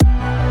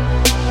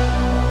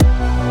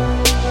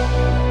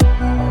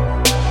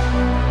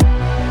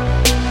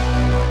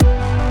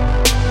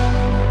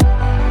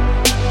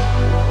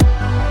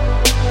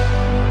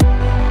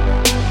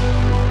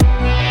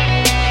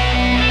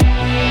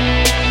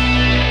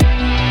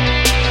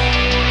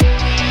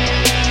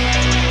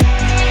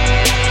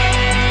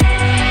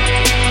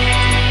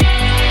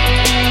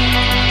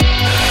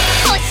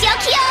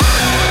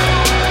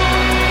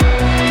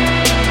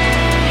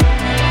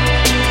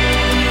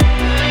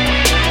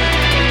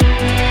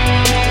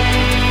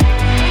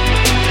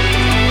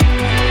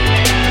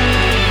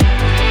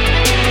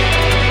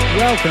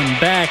welcome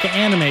back,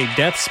 Anime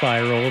Death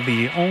Spiral,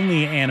 the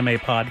only anime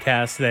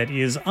podcast that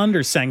is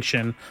under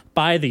sanction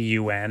by the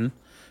UN.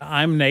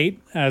 I'm Nate.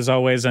 As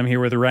always, I'm here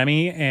with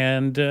Remy,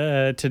 and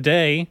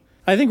today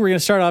I think we're going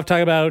to start off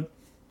talking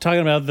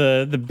about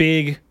the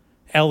big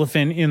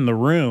elephant in the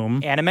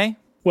room. Anime?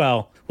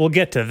 Well, we'll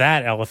get to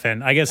that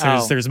elephant. I guess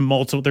there's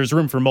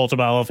room for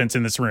multiple elephants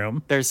in this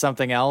room. There's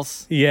something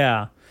else?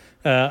 Yeah.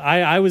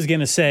 I was going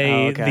to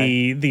say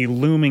the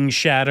looming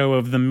shadow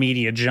of the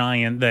media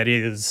giant that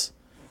is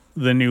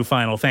the new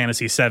Final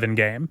Fantasy VII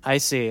game. I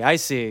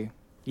see.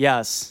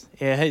 Yes.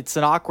 It's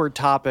an awkward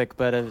topic,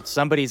 but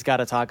somebody's got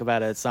to talk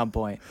about it at some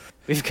point.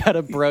 We've got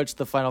to broach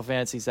the Final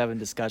Fantasy VII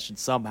discussion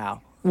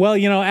somehow. Well,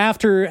 you know,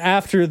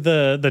 after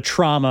the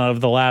trauma of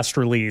the last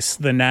release,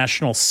 the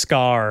national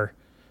scar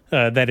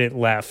that it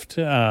left,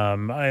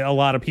 a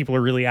lot of people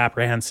are really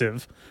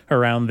apprehensive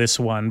around this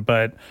one,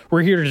 but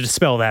we're here to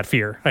dispel that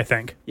fear, I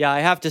think. Yeah, I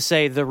have to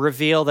say, the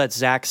reveal that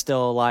Zack's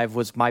still alive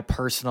was my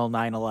personal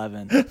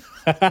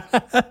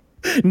 9/11.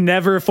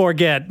 Never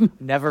forget.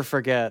 Never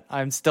forget.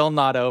 I'm still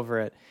not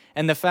over it.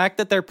 And the fact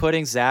that they're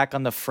putting Zack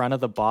on the front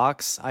of the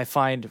box, I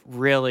find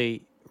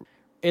really...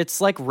 It's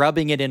like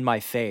rubbing it in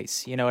my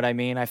face, you know what I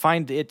mean? I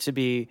find it to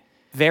be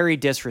very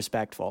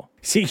disrespectful.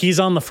 See, he's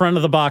on the front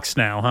of the box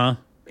now, huh?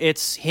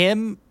 It's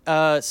him,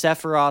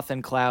 Sephiroth,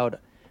 and Cloud,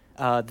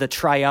 the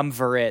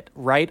triumvirate,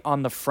 right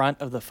on the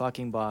front of the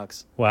fucking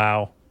box.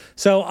 Wow.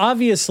 So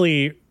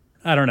obviously,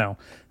 I don't know.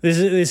 This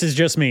is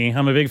just me.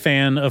 I'm a big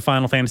fan of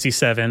Final Fantasy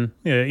VII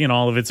in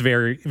all of its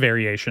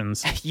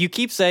variations.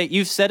 You've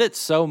said it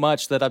so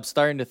much that I'm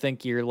starting to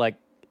think you're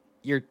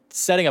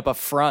setting up a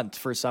front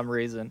for some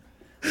reason.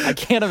 I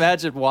can't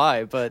imagine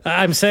why, but...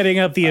 I'm setting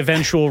up the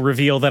eventual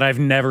reveal that I've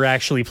never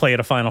actually played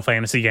a Final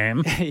Fantasy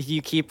game.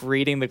 You keep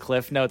reading the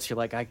cliff notes. You're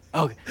like,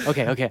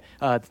 okay.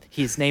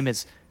 His name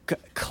is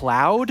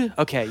Cloud?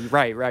 Okay,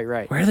 right.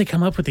 Where do they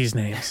come up with these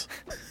names?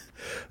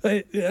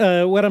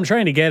 What I'm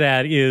trying to get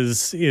at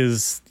is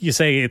you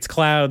say it's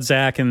Cloud,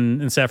 Zack,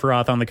 and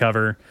Sephiroth on the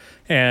cover.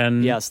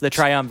 And yes, the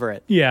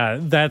triumvirate. Yeah,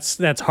 that's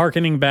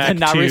hearkening back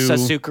the Narisa to...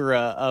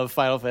 Sakura of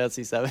Final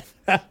Fantasy VII.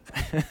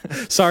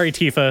 Sorry,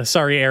 Tifa.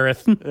 Sorry,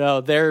 Aerith. No,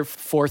 they're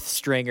fourth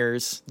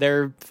stringers.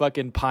 They're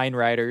fucking Pine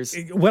Riders.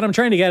 What I'm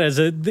trying to get is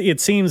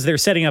it seems they're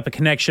setting up a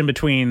connection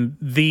between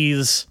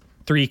these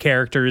three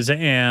characters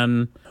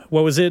and...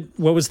 What was it?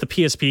 What was the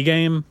PSP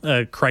game?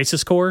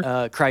 Crisis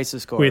Core?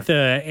 Crisis Core. With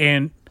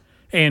Angeal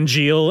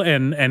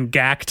and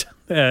Gact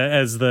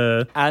as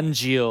the...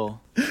 Angeal.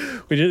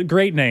 Which is a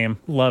great name.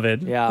 Love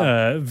it.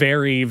 Yeah.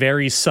 Very,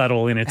 very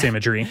subtle in its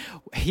imagery.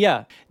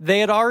 Yeah.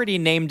 They had already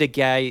named a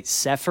guy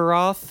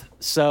Sephiroth,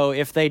 so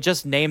if they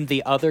just named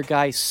the other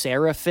guy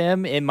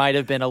Seraphim, it might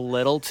have been a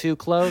little too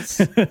close.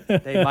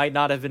 They might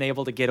not have been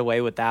able to get away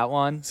with that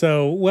one.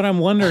 So what I'm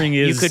wondering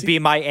is... You could be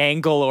my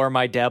Angle or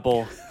my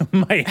Devil.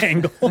 My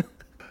Angle.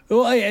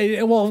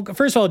 Well,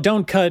 first of all,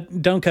 don't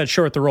cut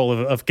short the role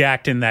of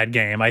Gact in that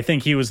game. I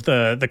think he was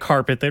the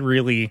carpet that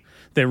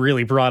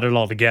really brought it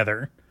all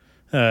together.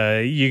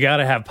 You got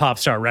to have pop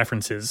star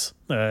references.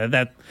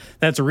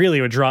 That's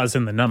really what draws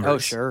in the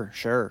numbers. Oh,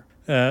 sure.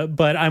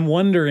 But I'm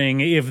wondering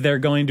if they're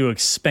going to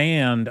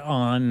expand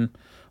on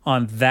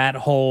that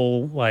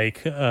whole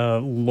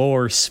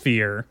lore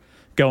sphere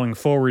going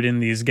forward in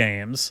these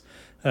games.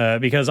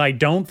 Because I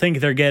don't think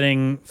they're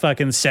getting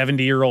fucking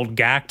 70-year-old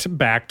Gact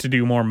back to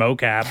do more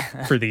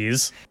mocap for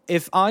these.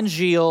 If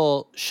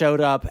Angeal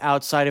showed up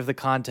outside of the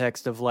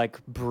context of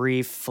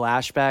brief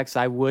flashbacks,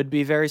 I would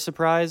be very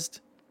surprised.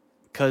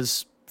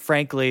 Because,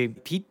 frankly,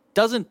 he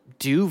doesn't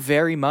do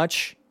very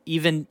much,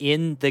 even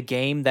in the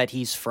game that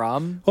he's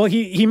from. Well,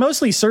 he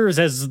mostly serves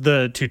as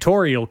the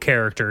tutorial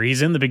character.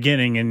 He's in the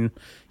beginning, and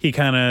he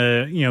kind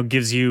of,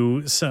 gives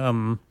you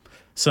some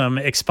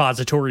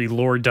expository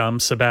lore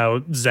dumps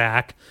about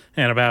Zack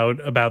and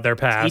about their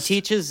past. He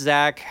teaches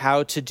Zack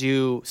how to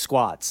do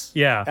squats.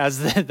 Yeah.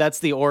 That's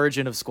the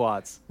origin of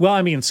squats. Well,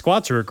 I mean,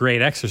 squats are a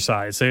great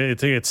exercise.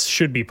 It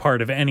should be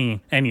part of any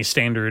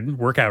standard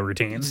workout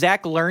routine.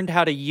 Zack learned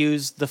how to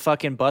use the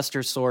fucking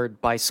Buster Sword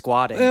by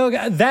squatting. Well,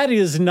 that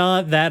is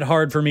not that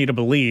hard for me to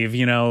believe.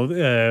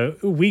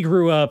 We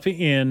grew up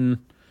in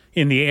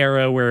the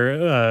era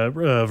where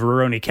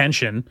Rurouni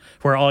Kenshin,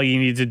 where all you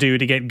need to do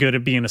to get good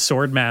at being a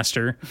sword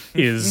master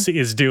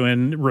is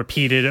doing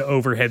repeated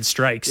overhead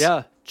strikes.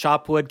 Yeah,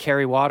 chop wood,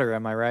 carry water.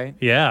 Am I right?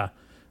 Yeah,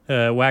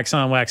 wax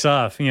on, wax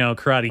off.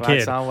 Karate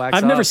Kid.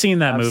 I've never seen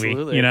that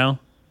Absolutely. movie.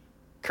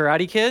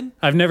 Karate Kid.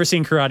 I've never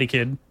seen Karate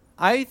Kid.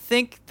 I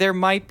think there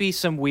might be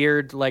some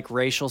weird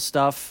racial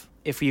stuff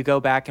if you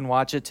go back and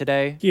watch it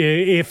today. Yeah,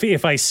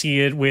 if I see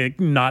it with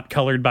not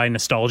colored by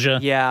nostalgia.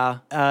 Yeah,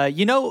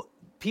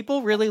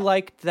 people really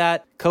liked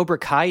that Cobra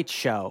Kai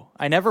show.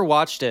 I never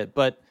watched it,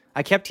 but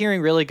I kept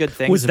hearing really good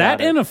things Was about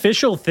that an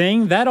official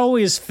thing? That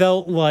always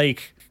felt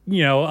like,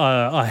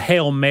 a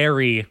Hail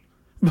Mary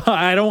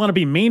I don't want to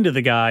be mean to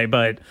the guy,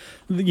 but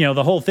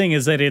the whole thing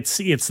is that it's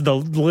the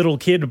little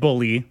kid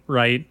bully,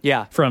 right?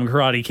 Yeah. From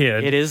Karate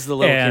Kid. It is the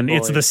little kid bully. And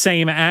it's the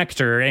same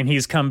actor, and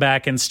he's come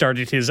back and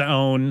started his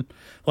own,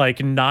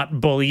 like,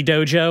 not bully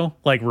dojo,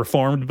 like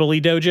reformed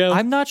bully dojo.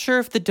 I'm not sure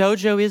if the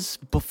dojo is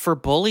for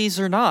bullies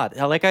or not.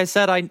 Like I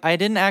said, I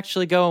didn't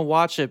actually go and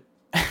watch it.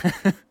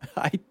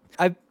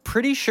 I'm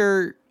pretty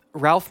sure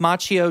Ralph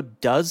Macchio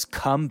does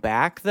come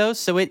back, though,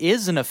 so it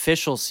is an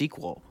official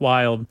sequel.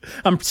 Wild.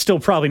 I'm still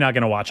probably not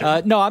going to watch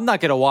it. No, I'm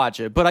not going to watch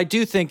it, but I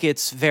do think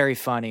it's very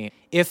funny.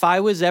 If I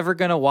was ever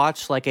going to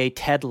watch like a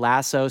Ted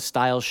Lasso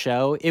style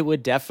show, it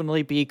would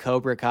definitely be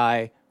Cobra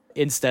Kai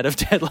instead of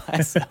Ted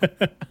Lasso.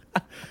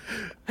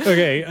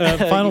 Okay,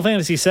 Final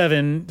Fantasy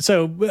VII.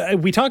 So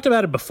we talked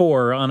about it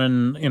before on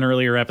an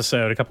earlier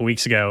episode a couple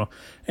weeks ago,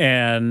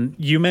 and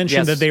you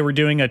mentioned that they were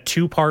doing a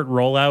 2-part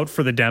rollout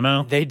for the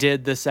demo. They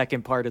did the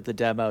second part of the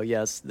demo.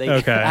 Yes.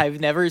 Okay. I've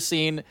never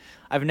seen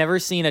a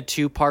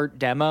 2-part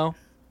demo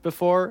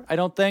before. I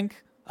don't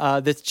think.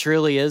 This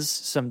truly is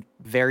some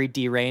very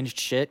deranged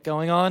shit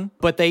going on.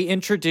 But they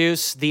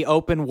introduce the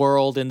open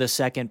world in the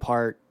second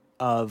part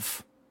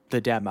of the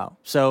demo.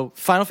 So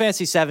Final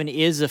Fantasy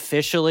VII is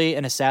officially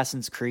an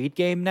Assassin's Creed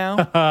game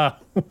now.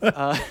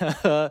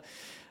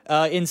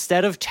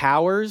 Instead of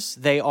towers,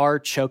 they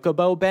are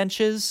chocobo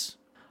benches,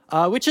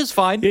 which is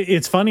fine.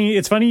 It's funny.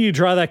 It's funny you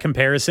draw that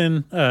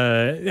comparison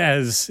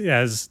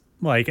as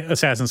like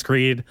Assassin's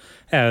Creed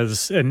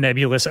as a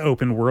nebulous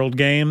open world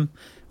game.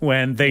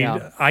 When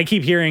I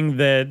keep hearing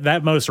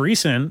that most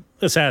recent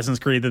Assassin's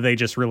Creed that they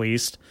just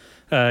released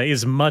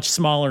is much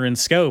smaller in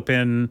scope,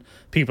 and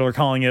people are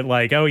calling it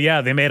like, oh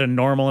yeah, they made a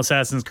normal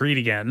Assassin's Creed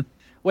again.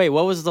 Wait,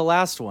 what was the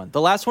last one? The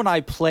last one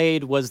I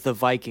played was the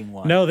Viking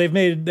one. No, they've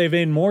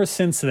made more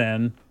since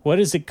then. What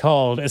is it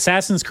called?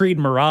 Assassin's Creed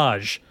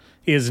Mirage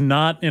is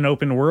not an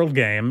open world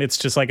game. It's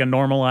just like a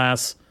normal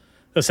ass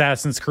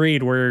Assassin's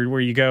Creed where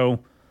you go,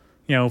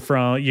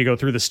 you go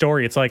through the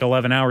story. It's like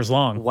 11 hours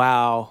long.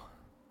 Wow.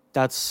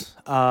 That's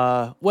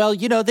well,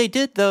 they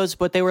did those,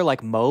 but they were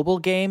like mobile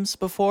games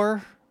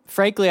before.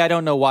 Frankly, I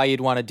don't know why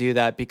you'd want to do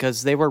that,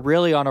 because they were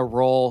really on a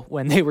roll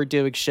when they were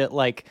doing shit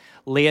like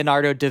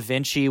Leonardo da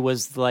Vinci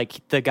was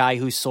like the guy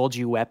who sold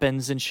you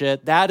weapons and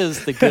shit. That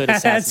is the good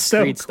Assassin's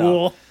Creed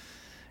cool. stuff.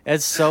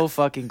 It's so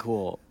fucking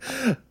cool.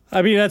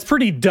 I mean, that's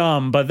pretty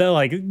dumb, but they're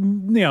like,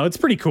 it's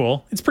pretty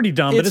cool. It's pretty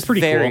dumb, but it's pretty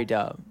cool. It's very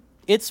dumb.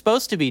 It's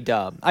supposed to be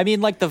dumb. I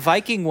mean, like the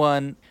Viking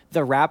one,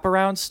 the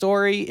wraparound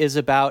story is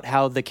about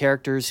how the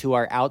characters who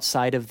are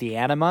outside of the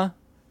anima,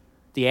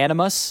 the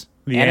animus,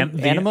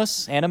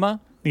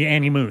 anima. The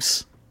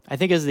Animus. I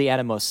think it's the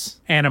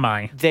Animus.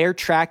 Animi. They're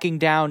tracking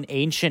down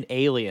ancient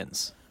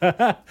aliens.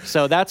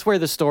 So that's where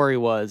the story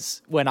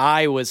was when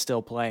I was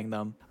still playing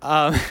them.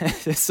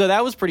 So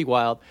that was pretty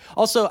wild.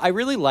 Also, I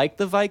really like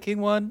the Viking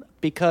one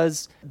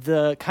because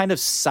the kind of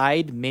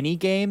side mini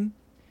game,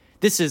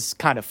 this is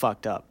kind of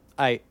fucked up.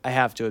 I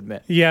have to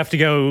admit. You have to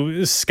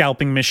go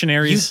scalping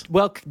missionaries?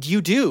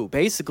 You do,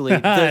 basically.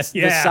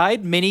 The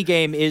side mini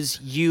game is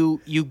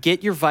you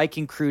get your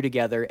Viking crew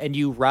together and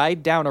you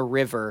ride down a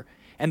river,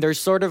 and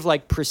there's sort of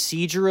like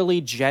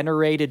procedurally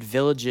generated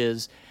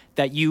villages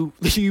that you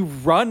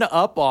run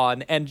up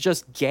on and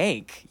just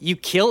gank. You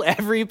kill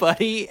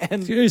everybody,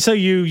 and so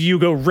you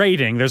go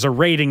raiding. There's a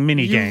raiding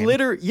mini game.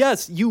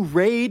 Yes, you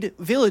raid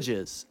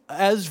villages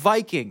as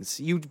Vikings.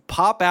 You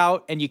pop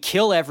out and you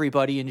kill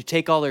everybody and you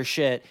take all their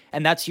shit,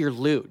 and that's your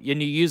loot.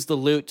 And you use the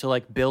loot to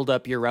like build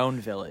up your own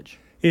village.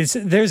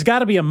 There's got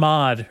to be a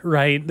mod,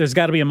 right? There's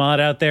got to be a mod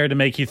out there to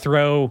make you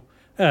throw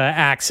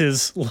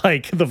axes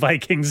like the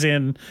Vikings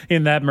in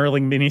that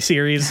Merlin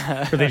miniseries,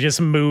 where they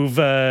just move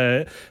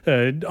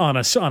on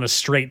a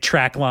straight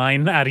track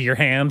line out of your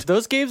hand.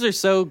 Those games are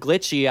so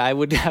glitchy. I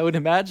would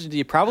imagine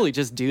you probably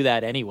just do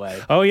that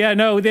anyway. Oh yeah,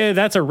 no,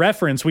 that's a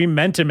reference. We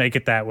meant to make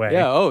it that way.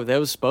 Yeah. Oh, that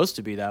was supposed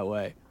to be that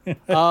way.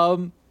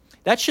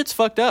 That shit's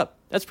fucked up.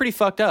 That's pretty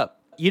fucked up.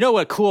 You know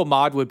what cool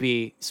mod would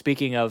be?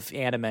 Speaking of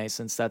anime,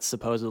 since that's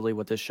supposedly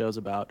what this show's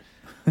about.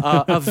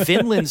 A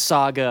Vinland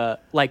Saga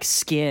like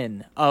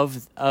skin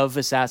of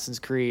Assassin's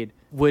Creed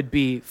would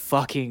be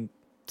fucking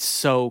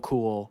so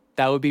cool.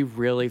 That would be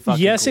really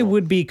fucking Yes, cool. It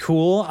would be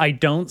cool. I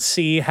don't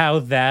see how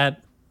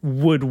that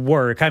would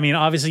work. I mean,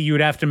 obviously you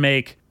would have to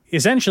make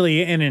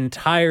essentially an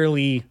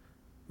entirely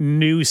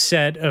new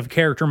set of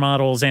character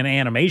models and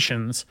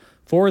animations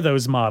for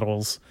those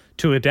models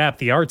to adapt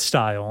the art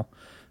style.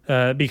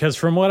 Because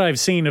from what I've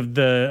seen of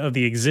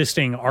the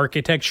existing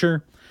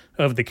architecture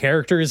of the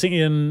characters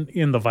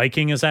in the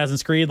Viking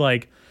Assassin's Creed,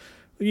 like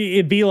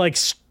it'd be like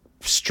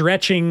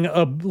stretching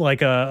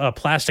a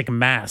plastic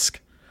mask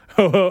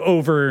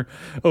over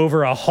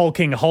a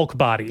hulking Hulk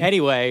body.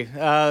 Anyway,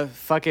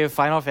 fucking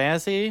Final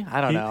Fantasy? I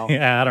don't know.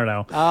 Yeah, I don't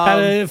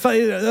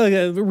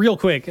know. Real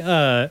quick,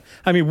 I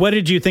mean, what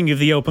did you think of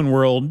the open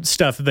world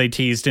stuff that they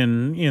teased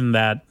in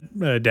that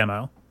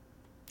demo?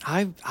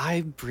 I'm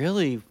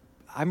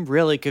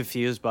really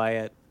confused by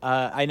it.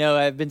 I know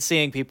I've been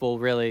seeing people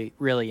really,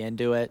 really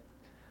into it.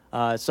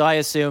 So I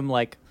assume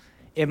like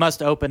it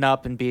must open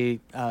up and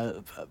be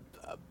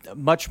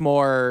much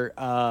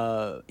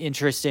more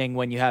interesting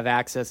when you have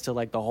access to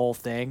like the whole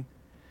thing.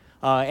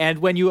 And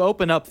when you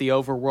open up the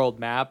overworld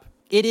map,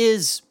 it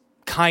is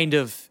kind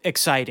of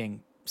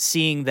exciting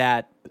seeing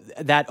that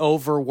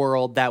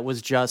overworld that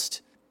was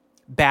just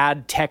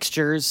bad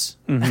textures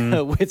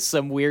with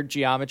some weird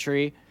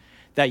geometry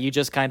that you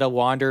just kind of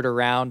wandered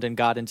around and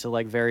got into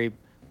like very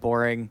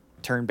boring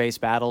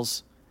turn-based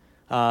battles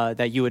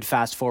that you would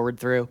fast forward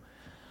through.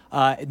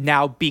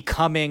 Now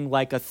becoming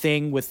like a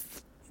thing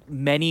with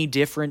many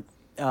different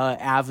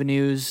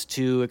avenues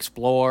to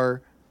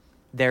explore.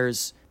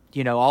 There's,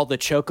 all the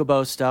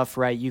chocobo stuff,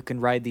 right? You can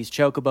ride these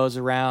chocobos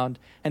around,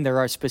 and there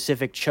are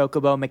specific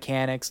chocobo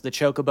mechanics. The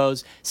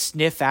chocobos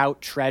sniff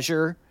out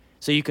treasure,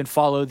 so you can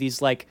follow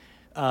these like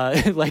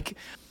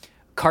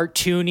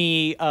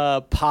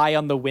cartoony pie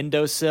on the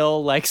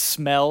windowsill like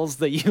smells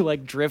that you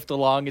like drift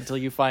along until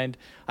you find,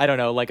 I don't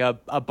know, like a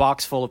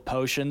box full of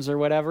potions or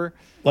whatever.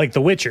 Like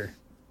The Witcher.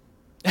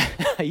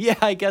 Yeah,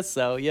 I guess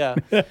so. Yeah.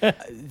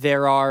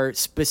 There are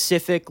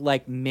specific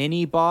like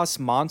mini boss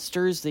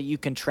monsters that you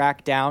can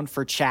track down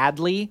for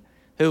Chadley,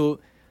 who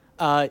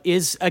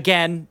is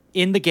again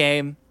in the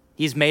game.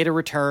 He's made a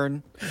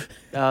return.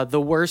 The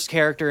worst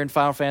character in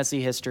Final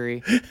Fantasy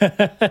history.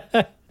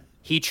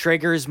 He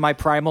triggers my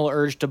primal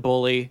urge to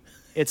bully.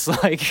 It's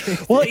like,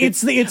 well,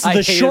 it's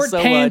the short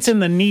pants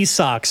and the knee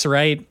socks,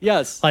 right?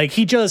 Yes. Like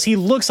he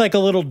looks like a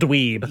little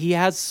dweeb. He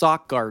has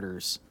sock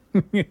garters.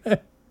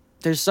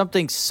 There's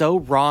something so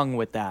wrong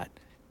with that.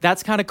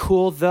 That's kind of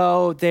cool,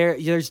 though.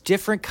 There's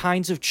different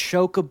kinds of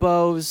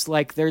chocobos.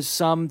 Like, there's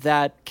some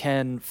that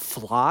can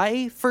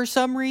fly for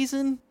some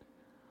reason.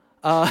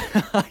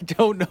 I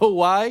don't know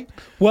why.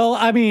 Well,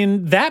 I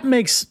mean, that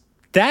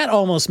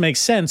almost makes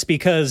sense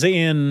because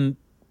in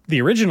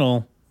the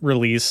original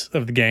release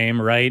of the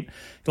game, right?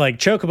 Like,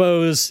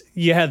 chocobos,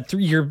 you had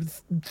your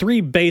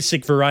three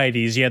basic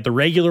varieties. You had the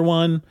regular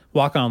one,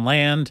 walk on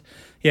land.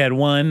 You had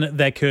one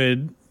that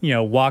could,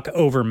 walk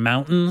over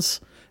mountains.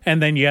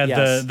 And then you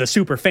had the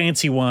super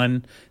fancy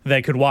one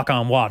that could walk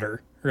on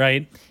water,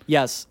 right?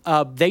 Yes.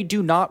 They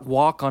do not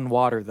walk on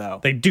water, though.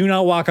 They do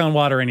not walk on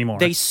water anymore.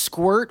 They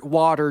squirt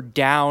water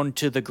down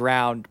to the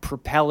ground,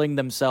 propelling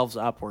themselves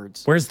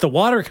upwards. Where's the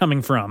water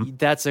coming from?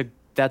 That's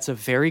a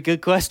very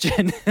good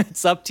question.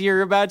 It's up to your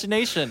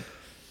imagination.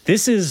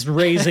 This is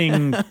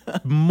raising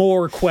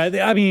more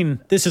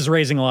this is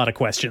raising a lot of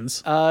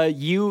questions.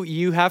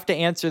 You have to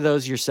answer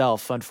those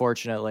yourself,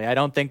 unfortunately. I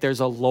don't think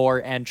there's a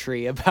lore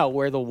entry about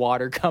where the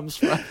water comes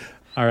from.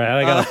 All right,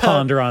 I got to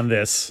ponder on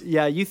this.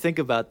 Yeah, you think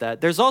about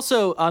that. There's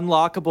also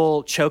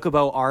unlockable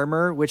chocobo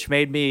armor, which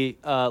made me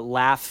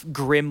laugh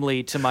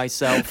grimly to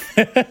myself.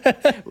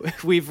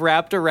 We've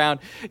wrapped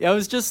around. I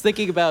was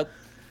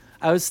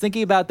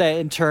thinking about that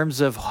in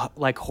terms of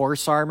like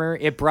horse armor.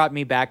 It brought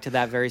me back to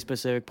that very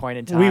specific point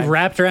in time. We've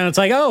wrapped around. It's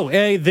like, oh,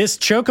 hey, this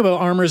chocobo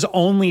armor is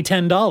only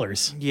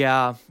 $10.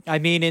 Yeah. I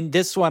mean, in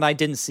this one, I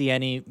didn't see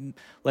any,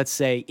 let's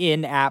say,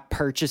 in-app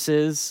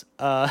purchases.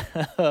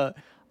 But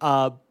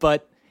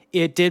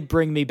it did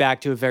bring me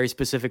back to a very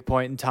specific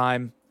point in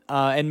time.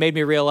 And made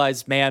me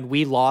realize, man,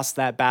 we lost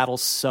that battle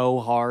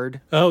so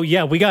hard. Oh,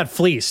 yeah, we got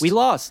fleeced. We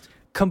lost.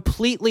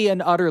 Completely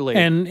and utterly.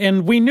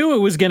 And we knew it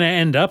was going to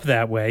end up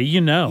that way,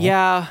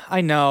 Yeah, I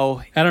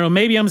know. I don't know.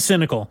 Maybe I'm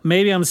cynical.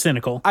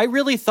 I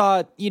really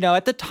thought,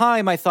 at the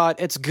time I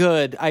thought it's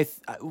good.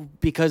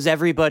 Because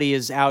everybody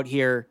is out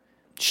here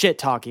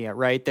shit-talking it,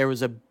 right? There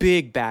was a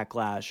big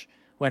backlash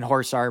when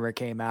Horse Armor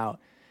came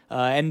out.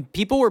 And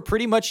people were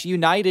pretty much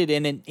united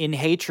in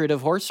hatred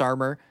of Horse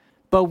Armor.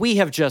 But we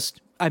have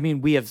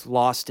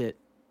lost it.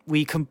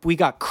 We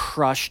got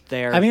crushed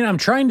there. I mean, I'm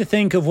trying to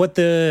think of what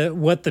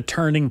the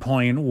turning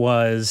point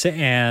was,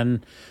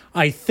 and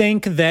I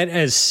think that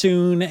as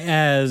soon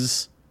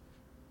as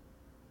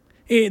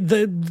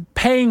the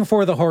paying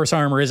for the horse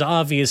armor is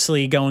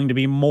obviously going to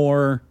be a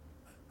more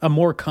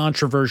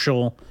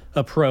controversial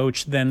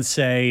approach than,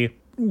 say,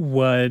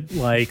 what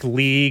like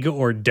League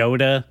or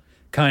Dota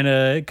kind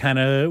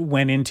of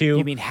went into.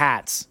 You mean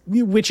hats?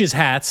 Which is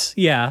hats,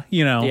 yeah,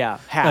 Yeah,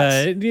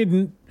 hats.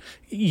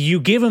 You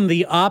give them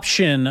the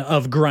option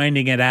of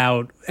grinding it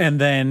out and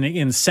then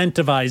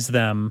incentivize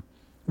them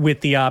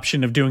with the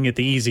option of doing it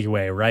the easy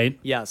way, right?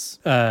 Yes.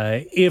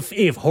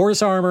 If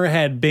horse armor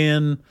had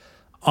been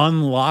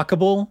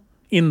unlockable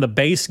in the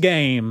base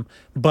game,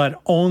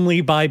 but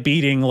only by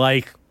beating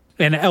like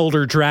an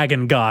elder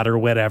dragon god or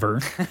whatever,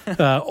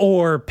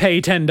 or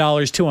pay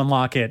 $10 to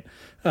unlock it,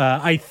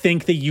 I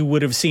think that you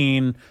would have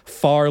seen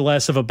far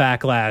less of a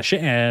backlash,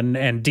 and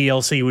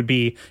DLC would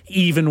be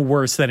even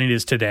worse than it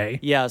is today.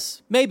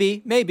 Yes,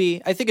 maybe.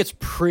 I think it's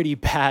pretty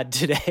bad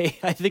today.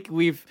 I think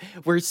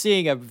we're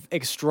seeing an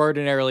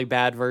extraordinarily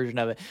bad version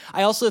of it.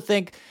 I also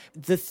think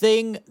the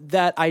thing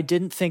that I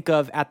didn't think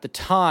of at the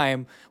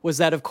time was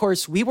that, of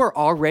course, we were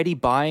already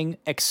buying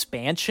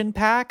expansion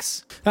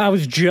packs. I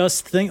was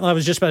just about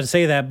to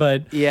say that,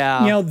 but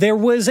yeah, there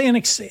was an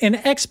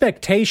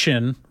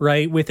expectation,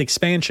 right, with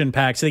expansion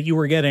packs that you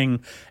were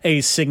getting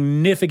a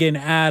significant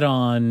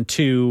add-on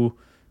to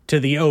to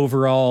the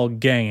overall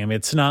game.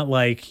 It's not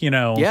like,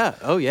 Yeah.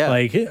 Oh, yeah.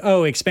 like,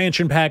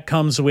 expansion pack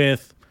comes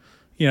with,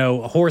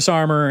 horse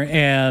armor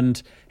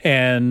and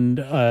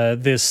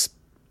this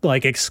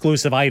like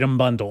exclusive item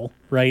bundle,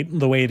 right?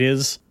 The way it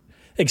is.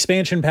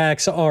 Expansion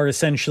packs are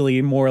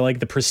essentially more like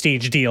the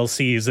prestige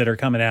DLCs that are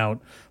coming out,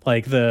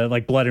 like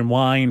Blood and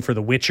Wine for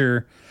The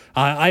Witcher.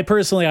 I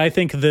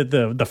think that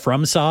the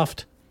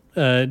FromSoft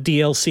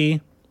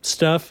DLC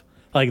stuff,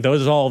 like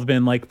those all have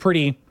been like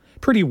pretty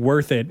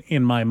worth it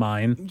in my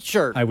mind.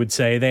 Sure. I would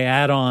say they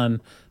add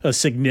on a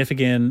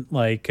significant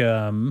like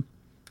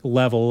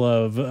level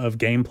of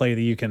gameplay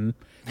that you can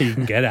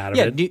get out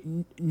of it.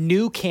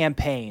 New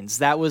campaigns.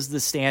 That was the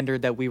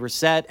standard that we were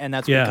set, and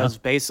that's because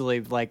basically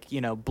like,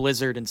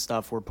 Blizzard and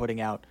stuff were putting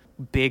out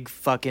big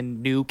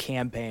fucking new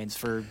campaigns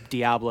for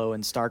Diablo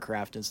and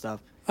StarCraft and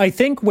stuff. I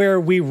think where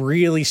we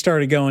really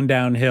started going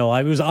downhill,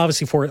 I was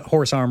obviously for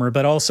Horse Armor,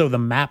 but also the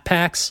map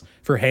packs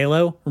for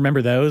Halo.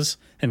 Remember those?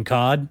 And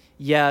COD?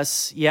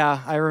 Yes.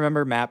 Yeah, I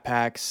remember map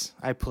packs.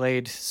 I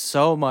played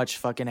so much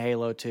fucking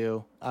Halo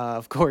 2.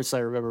 Of course, I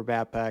remember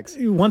map packs.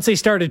 Once they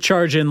started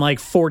charging like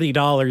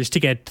 $40 to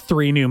get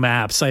 3 new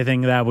maps, I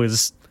think that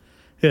was...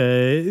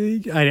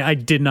 I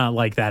did not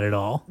like that at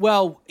all.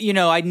 Well,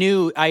 I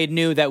knew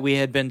that we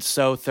had been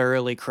so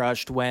thoroughly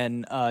crushed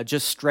when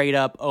just straight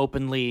up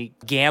openly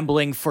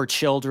gambling for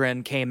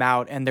children came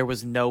out and there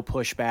was no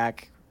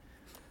pushback,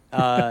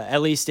 at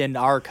least in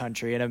our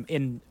country,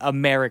 in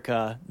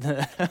America,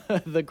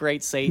 the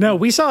great Satan. No,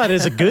 we saw it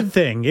as a good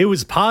thing. It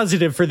was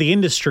positive for the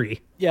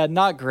industry. Yeah,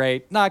 not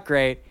great.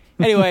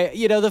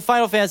 Anyway, the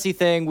Final Fantasy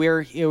thing,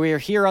 we're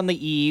here on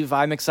the eve.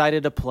 I'm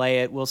excited to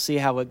play it. We'll see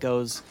how it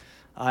goes.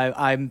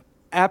 I'm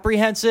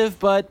apprehensive,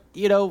 but,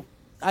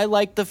 I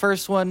like the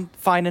first one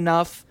fine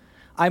enough.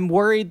 I'm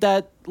worried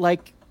that,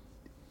 like,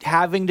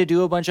 having to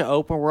do a bunch of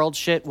open world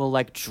shit will,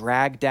 like,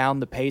 drag down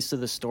the pace of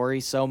the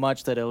story so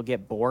much that it'll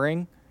get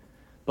boring.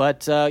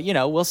 But,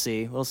 we'll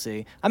see.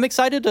 I'm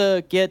excited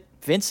to get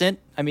Vincent.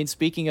 I mean,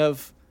 speaking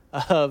of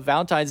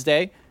Valentine's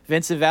Day,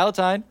 Vincent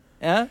Valentine.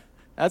 Yeah,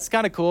 that's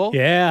kind of cool.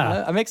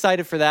 Yeah. I'm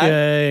excited for that.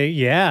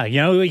 Yeah.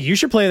 You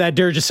should play that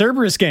Dirge of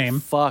Cerberus game.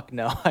 Fuck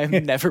no. I'm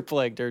never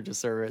playing Dirge of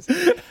Cerberus.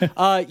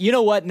 You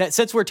know what?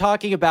 Since we're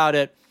talking about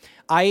it,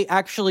 I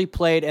actually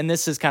played, and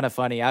this is kind of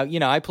funny.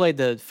 I played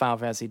the Final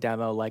Fantasy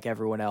demo like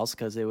everyone else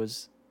because it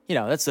was,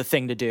 that's the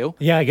thing to do.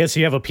 Yeah, I guess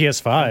you have a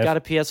PS5. I got a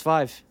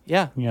PS5.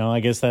 Yeah. I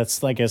guess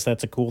that's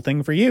a cool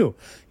thing for you.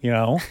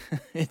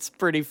 It's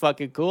pretty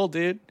fucking cool,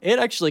 dude. It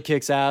actually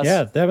kicks ass.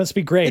 Yeah, that must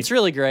be great. It's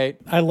really great.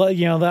 I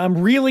love, I'm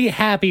really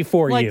happy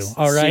for you.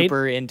 All right.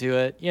 Super into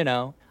it.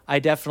 I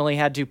definitely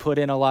had to put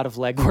in a lot of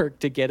legwork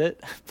to get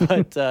it,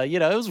 but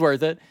it was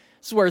worth it.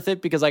 It's worth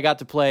it because I got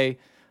to play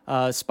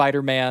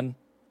Spider-Man.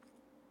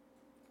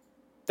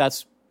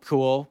 That's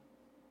cool,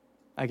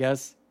 I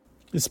guess.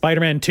 Is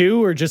Spider-Man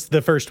 2 or just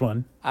the first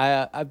one?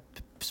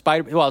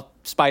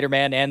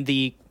 Spider-Man and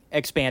the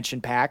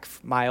expansion pack,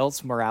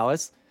 Miles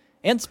Morales,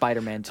 and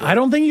Spider-Man 2. I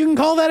don't think you can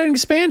call that an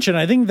expansion.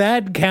 I think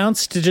that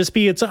counts to just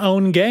be its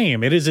own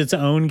game. It is its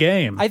own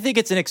game. I think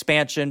it's an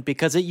expansion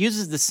because it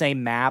uses the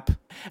same map.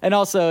 And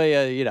also,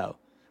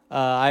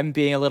 I'm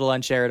being a little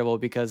uncharitable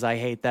because I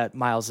hate that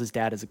Miles'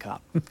 dad is a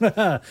cop.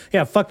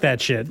 Yeah, fuck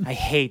that shit. I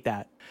hate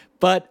that.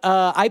 But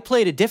I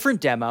played a different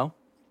demo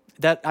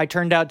that I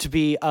turned out to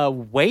be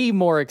way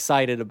more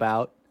excited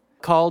about,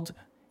 called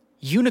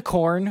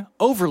Unicorn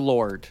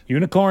Overlord.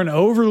 Unicorn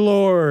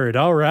Overlord.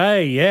 All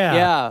right,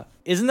 yeah.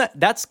 Yeah.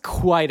 That's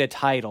quite a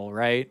title,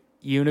 right?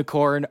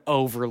 Unicorn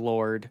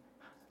Overlord.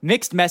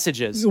 Mixed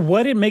messages.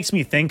 What it makes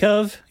me think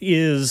of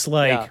is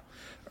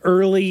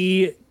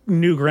early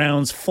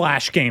Newgrounds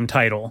Flash game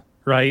title,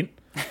 right?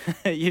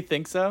 You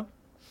think so?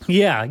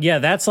 Yeah,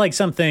 that's like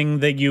something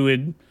that you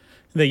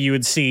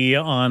would see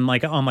on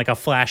a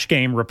Flash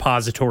game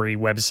repository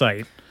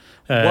website.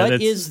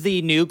 What is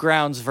the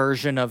Newgrounds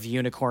version of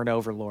Unicorn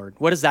Overlord?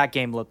 What does that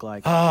game look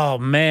like? Oh,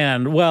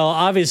 man. Well,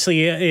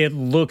 obviously, it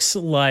looks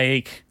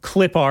like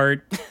clip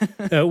art.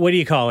 What do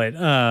you call it?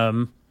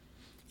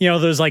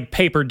 Those like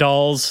paper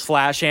dolls.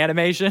 Flash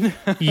animation?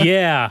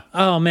 Yeah.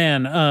 Oh,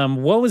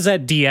 man. What was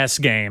that DS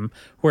game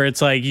where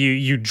it's like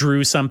you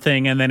drew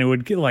something and then it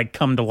would like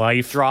come to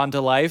life? Drawn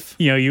to life?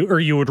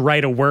 You would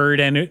write a word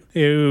and it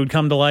would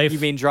come to life? You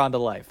mean drawn to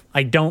life?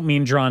 I don't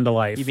mean drawn to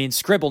life. You mean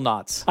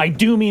Scribblenauts? I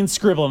do mean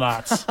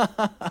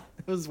Scribblenauts.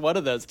 It was one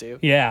of those two.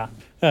 Yeah.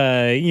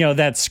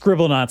 That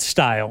Scribblenauts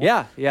style.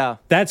 Yeah.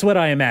 That's what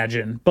I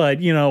imagine. But,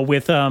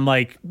 with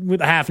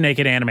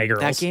half-naked anime girls.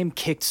 That game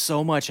kicked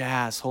so much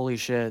ass. Holy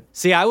shit.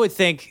 See, I would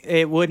think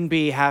it wouldn't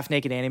be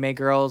half-naked anime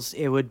girls.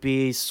 It would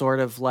be sort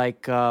of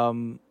like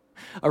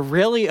a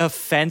really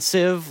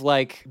offensive,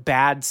 like,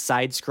 bad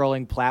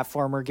side-scrolling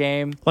platformer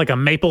game. Like a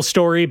Maple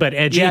Story, but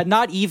edgy? Yeah,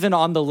 not even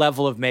on the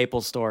level of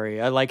Maple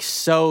Story. Like,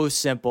 so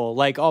simple.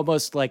 Like,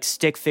 almost like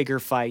stick figure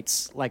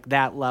fights, like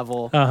that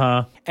level.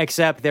 Uh-huh.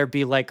 Except there'd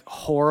be, like,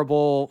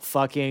 horrible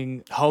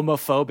fucking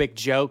homophobic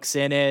jokes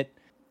in it.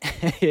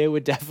 It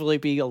would definitely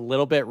be a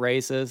little bit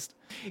racist.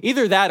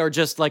 Either that or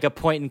just like a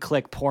point and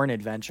click porn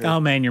adventure. Oh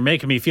man, you're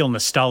making me feel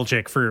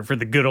nostalgic for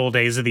the good old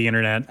days of the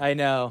internet. I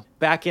know.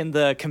 Back in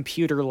the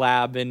computer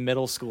lab in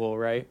middle school,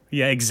 right?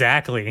 Yeah,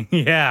 exactly.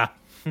 Yeah.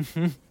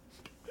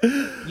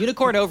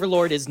 Unicorn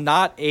Overlord is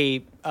not a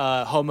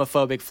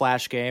homophobic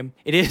Flash game.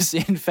 It is,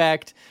 in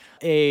fact,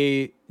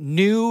 a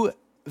new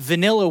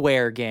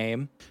Vanillaware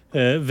game.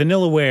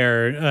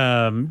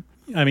 Vanillaware,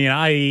 I mean,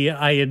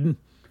 I had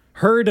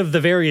heard of the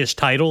various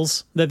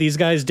titles that these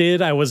guys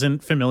did. I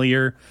wasn't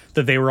familiar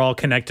that they were all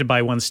connected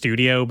by one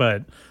studio,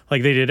 but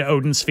like they did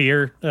Odin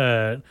Sphere.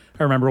 I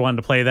remember wanting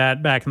to play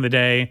that back in the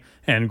day,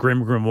 and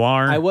Grim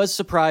Grimoire. I was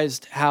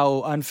surprised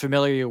how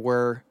unfamiliar you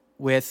were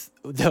with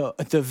the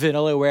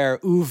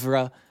Vanillaware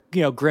oeuvre.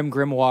 You know, Grim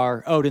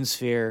Grimoire, Odin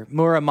Sphere,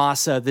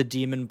 Muramasa, the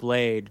Demon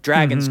Blade,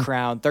 Dragon's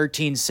Crown,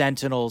 13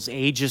 Sentinels,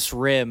 Aegis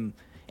Rim,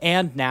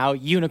 and now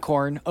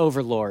Unicorn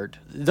Overlord.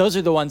 Those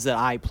are the ones that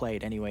I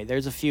played anyway.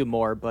 There's a few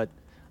more, but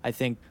I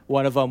think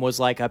one of them was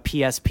like a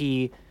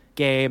PSP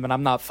game, and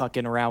I'm not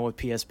fucking around with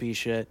PSP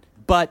shit.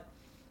 But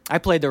I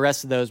played the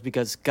rest of those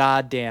because,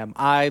 goddamn,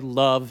 I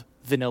love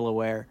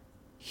Vanillaware.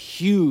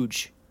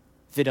 Huge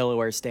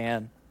Vanillaware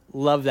stan.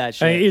 Love that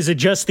shit. Is it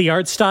just the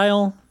art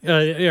style?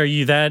 Are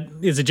you that?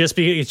 Is it just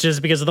it's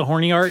just because of the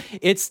horny art?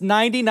 It's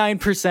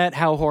 99%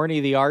 how horny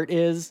the art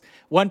is,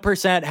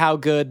 1% how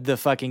good the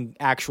fucking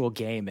actual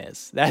game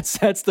is.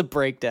 That's the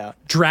breakdown.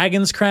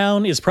 Dragon's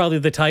Crown is probably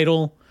the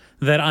title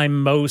that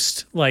I'm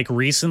most like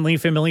recently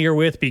familiar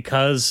with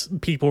because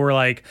people were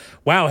like,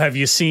 "Wow, have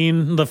you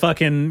seen the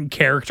fucking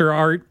character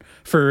art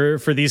for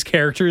these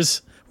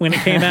characters when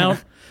it came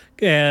out?"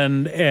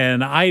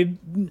 And I,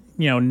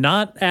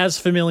 not as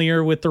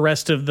familiar with the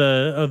rest of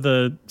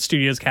the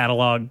studio's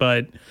catalog,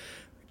 but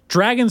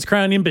Dragon's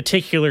Crown in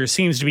particular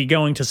seems to be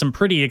going to some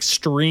pretty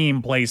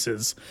extreme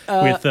places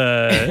with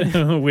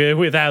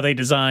how they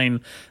design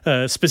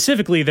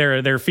specifically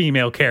their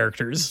female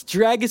characters.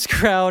 Dragon's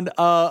Crown,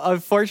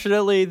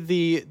 unfortunately,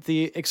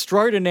 the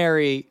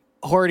extraordinary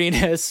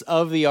horniness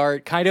of the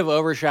art kind of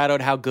overshadowed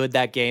how good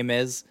that game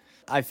is.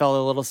 I felt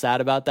a little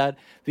sad about that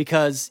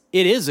because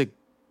it is a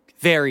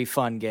very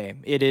fun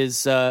game. It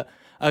is a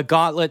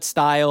gauntlet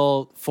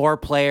style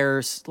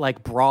 4-player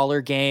like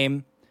brawler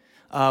game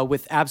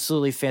with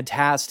absolutely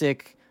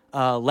fantastic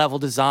level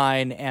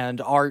design and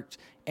art,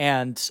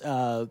 and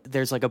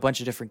there's like a bunch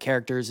of different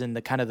characters in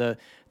the kind of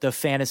the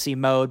fantasy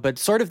mode, but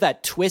sort of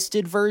that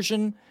twisted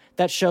version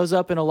that shows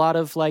up in a lot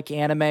of like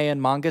anime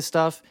and manga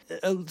stuff,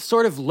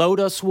 sort of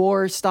Lotus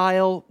War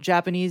style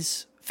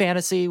Japanese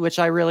fantasy, which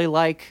I really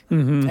like,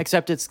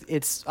 except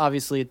it's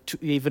obviously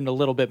even a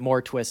little bit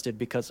more twisted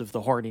because of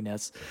the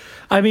horniness.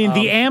 I mean,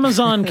 the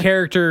Amazon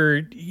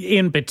character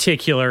in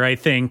particular, I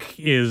think,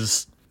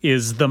 is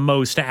the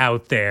most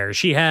out there.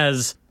 She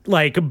has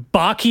like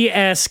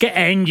Baki-esque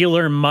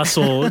angular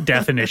muscle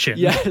definition.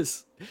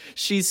 Yes.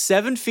 She's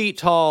 7 feet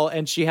tall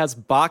and she has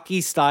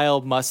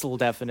Baki-style muscle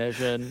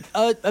definition.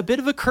 A bit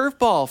of a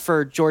curveball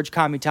for George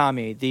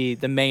Kamitami,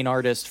 the main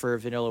artist for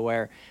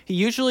Vanillaware. He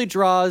usually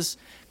draws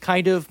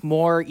kind of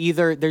more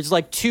either, there's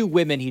like 2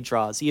 women he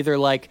draws, either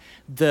like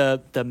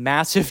the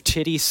massive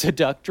titty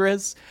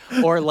seductress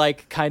or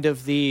like kind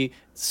of the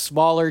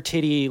smaller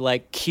titty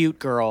like cute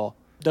girl.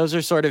 Those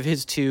are sort of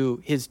his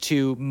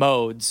two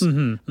modes.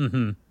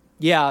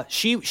 Yeah,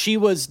 she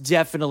was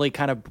definitely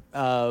kind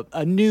of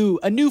a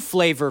new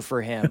flavor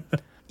for him.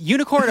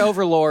 Unicorn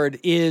Overlord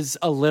is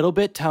a little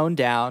bit toned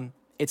down.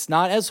 It's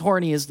not as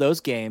horny as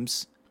those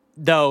games,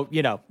 though,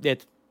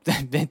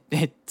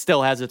 it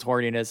still has its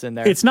horniness in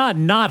there. It's not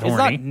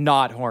horny. It's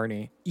not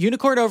horny.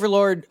 Unicorn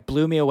Overlord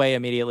blew me away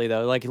immediately,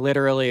 though. Like,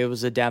 literally, it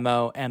was a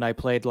demo, and I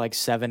played like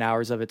 7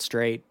 hours of it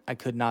straight. I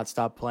could not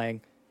stop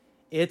playing.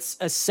 It's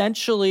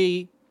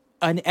essentially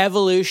an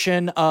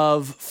evolution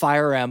of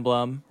Fire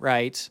Emblem,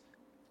 right?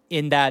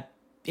 In that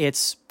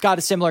it's got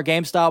a similar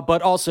game style,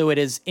 but also it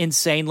is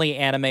insanely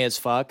anime as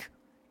fuck.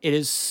 It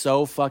is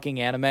so fucking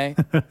anime.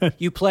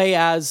 You play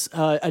as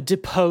a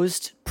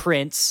deposed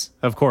prince.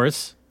 Of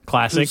course.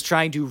 Classic. Who's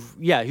trying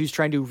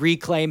to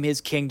reclaim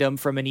his kingdom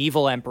from an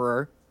evil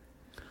emperor.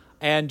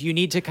 And you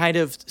need to kind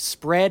of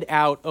spread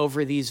out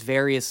over these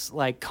various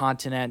like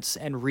continents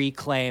and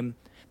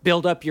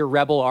build up your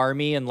rebel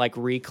army and like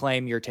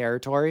reclaim your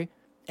territory.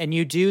 And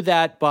you do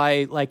that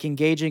by like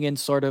engaging in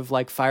sort of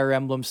like Fire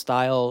Emblem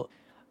style.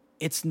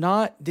 It's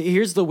not,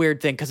 here's the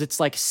weird thing, because it's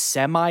like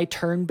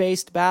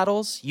semi-turn-based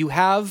battles. You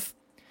have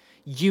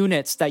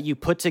units that you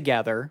put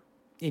together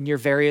in your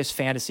various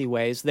fantasy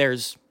ways.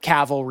 There's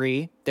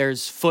cavalry,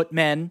 there's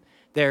footmen,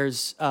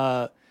 there's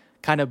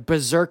kind of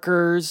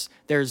berserkers,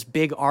 there's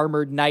big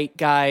armored knight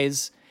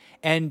guys,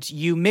 and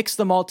you mix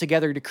them all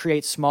together to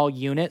create small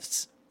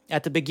units.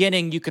 At the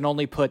beginning, you can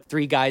only put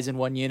 3 guys in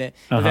one unit.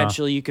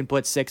 Eventually, you can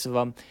put 6 of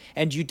them,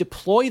 and you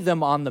deploy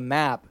them on the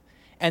map.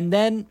 And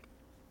then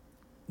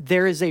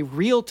there is a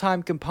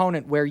real-time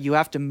component where you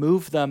have to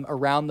move them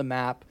around the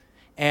map,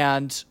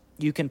 and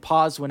you can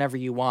pause whenever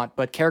you want,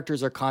 but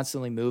characters are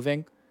constantly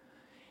moving.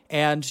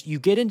 And you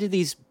get into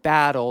these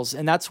battles,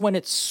 and that's when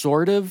it's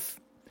sort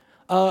of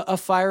a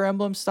Fire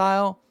Emblem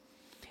style,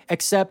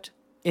 except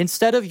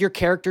instead of your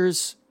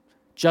characters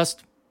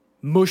just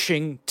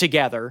mushing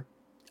together,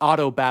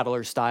 auto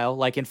battler style,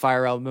 like in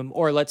Fire Emblem,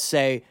 or let's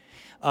say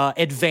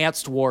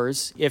Advanced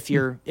Wars, if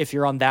you're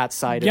on that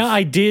side. Yeah,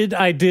 I did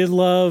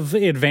love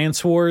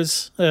Advance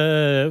Wars,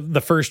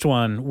 the first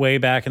one way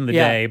back in the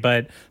day,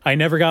 but I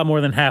never got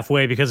more than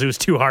halfway because it was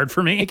too hard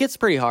for me. It gets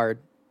pretty hard.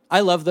 I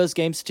love those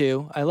games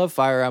too. I love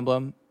Fire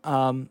Emblem.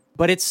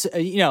 But it's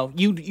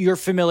you're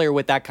familiar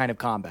with that kind of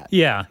combat.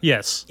 Yeah,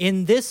 yes.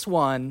 In this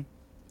one,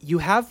 you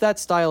have that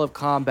style of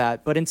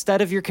combat, but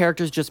instead of your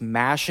characters just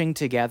mashing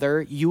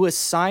together, you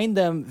assign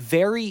them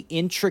very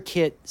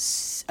intricate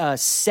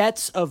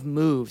sets of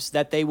moves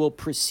that they will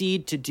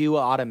proceed to do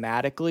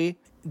automatically.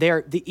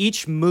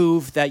 Each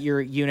move that your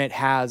unit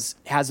has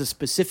a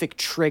specific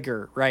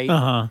trigger, right?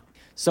 Uh-huh.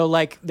 So,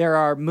 like, there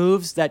are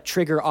moves that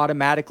trigger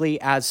automatically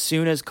as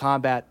soon as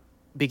combat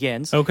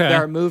begins. Okay.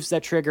 There are moves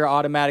that trigger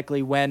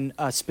automatically when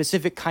a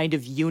specific kind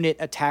of unit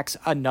attacks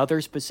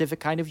another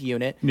specific kind of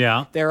unit.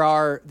 Yeah. There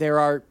are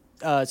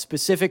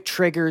specific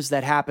triggers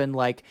that happen,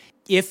 like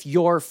if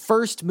your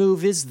first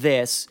move is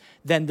this,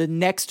 then the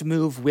next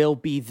move will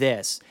be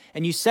this.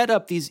 And you set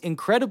up these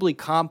incredibly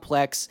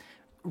complex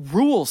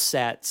rule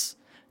sets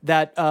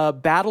that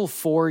battle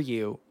for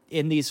you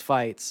in these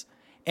fights.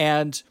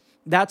 And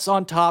that's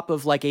on top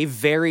of like a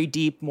very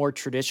deep, more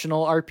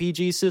traditional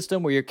RPG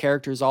system where your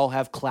characters all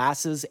have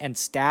classes and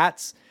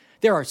stats.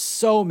 There are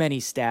so many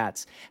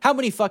stats. How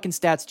many fucking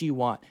stats do you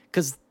want?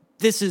 Because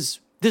this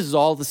is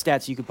all the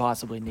stats you could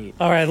possibly need.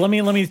 All right, let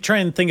me try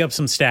and think up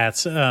some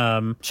stats.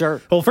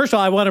 Sure. Well, first of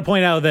all, I want to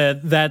point out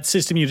that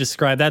system you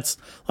described, that's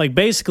like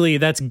basically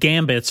that's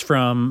gambits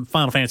from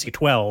Final Fantasy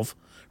 12,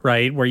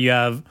 right? Where you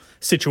have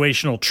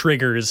situational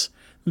triggers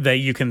that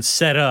you can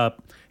set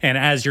up, and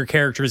as your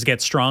characters get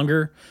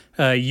stronger,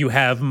 you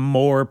have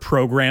more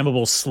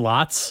programmable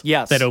slots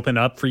that open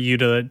up for you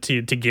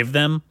to give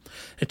them.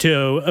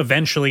 To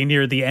eventually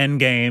near the end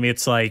game,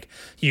 it's like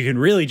you can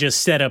really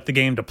just set up the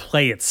game to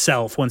play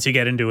itself once you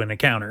get into an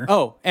encounter.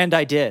 Oh, and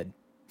I did.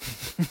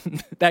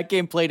 That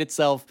game played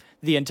itself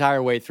the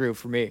entire way through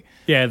for me.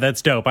 Yeah,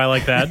 that's dope. I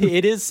like that.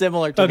 It is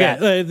similar to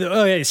that.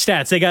 Okay,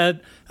 stats. They got,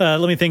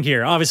 let me think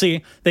here.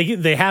 Obviously,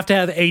 they have to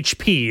have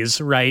HPs,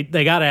 right?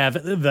 They got to have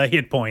the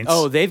hit points.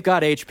 Oh, they've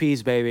got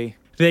HPs, baby.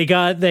 They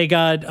got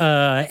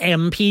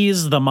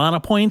MPs, the mana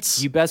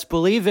points. You best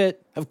believe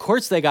it. Of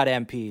course they got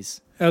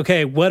MPs.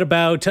 Okay, what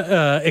about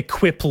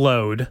equip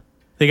load?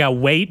 They got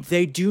weight?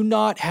 They do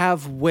not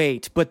have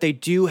weight, but they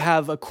do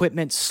have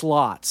equipment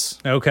slots.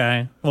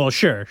 Okay. Well,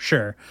 sure.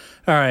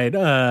 All right.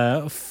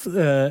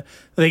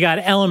 They got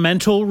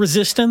elemental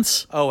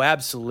resistance? Oh,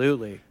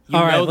 absolutely.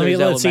 All right,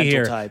 let's see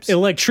here. Types.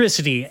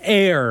 Electricity,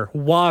 air,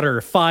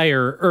 water,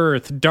 fire,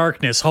 earth,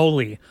 darkness,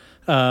 holy,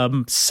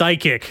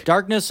 psychic.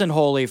 Darkness and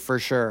holy for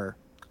sure.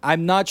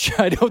 I'm not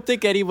sure. I don't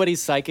think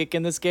anybody's psychic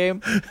in this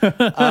game.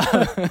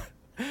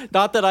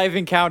 Not that I've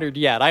encountered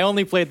yet. I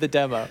only played the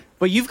demo.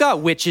 But you've got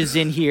witches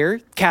in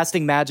here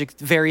casting magic,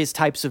 various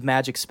types of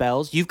magic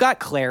spells. You've got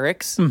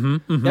clerics.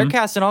 They're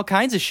casting all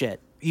kinds of shit.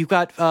 You've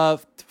got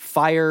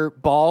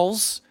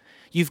fireballs.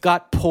 You've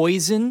got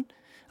poison.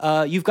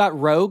 You've got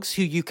rogues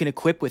who you can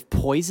equip with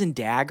poison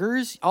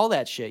daggers. All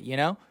that shit, you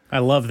know? I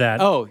love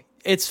that. Oh,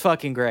 it's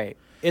fucking great.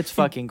 It's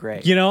fucking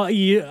great. You know,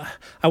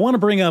 I want to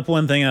bring up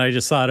one thing that I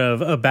just thought of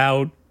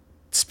about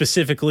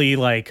specifically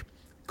like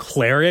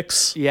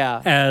clerics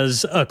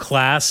as a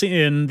class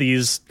in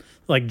these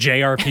like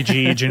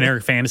JRPG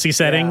generic fantasy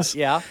settings.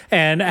 Yeah.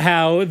 And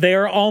how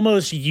they're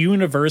almost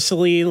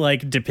universally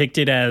like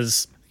depicted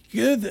as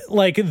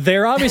like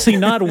they're obviously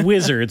not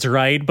wizards,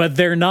 right? But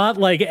they're not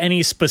like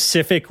any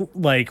specific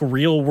like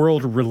real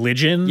world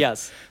religion.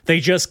 Yes.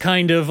 They just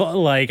kind of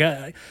like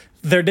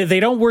they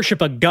don't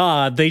worship a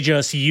god, they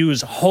just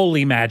use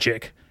holy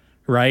magic,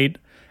 right?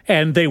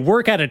 And they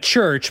work at a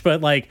church, but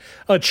like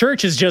a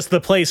church is just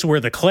the place where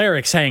the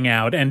clerics hang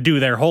out and do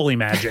their holy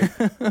magic.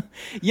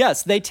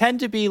 Yes, they tend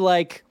to be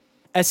like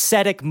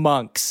ascetic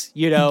monks,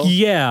 you know?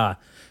 Yeah.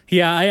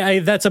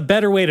 I that's a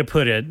better way to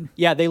put it.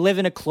 Yeah, they live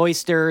in a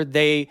cloister.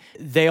 They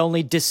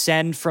only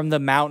descend from the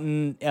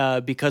mountain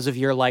because of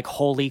your like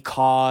holy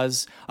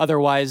cause.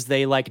 Otherwise,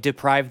 they like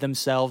deprive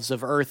themselves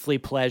of earthly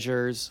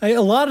pleasures. A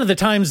lot of the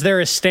times, they're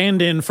a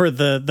stand-in for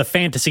the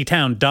fantasy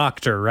town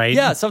doctor, right?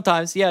 Yeah,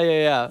 sometimes.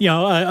 Yeah. You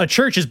know, a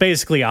church is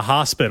basically a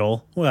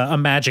hospital, a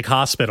magic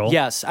hospital.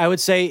 Yes, I would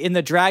say in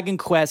the Dragon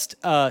Quest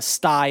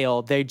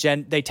style, they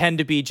tend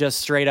to be just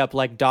straight up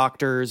like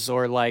doctors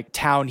or like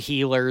town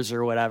healers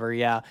or whatever.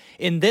 Yeah.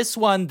 In this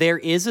one, there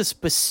is a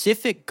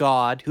specific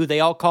god who they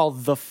all call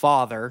the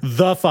Father.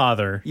 The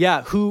Father.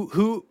 Yeah,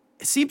 who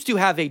seems to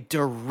have a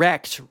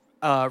direct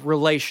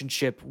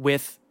relationship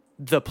with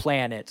the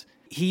planet.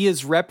 He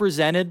is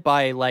represented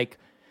by like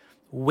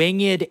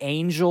winged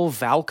angel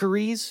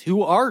Valkyries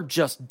who are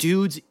just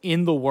dudes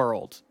in the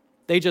world.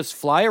 They just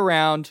fly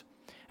around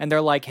and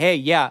they're like,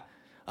 hey,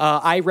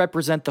 I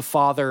represent the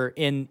Father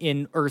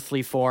in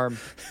earthly form,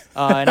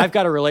 and I've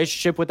got a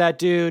relationship with that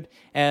dude,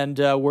 and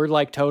we're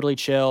like totally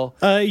chill.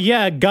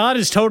 Yeah, God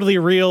is totally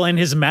real, and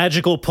his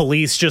magical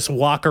police just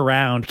walk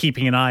around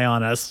keeping an eye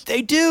on us.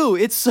 They do.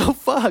 It's so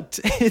fucked.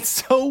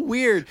 It's so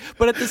weird.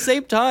 But at the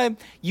same time,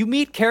 you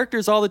meet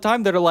characters all the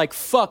time that are like,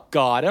 fuck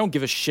God. I don't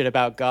give a shit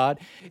about God.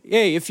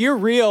 Hey, if you're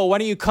real, why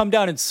don't you come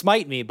down and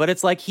smite me? But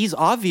it's like, he's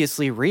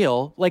obviously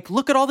real. Like,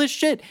 look at all this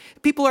shit.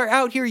 People are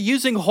out here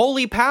using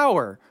holy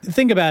power.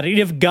 Think about it.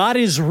 If God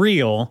is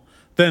real,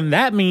 then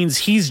that means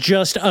he's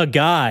just a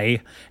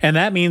guy, and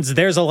that means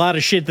there's a lot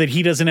of shit that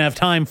he doesn't have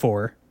time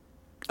for.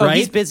 Oh, right?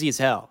 He's busy as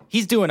hell.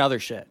 He's doing other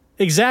shit.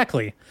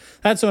 Exactly.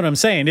 That's what I'm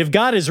saying. If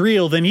God is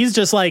real, then he's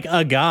just like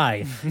a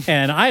guy.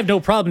 And I have no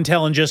problem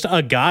telling just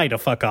a guy to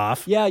fuck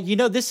off. Yeah,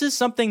 this is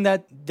something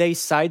that they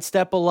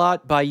sidestep a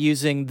lot by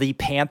using the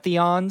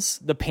pantheon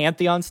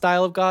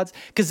style of gods.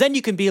 Because then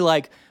you can be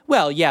like,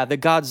 well, yeah, the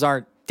gods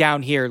aren't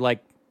down here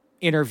like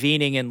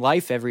intervening in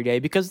life every day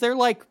because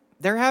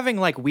they're having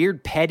like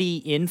weird petty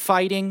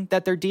infighting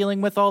that they're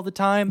dealing with all the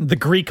time. The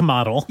Greek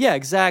model. Yeah,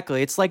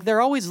 exactly. It's like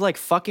they're always like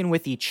fucking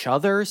with each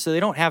other, so they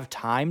don't have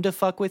time to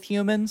fuck with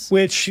humans.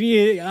 Which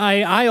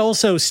I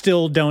also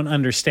still don't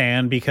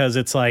understand, because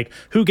it's like,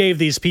 who gave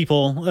these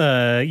people,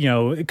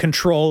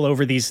 control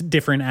over these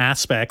different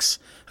aspects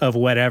of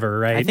whatever,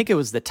 right? I think it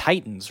was the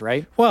Titans,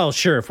 right? Well,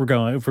 sure, if we're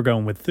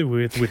going with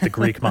the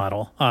Greek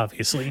model,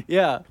 obviously.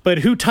 Yeah. But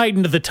who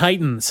tightened the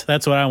Titans?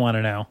 That's what I want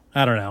to know.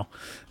 I don't know.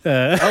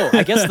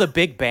 I guess the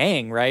Big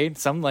Bang, right?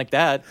 Something like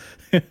that.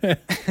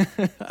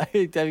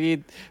 I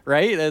mean,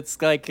 right? It's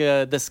like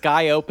the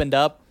sky opened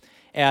up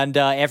and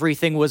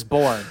everything was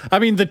born. I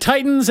mean, the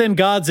Titans and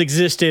gods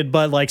existed,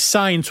 but like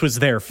science was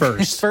there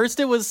first. First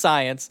it was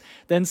science,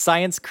 then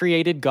science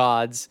created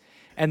gods,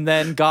 and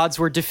then gods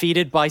were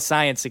defeated by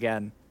science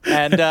again.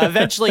 And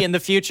eventually in the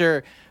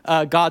future,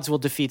 gods will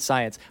defeat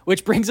science,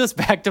 which brings us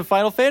back to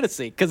Final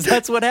Fantasy, because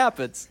that's what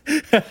happens.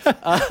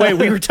 Wait,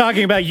 we were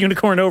talking about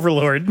Unicorn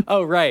Overlord.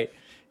 Oh, right.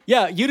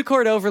 Yeah,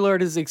 Unicorn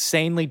Overlord is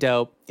insanely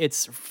dope.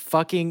 It's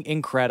fucking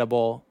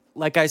incredible.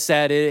 Like I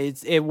said,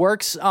 it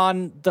works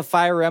on the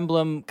Fire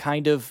Emblem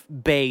kind of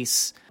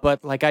base,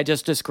 but like I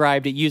just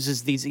described, it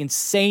uses these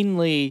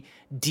insanely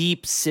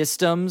deep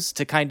systems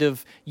to kind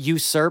of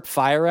usurp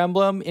Fire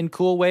Emblem in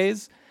cool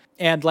ways.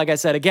 And like I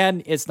said,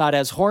 again, it's not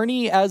as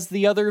horny as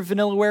the other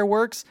Vanillaware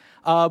works,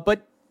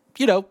 but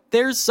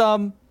there's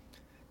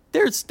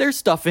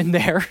stuff in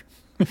there.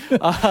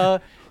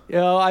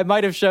 I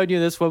might have shown you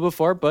this one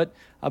before, but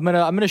I'm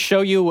gonna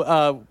show you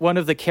one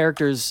of the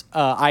characters'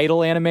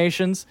 idol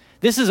animations.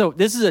 This is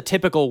a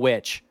typical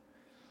witch.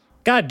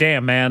 God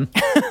damn, man.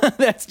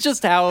 That's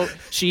just how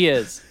she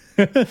is.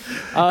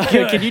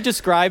 Can you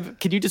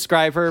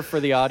describe her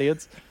for the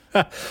audience?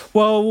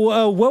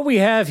 Well, what we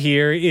have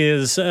here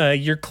is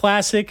your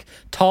classic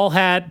tall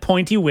hat,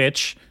 pointy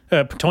witch,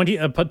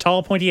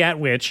 tall, pointy hat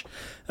witch,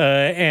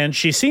 and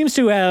she seems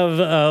to have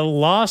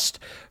lost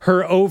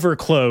her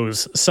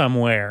overclothes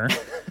somewhere.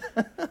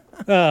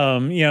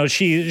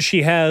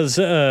 She has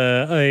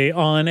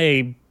on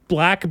a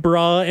black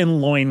bra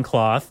and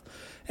loincloth,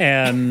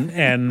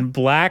 and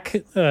black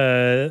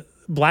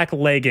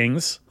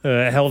leggings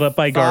held up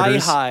by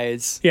garters. Thigh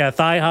highs. Yeah,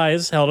 thigh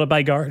highs held up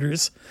by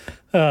garters.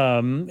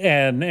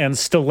 And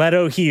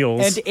stiletto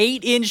heels. And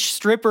 8-inch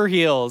stripper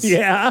heels.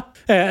 Yeah.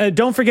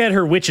 Don't forget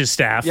her witch's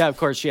staff. Yeah, of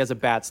course, she has a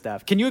bat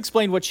staff. Can you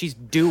explain what she's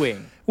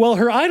doing? Well,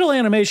 her idol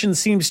animation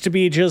seems to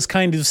be just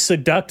kind of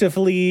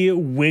seductively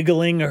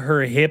wiggling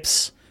her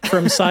hips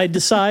from side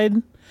to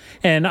side.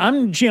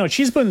 And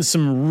she's putting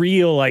some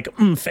real like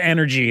oomph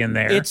energy in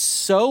there. It's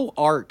so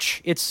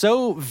arch. It's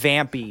so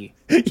vampy.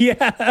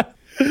 Yeah.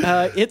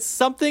 It's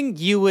something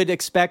you would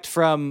expect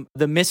from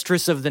the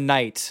Mistress of the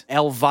Night,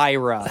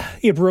 Elvira.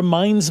 It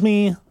reminds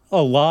me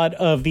a lot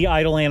of the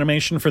idol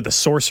animation for the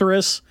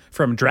Sorceress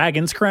from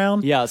Dragon's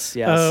Crown. Yes.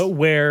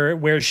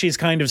 Where she's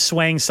kind of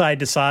swaying side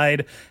to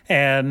side,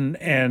 and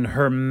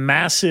her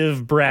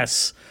massive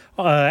breasts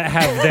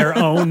have their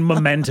own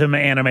momentum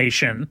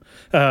animation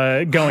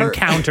going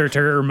counter to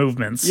her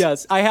movements.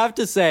 Yes, I have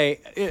to say,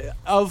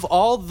 of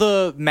all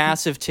the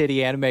massive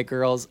titty anime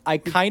girls, I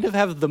kind of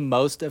have the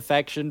most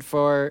affection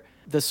for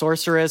the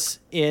Sorceress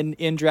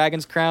in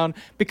Dragon's Crown,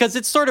 because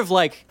it's sort of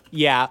like,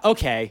 yeah,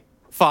 okay,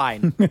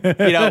 fine,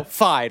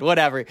 fine,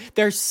 whatever.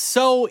 They're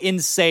so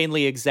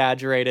insanely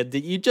exaggerated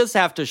that you just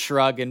have to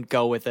shrug and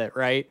go with it,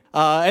 right?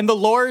 And the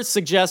lore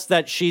suggests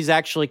that she's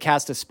actually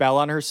cast a spell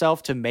on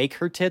herself to make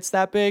her tits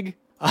that big.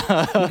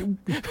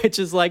 Which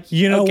is like,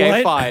 okay,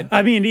 what? Fine.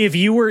 I mean, if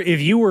you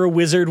were a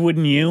wizard,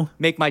 wouldn't you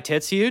make my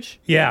tits huge?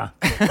 Yeah.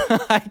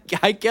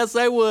 I guess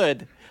I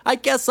would.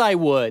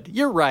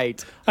 You're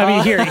right. I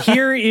mean,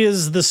 here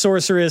is the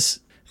sorceress.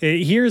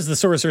 Here's the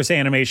sorceress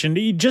animation.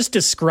 You just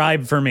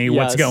describe for me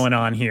what's going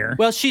on here.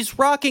 Well, she's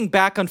rocking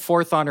back and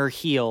forth on her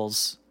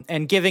heels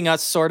and giving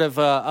us sort of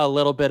a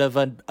little bit of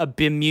a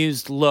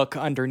bemused look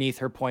underneath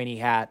her pointy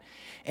hat.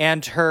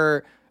 And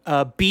her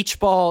beach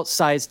ball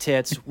sized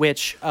tits,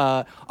 which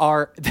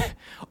are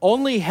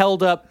only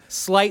held up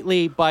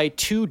slightly by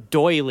two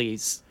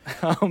doilies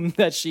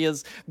that she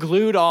has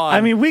glued on.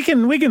 I mean, we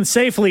can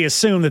safely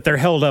assume that they're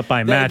held up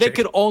by magic.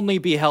 They could only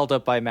be held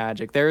up by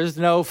magic. There is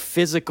no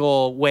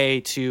physical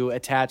way to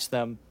attach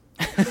them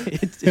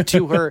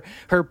to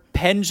her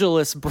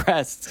pendulous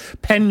breasts.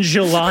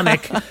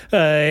 Pendulonic,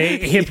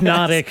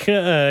 hypnotic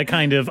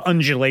kind of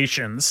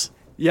undulations.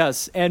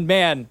 Yes, and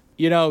man,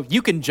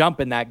 you can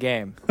jump in that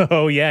game.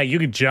 Oh yeah, you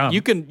can jump.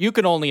 You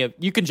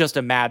can just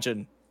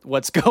imagine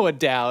what's going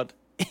down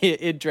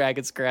in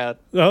Dragon's Crown.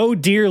 Oh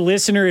dear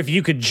listener, if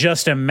you could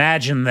just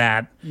imagine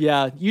that.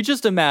 Yeah, you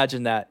just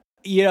imagine that.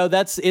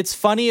 It's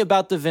funny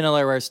about the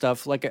Vanillaware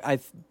stuff. Like I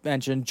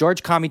mentioned,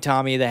 George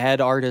Kamitami, the head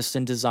artist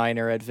and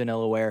designer at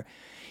Vanillaware,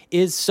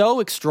 is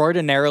so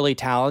extraordinarily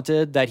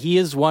talented that he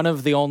is one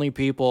of the only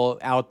people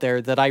out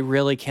there that I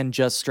really can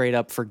just straight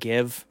up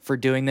forgive for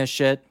doing this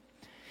shit.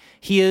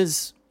 He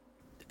is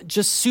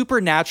just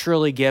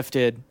supernaturally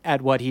gifted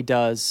at what he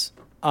does.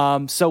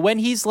 So when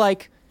he's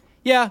like,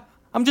 yeah,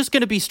 I'm just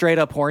going to be straight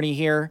up horny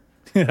here.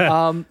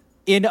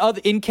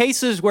 In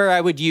cases where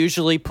I would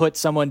usually put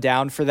someone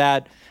down for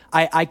that,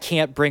 I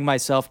can't bring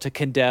myself to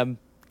condemn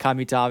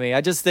Kamitami.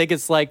 I just think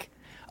it's like,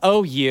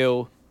 oh,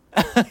 you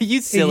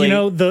silly.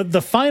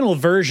 The final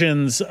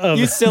versions of...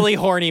 You silly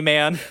horny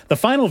man. The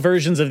final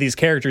versions of these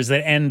characters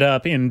that end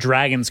up in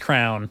Dragon's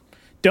Crown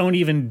don't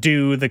even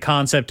do the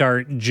concept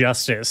art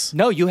justice.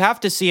 No, you have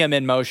to see him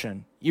in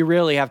motion. You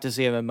really have to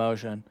see him in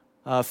motion.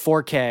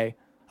 4K.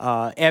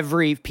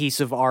 Every piece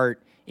of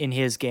art in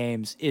his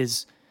games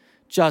is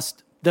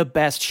just the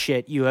best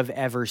shit you have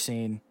ever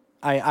seen.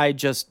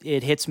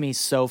 It hits me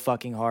so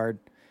fucking hard.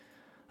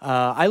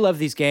 I love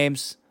these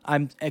games.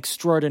 I'm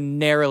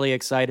extraordinarily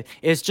excited.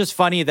 It's just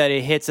funny that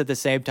it hits at the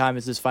same time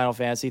as this Final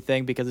Fantasy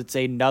thing because it's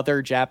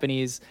another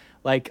Japanese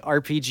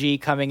RPG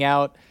coming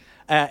out.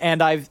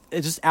 And I've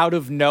just out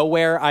of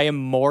nowhere, I am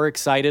more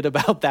excited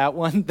about that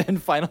one than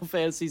Final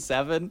Fantasy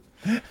VII.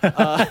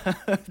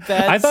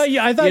 I thought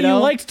you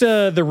liked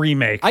the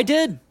remake. I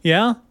did.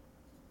 Yeah?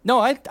 No,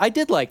 I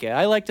did like it.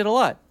 I liked it a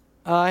lot.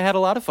 I had a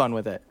lot of fun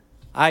with it.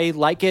 I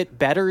like it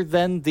better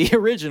than the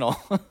original.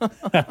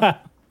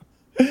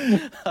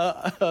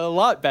 A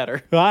lot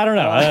better. Well, I don't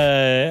know.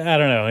 I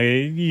don't know.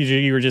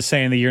 You were just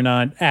saying that you're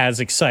not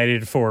as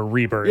excited for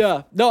Rebirth.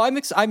 Yeah. No, I'm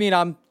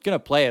going to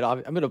play it.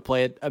 I'm going to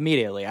play it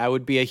immediately. I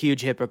would be a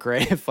huge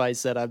hypocrite if I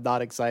said I'm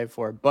not excited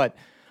for it. But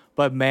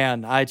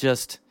man,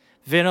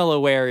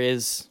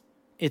 Vanillaware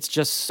it's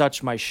just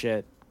such my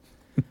shit.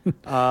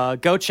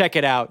 Go check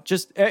it out.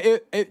 Just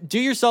do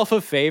yourself a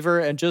favor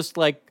and just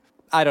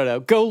I don't know.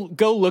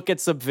 Go look at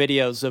some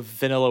videos of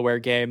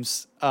Vanillaware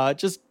games.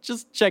 Just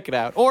check it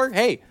out. Or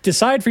hey,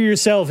 decide for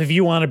yourself if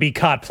you want to be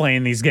caught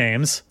playing these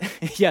games.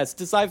 Yes,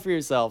 decide for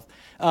yourself.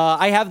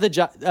 I have the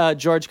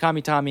George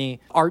Kamitami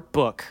art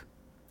book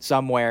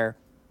somewhere,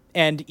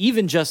 and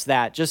even just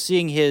that, just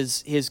seeing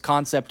his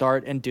concept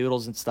art and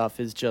doodles and stuff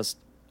is just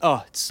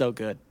it's so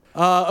good.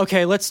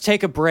 Okay, let's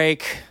take a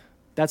break.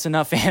 That's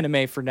enough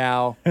anime for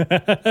now.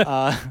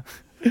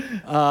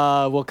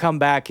 We'll come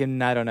back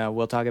and I don't know.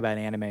 We'll talk about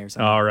anime or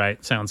something. All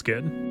right. Sounds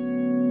good.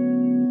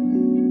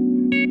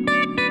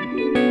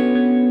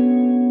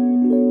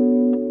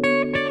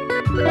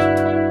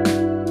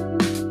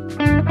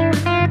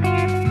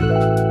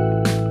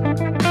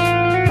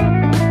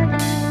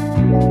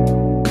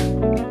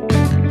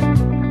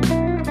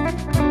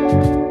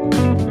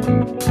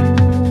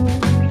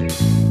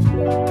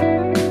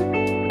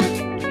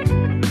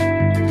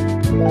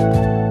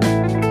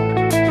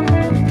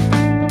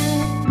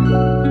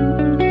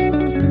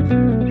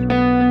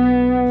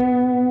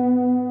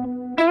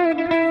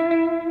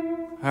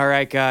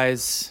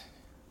 Guys,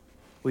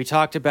 we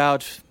talked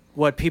about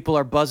what people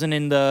are buzzing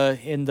in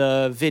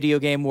the video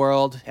game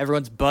world.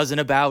 Everyone's buzzing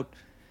about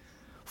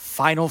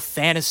Final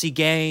Fantasy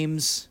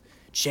games,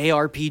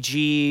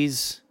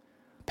 JRPGs,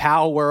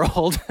 Pow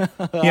World.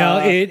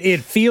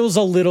 It feels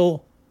a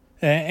little,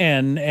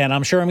 and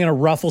I'm sure I'm going to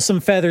ruffle some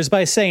feathers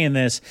by saying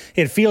this.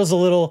 It feels a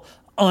little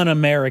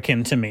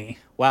un-American to me.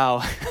 Wow.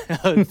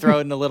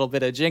 Throwing a little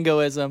bit of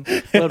jingoism,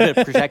 a little bit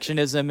of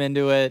protectionism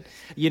into it,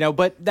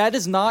 but that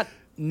is not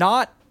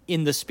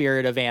in the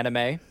spirit of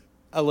anime.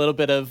 A little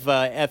bit of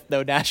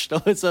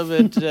ethno-nationalism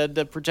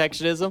and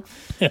protectionism.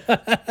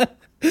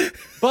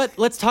 But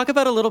let's talk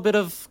about a little bit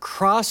of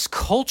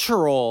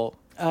cross-cultural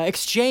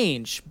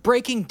exchange,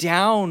 breaking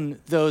down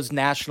those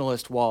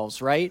nationalist walls,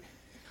 right?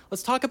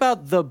 Let's talk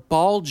about the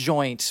ball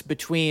joint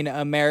between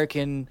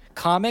American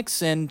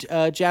comics and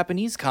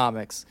Japanese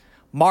comics.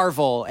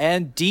 Marvel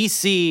and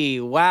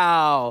DC.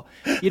 Wow.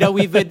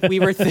 We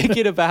were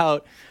thinking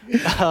about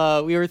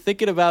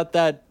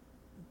that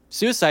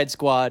Suicide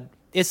Squad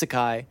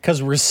isekai.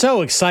 Because we're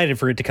so excited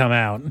for it to come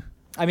out.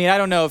 I mean, I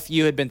don't know if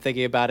you had been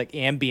thinking about it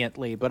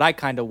ambiently, but I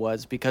kind of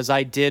was because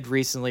I did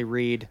recently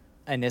read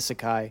an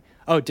isekai.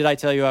 Oh, did I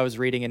tell you I was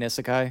reading an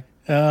isekai?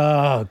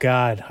 Oh,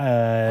 God.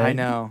 I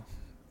know.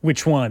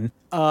 Which one?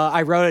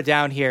 I wrote it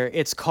down here.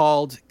 It's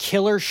called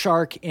Killer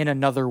Shark in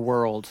Another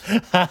World.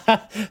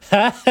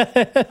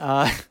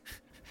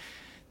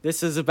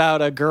 This is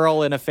about a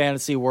girl in a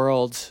fantasy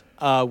world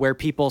where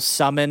people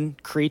summon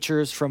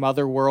creatures from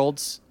other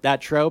worlds,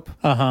 that trope.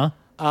 Uh-huh.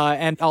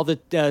 And all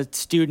the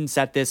students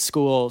at this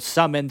school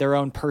summon their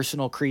own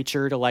personal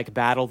creature to, like,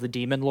 battle the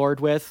demon lord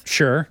with.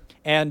 Sure.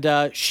 And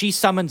she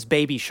summons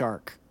Baby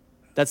Shark.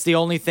 That's the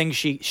only thing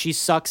she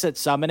sucks at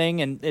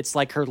summoning, and it's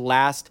like her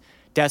last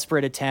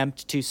desperate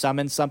attempt to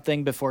summon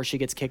something before she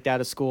gets kicked out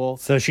of school.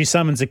 So she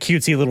summons a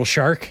cutesy little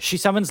shark? She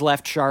summons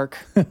Left Shark.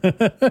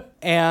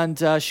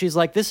 And she's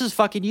like, this is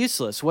fucking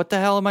useless. What the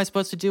hell am I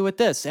supposed to do with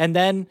this?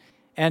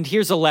 And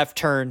here's a left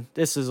turn.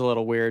 This is a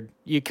little weird.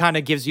 It kind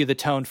of gives you the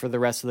tone for the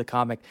rest of the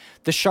comic.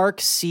 The shark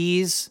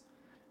sees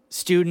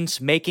students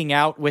making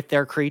out with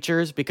their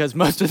creatures because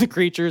most of the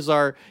creatures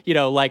are,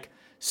 like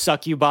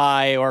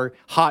succubi or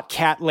hot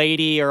cat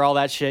lady or all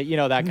that shit,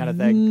 that kind of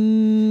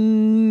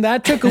thing.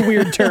 That took a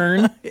weird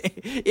turn.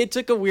 It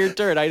took a weird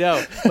turn, I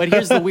know. But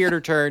here's the weirder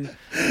turn.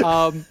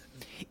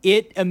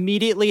 It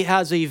immediately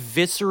has a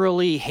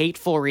viscerally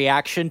hateful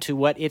reaction to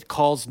what it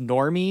calls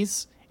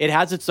normies. It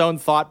has its own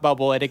thought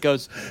bubble, and it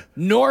goes,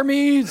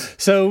 normies!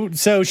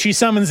 So she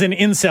summons an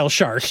incel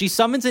shark. She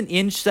summons an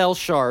incel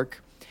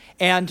shark,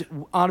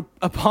 and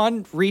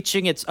upon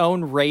reaching its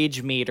own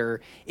rage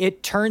meter,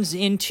 it turns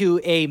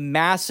into a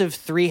massive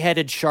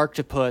three-headed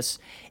sharktopus,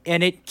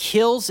 and it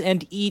kills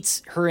and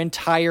eats her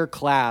entire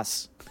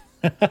class.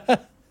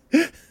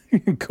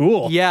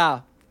 Cool.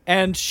 Yeah,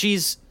 and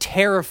she's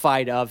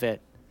terrified of it.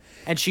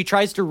 And she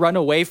tries to run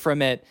away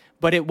from it,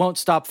 but it won't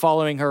stop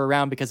following her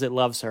around because it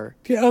loves her.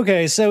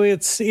 Okay, so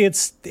it's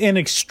an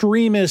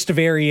extremist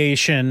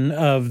variation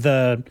of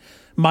the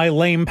my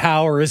lame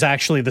power is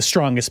actually the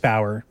strongest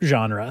power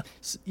genre.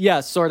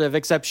 Yeah, sort of,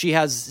 except she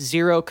has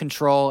zero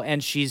control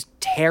and she's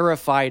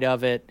terrified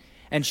of it,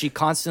 and she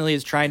constantly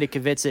is trying to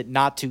convince it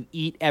not to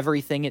eat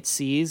everything it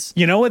sees.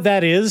 You know what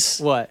that is?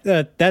 What?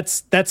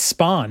 That's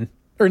Spawn.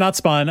 Or not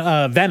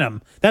Spawn,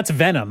 Venom. That's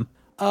Venom.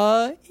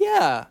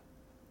 Yeah,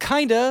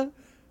 kinda.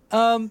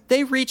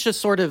 They reach a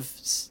sort of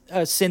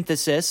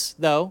synthesis,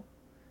 though.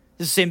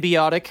 A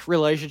symbiotic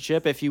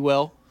relationship, if you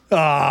will.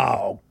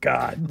 Oh,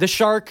 God. The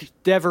shark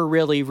never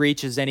really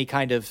reaches any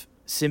kind of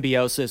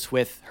symbiosis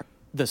with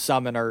the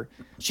summoner.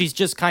 She's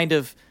just kind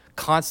of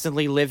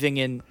constantly living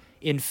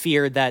in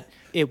fear that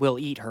it will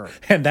eat her.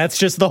 And that's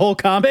just the whole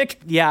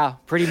comic? Yeah,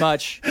 pretty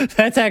much.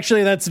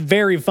 That's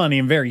very funny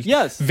and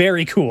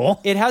very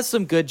cool. It has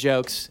some good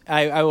jokes.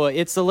 I will.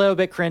 It's a little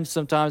bit cringe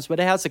sometimes,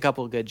 but it has a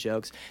couple of good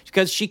jokes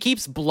because she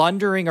keeps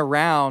blundering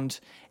around,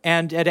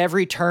 and at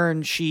every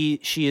turn she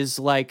is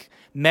like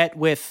met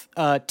with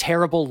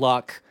terrible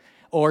luck,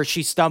 or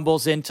she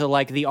stumbles into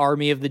like the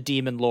army of the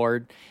demon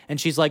lord, and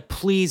she's like,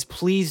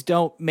 please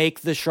don't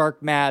make the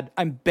shark mad.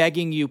 I'm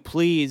begging you,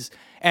 please.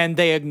 And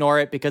they ignore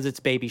it because it's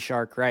Baby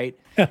Shark, right?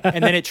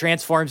 And then it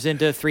transforms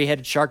into a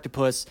three-headed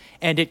sharktopus,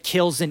 and it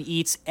kills and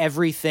eats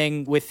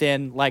everything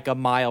within like a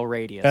mile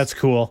radius. That's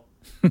cool.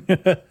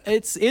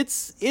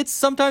 It's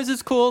sometimes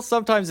it's cool,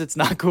 sometimes it's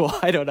not cool.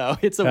 I don't know.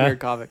 It's a weird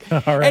comic.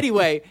 All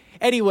right.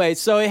 Anyway,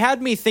 so it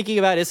had me thinking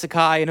about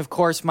isekai, and of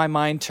course my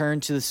mind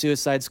turned to the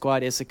Suicide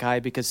Squad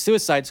isekai because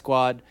Suicide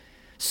Squad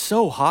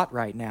so hot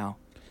right now.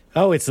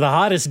 Oh, it's the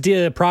hottest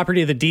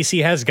property that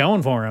DC has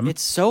going for him.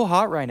 It's so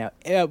hot right now.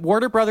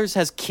 Warner Brothers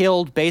has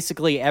killed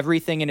basically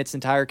everything in its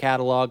entire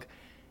catalog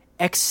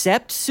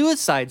except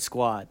Suicide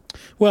Squad.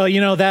 Well,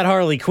 that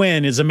Harley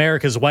Quinn is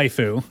America's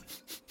waifu.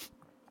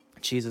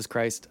 Jesus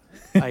Christ.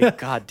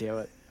 God damn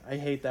it. I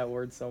hate that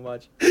word so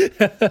much.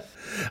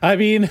 I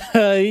mean,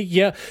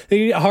 yeah,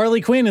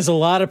 Harley Quinn is a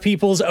lot of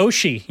people's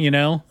Oshi,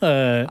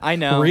 I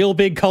know. Real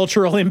big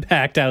cultural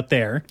impact out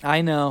there. I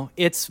know.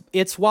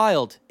 It's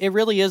wild. It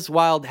really is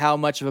wild how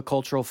much of a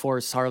cultural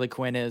force Harley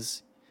Quinn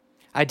is.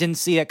 I didn't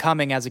see it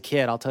coming as a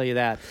kid, I'll tell you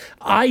that.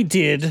 I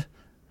did.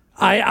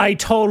 I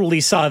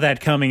totally saw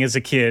that coming as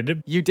a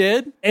kid. You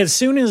did? As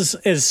soon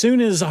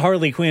as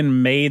Harley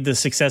Quinn made the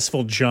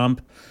successful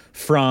jump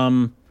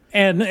from,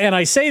 and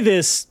I say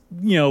this,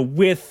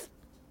 with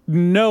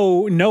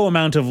no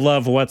amount of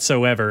love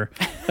whatsoever.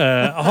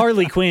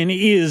 Harley Quinn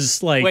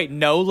is like, wait,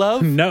 no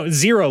love? No,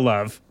 zero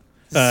love.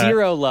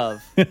 Zero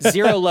love.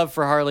 Zero love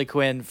for Harley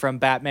Quinn from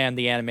Batman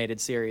the Animated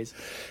Series.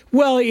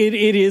 Well, it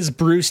is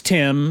Bruce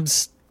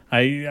Timm's.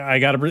 I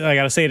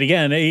gotta say it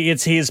again.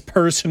 It's his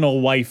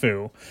personal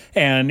waifu,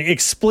 and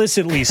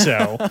explicitly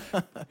so.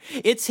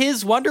 It's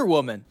his Wonder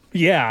Woman.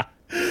 Yeah,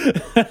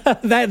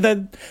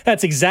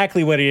 that's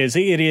exactly what it is.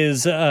 It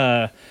is.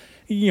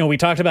 We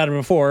talked about it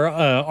before.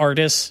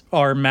 Artists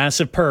are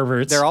massive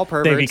perverts. They're all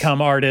perverts. They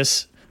become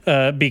artists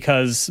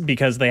because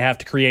they have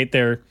to create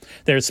their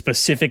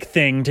specific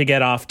thing to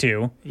get off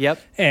to.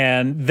 Yep.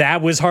 And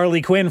that was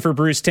Harley Quinn for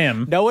Bruce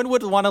Timm. No one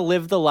would want to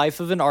live the life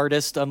of an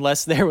artist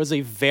unless there was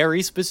a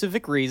very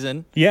specific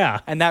reason.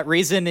 Yeah. And that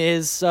reason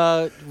is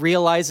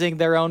realizing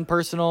their own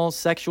personal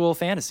sexual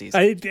fantasies.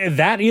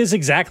 That is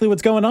exactly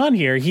what's going on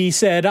here. He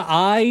said,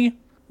 I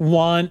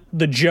want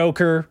the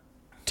Joker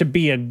to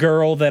be a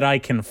girl that I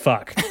can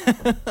fuck.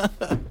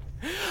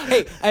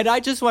 Hey, and I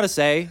just want to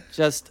say,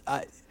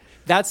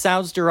 that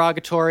sounds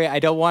derogatory. I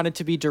don't want it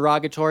to be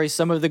derogatory.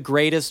 Some of the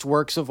greatest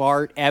works of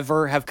art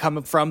ever have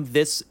come from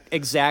this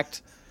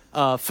exact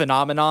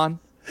phenomenon.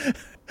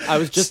 I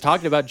was just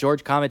talking about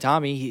George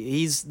Kamitami.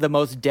 He's the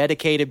most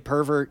dedicated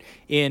pervert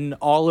in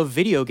all of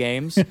video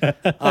games,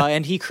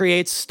 and he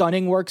creates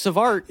stunning works of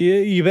art.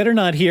 You better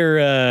not hear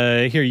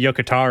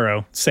Yoko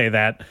Taro say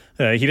that.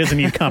 He doesn't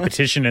need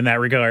competition in that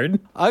regard.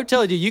 I'm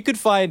telling you, you could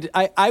find.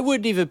 I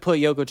wouldn't even put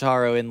Yoko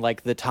Taro in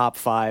like the top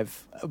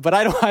 5, but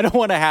I don't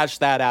want to hash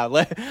that out.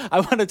 I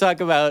want to talk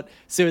about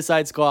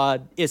Suicide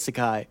Squad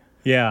Isekai.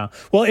 Yeah.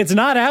 Well, it's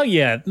not out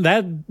yet.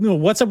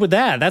 What's up with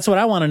that? That's what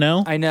I want to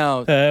know. I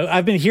know.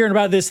 I've been hearing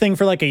about this thing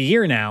for like a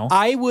year now.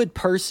 I would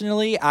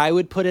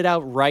put it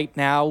out right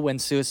now when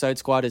Suicide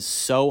Squad is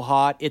so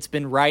hot. It's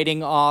been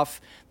riding off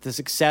the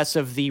success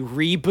of the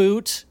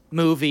reboot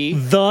movie.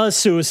 The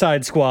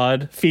Suicide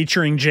Squad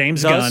featuring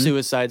James Gunn. The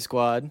Suicide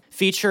Squad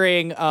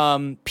featuring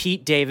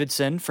Pete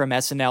Davidson from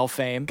SNL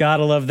fame.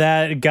 Gotta love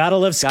that. Gotta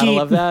love Skeet. Gotta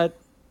love that.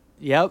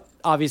 Yep.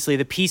 Obviously,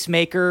 the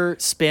Peacemaker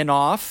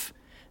spin-off.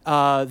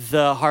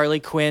 The Harley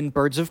Quinn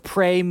Birds of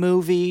Prey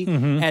movie,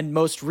 and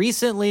most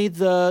recently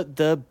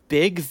the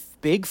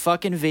big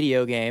fucking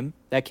video game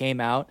that came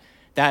out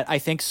that I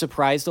think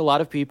surprised a lot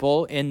of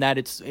people in that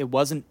it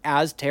wasn't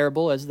as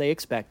terrible as they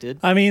expected.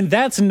 I mean,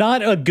 that's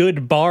not a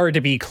good bar to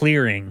be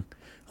clearing.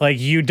 Like,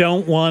 you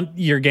don't want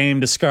your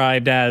game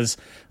described as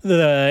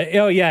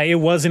it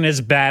wasn't as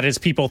bad as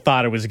people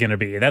thought it was going to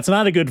be. That's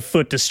not a good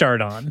foot to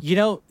start on. You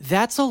know,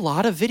 that's a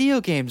lot of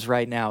video games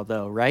right now,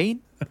 though, right?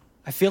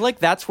 I feel like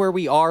that's where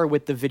we are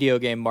with the video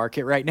game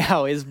market right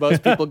now, is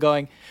most people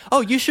going, oh,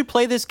 you should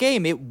play this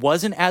game. It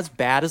wasn't as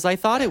bad as I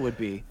thought it would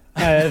be.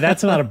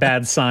 That's not a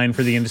bad sign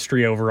for the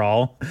industry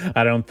overall,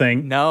 I don't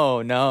think.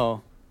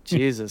 No.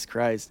 Jesus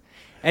Christ.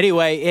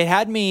 Anyway, it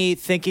had me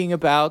thinking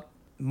about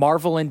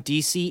Marvel and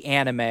DC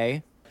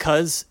anime,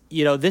 because,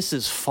 this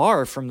is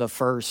far from the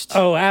first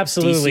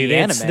absolutely. DC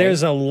anime.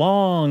 There's a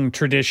long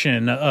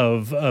tradition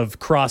of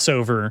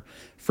crossover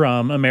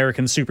from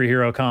American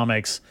superhero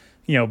comics,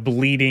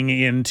 bleeding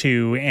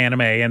into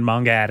anime and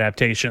manga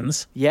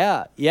adaptations.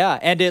 Yeah.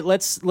 And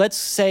let's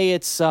say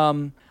it's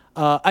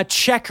a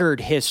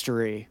checkered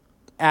history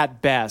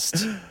at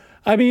best.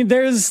 I mean,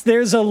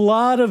 there's a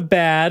lot of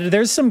bad.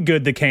 There's some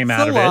good that came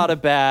out of it. A lot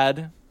of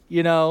bad.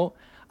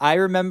 I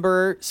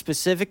remember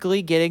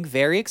specifically getting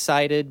very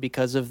excited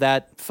because of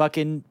that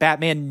fucking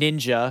Batman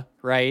Ninja,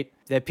 right?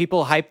 That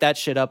people hyped that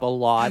shit up a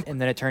lot, and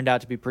then it turned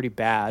out to be pretty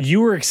bad. You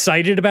were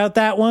excited about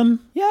that one?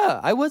 Yeah,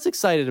 I was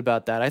excited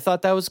about that. I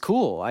thought that was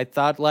cool. I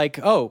thought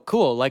oh,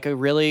 cool, like a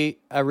really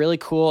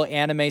cool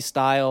anime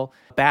style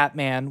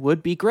Batman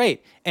would be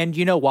great. And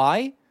you know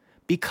why?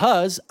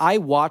 Because I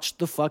watched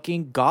the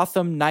fucking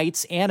Gotham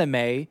Knights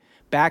anime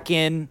back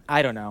in,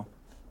 I don't know,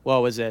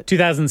 what was it?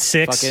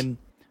 2006? Fucking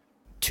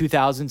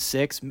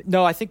 2006?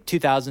 No, I think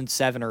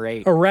 2007 or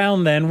 8.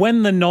 Around then,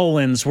 when the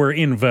Nolans were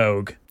in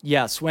vogue.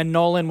 Yes, when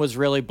Nolan was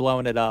really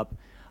blowing it up.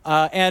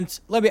 And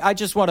I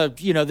just want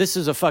to, this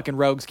is a fucking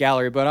rogues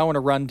gallery, but I want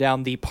to run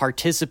down the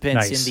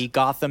participants in the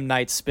Gotham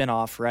Knights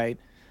spinoff, right?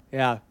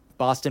 Yeah,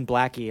 Boston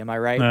Blackie, am I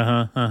right?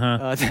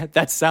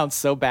 That sounds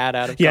so bad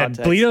out of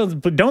context. Yeah,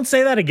 don't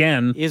say that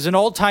again. He's an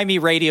old-timey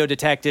radio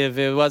detective.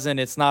 I'm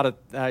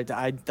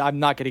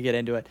not going to get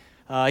into it.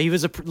 He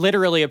was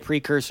literally a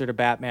precursor to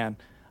Batman.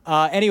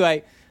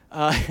 Anyway,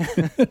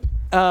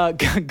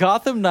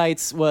 Gotham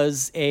Knights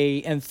was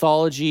a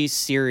anthology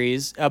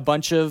series, a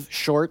bunch of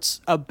shorts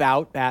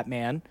about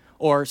Batman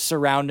or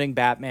surrounding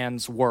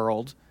Batman's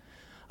world.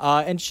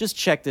 And just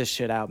check this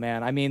shit out,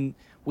 man. I mean,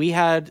 we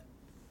had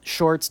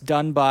shorts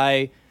done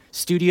by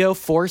Studio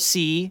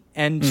 4C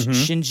and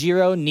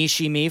Shinjiro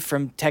Nishimi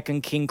from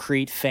Tekken King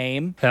Crete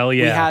fame. Hell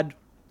yeah. We had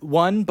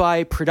one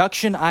by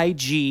Production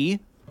IG,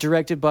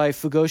 directed by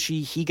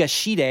Fugoshi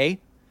Higashide.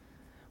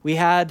 We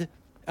had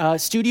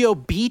Studio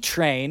B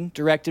Train,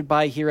 directed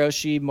by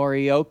Hiroshi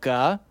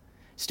Morioka.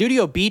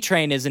 Studio B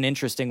Train is an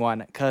interesting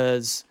one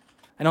because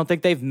I don't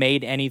think they've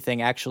made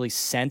anything actually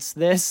since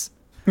this.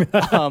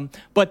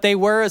 But they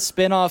were a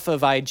spinoff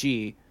of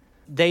IG.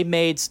 They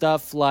made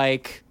stuff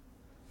like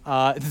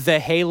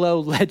the Halo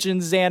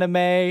Legends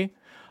anime.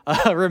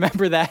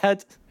 Remember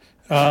that?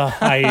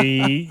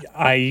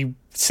 I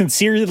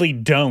sincerely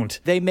don't.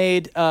 They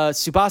made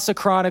Tsubasa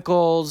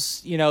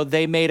Chronicles.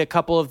 They made a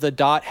couple of the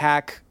dot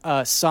hack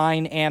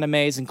sign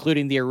animes,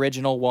 including the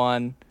original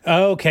one.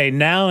 Okay,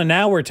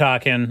 now we're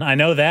talking. I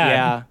know that.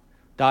 Yeah,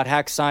 dot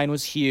hack sign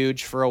was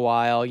huge for a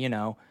while.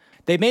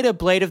 They made a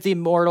Blade of the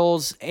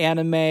Immortals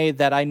anime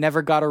that I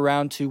never got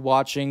around to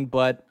watching,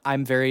 but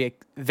I'm very,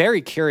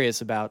 very curious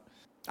about.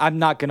 I'm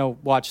not gonna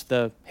watch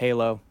the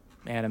Halo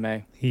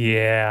anime.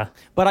 Yeah,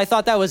 but I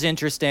thought that was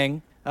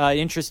interesting.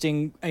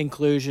 Interesting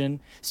inclusion.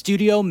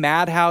 Studio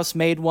Madhouse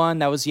made one.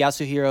 That was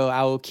Yasuhiro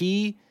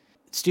Aoki.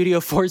 Studio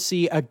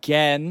 4C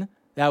again.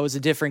 That was a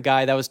different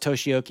guy. That was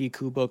Toshioki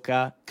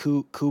Kubooka,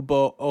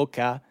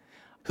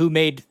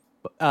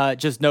 who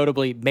just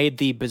notably made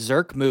the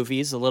Berserk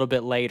movies a little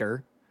bit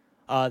later.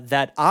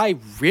 that I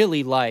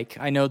really like.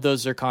 I know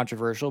those are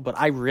controversial, but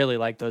I really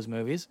like those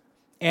movies.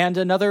 And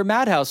another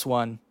Madhouse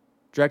one,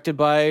 directed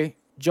by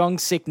Jung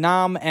Sik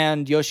Nam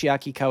and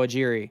Yoshiaki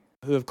Kawajiri,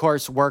 who of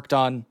course worked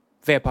on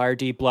Vampire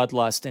D,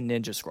 Bloodlust, and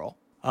Ninja Scroll,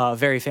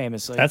 very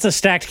famously. That's a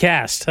stacked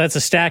cast. That's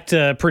a stacked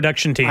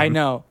production team. I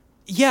know.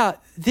 Yeah,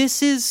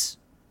 this is,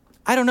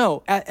 I don't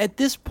know, at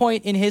this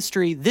point in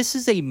history, this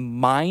is a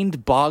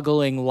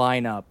mind-boggling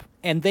lineup.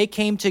 And they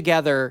came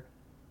together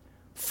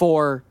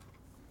for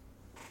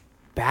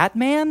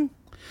Batman?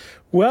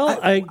 Well,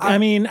 I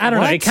mean, I don't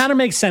know. What? It kind of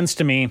makes sense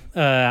to me.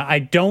 I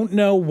don't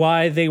know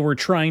why they were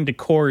trying to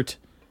court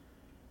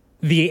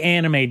the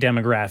anime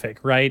demographic,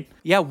 right?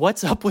 Yeah,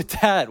 what's up with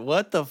that?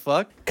 What the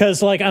fuck?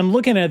 Because, like, I'm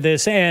looking at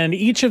this, and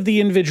each of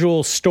the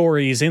individual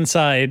stories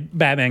inside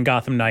Batman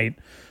Gotham Knight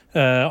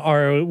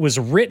was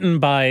written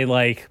by,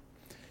 like,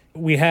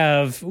 we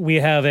have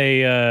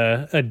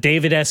a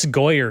David S.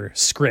 Goyer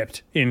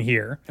script in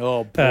here.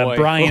 Oh, boy.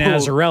 Brian Oh.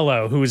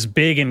 Azzarello, who was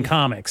big in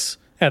comics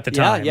at the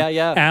time.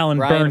 Yeah. Alan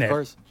Brian, Burnett. of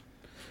course.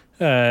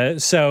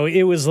 So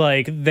it was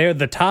like they're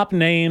the top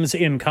names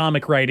in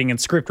comic writing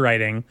and script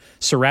writing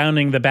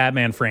surrounding the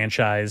Batman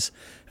franchise,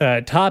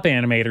 top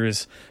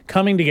animators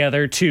coming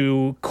together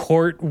to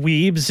court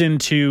weebs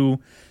into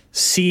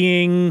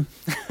seeing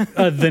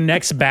the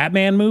next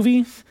Batman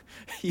movie.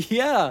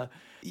 Yeah.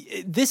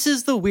 This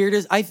is the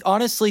weirdest. I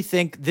honestly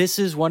think this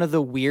is one of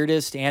the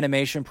weirdest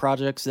animation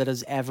projects that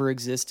has ever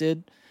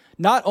existed.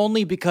 Not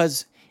only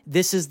because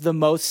this is the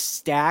most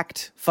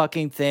stacked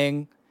fucking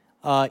thing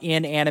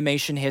in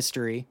animation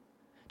history,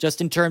 just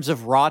in terms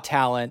of raw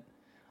talent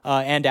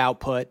and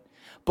output,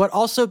 but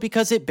also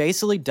because it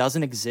basically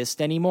doesn't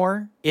exist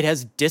anymore. It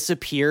has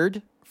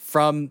disappeared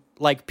from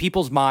like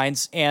people's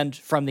minds and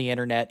from the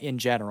internet in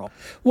general.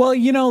 Well,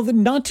 you know,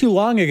 not too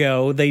long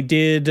ago, they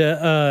did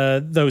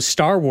those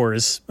Star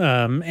Wars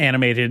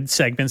animated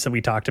segments that we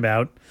talked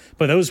about,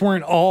 but those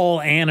weren't all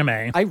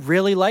anime. I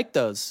really liked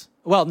those.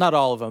 Well, not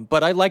all of them,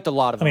 but I liked a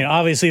lot of them. I mean,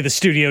 obviously the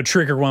Studio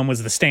Trigger one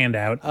was the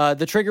standout.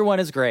 The Trigger one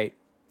is great.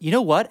 You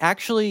know what?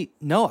 Actually,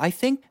 no, I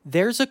think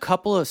there's a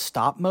couple of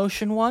stop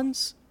motion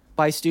ones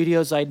by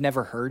studios I'd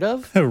never heard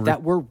of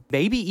that were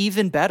maybe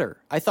even better.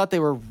 I thought they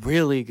were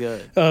really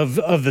good.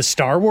 Of the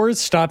Star Wars,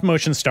 stop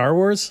motion Star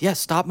Wars? Yeah,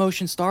 stop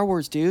motion Star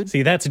Wars, dude.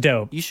 See, that's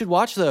dope. You should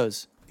watch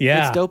those.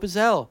 Yeah. It's dope as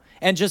hell.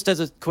 And just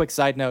as a quick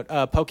side note,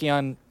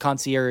 Pokemon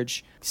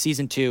Concierge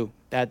Season 2,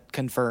 that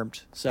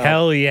confirmed. So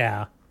Hell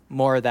yeah.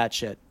 more of that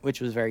shit,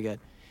 which was very good.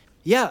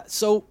 Yeah,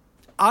 so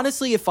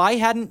honestly, if I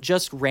hadn't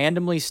just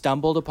randomly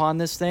stumbled upon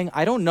this thing,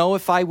 I don't know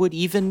if I would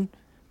even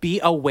be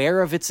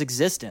aware of its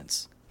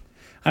existence.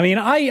 I mean,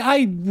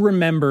 I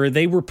remember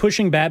they were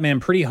pushing Batman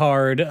pretty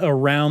hard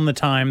around the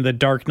time the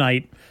Dark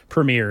Knight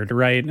premiered,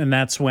 right? And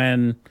that's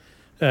when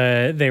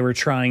they were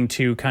trying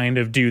to kind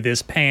of do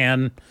this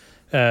cultural,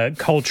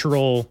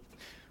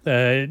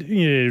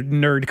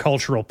 nerd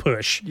cultural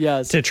push.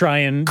 Yes. To try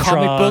and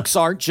Comic draw... books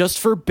aren't just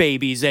for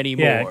babies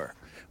anymore. Yeah.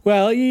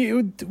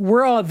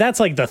 Well, that's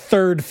like the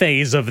third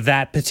phase of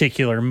that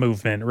particular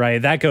movement,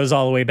 right? That goes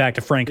all the way back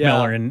to Frank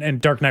Miller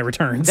and Dark Knight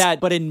Returns.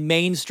 But in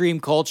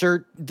mainstream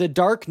culture, The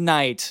Dark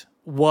Knight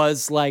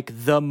was like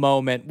the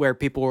moment where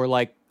people were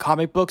like,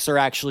 comic books are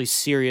actually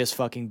serious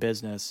fucking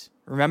business.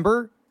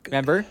 Remember?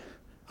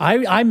 I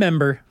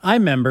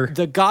remember.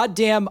 The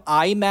goddamn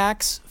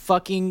IMAX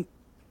fucking...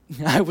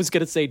 I was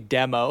going to say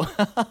demo.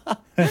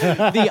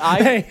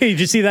 Hey, did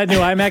you see that new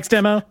IMAX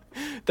demo?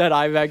 That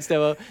IMAX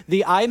demo.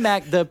 The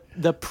IMAX,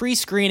 the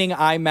pre-screening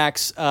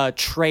IMAX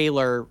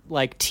trailer,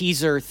 like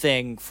teaser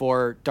thing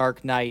for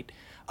Dark Knight.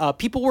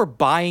 People were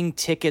buying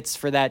tickets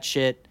for that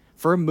shit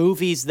for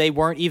movies they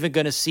weren't even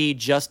going to see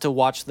just to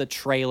watch the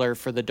trailer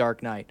for The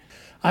Dark Knight.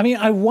 I mean,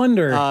 I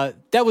wonder.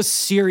 That was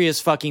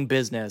serious fucking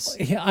business.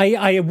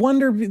 I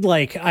wonder,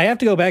 like, I have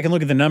to go back and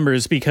look at the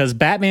numbers because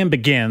Batman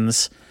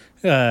Begins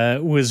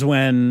was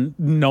when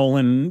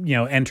Nolan,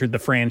 entered the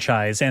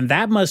franchise, and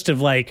that must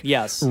have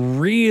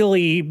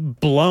really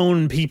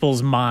blown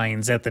people's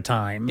minds at the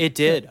time. It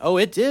did. Oh,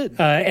 it did.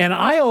 And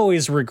I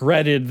always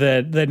regretted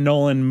that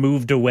Nolan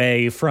moved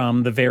away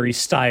from the very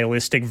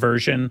stylistic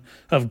version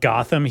of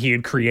Gotham he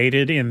had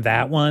created in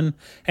that one,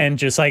 and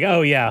just like,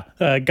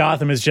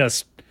 Gotham is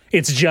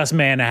it's just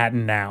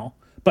Manhattan now,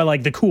 but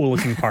like the cool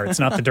looking parts,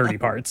 not the dirty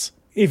parts.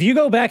 If you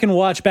go back and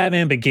watch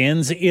Batman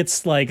Begins,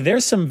 it's like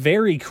there's some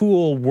very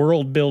cool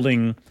world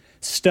building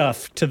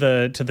stuff to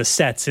the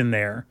sets in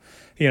there.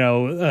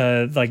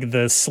 Like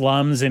the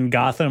slums in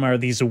Gotham are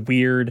these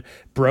weird,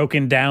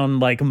 broken down,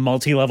 like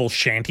multi-level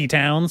shanty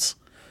towns.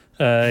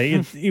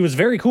 It was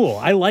very cool.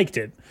 I liked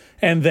it.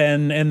 And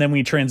then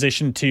we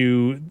transitioned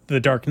to The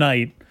Dark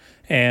Knight,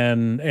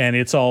 and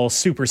it's all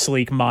super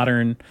sleek,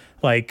 modern,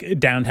 like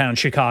downtown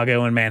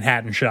Chicago and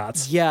Manhattan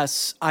shots.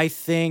 Yes, I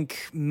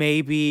think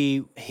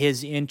maybe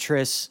his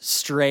interests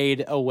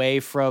strayed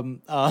away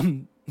from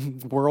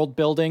world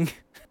building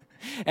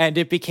and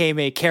it became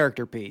a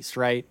character piece,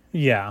 right?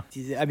 Yeah.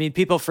 I mean,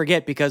 people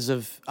forget because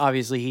of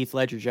obviously Heath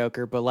Ledger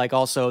Joker, but like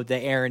also the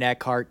Aaron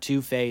Eckhart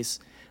Two-Face.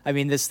 I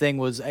mean, this thing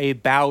was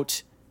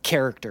about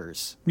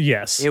characters.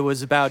 Yes. It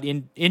was about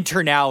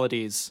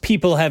internalities.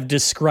 People have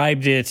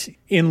described it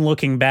in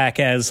looking back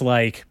as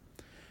like,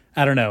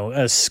 I don't know,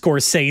 a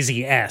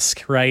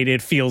Scorsese-esque, right?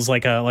 It feels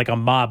like a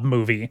mob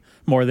movie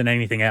more than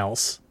anything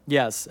else.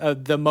 Yes,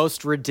 the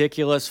most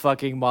ridiculous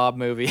fucking mob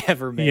movie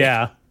ever made.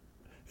 Yeah.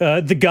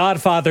 The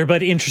Godfather,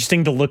 but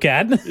interesting to look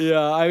at.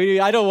 Yeah, I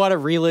mean, I don't want to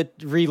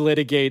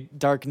relitigate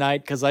Dark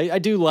Knight because I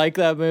do like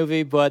that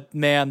movie, but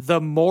man, the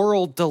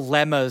moral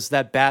dilemmas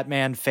that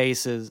Batman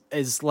faces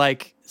is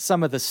like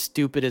some of the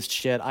stupidest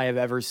shit I have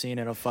ever seen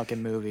in a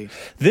fucking movie.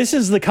 This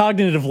is the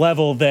cognitive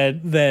level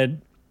that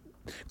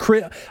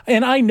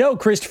and I know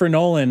Christopher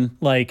Nolan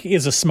like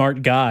is a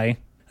smart guy.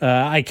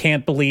 I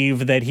can't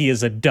believe that he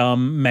is a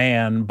dumb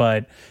man,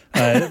 but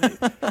I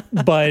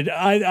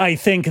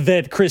think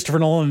that Christopher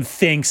Nolan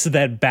thinks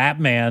that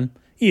Batman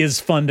is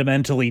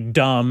fundamentally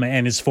dumb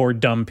and is for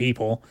dumb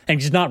people, and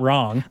he's not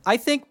wrong. I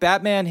think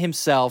Batman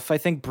himself, I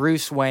think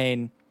Bruce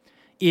Wayne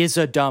is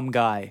a dumb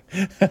guy.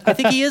 I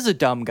think he is a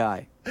dumb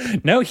guy.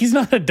 No, he's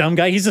not a dumb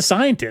guy. He's a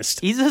scientist.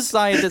 He's a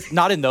scientist,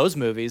 not in those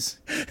movies.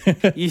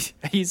 He's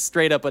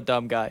straight up a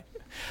dumb guy.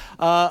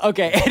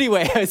 Okay,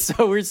 anyway,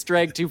 so we're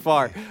straying too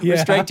far. Yeah. We're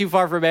straying too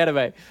far from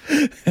anime.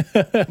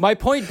 My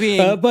point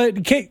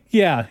being...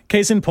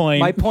 case in point.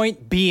 My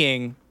point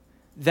being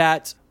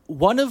that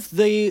one of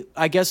the,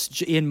 I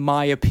guess, in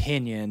my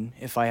opinion,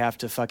 if I have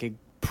to fucking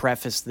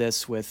preface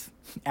this with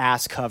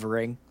ass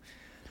covering,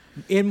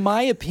 in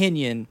my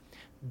opinion,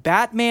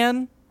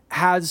 Batman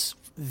has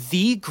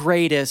the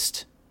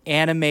greatest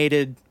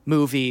animated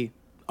movie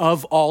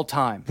of all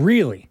time.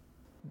 Really?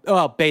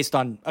 Well, based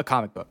on a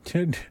comic book.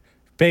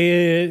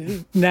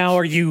 Now,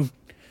 are you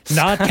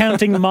not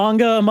counting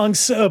manga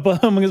amongst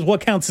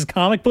what counts as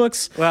comic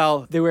books?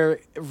 Well, they were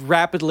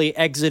rapidly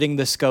exiting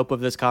the scope of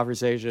this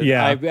conversation.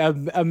 Yeah.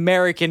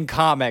 American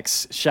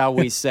comics, shall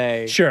we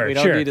say. Sure, we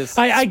don't sure. Need to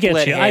I get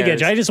you. hairs. I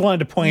get you. I just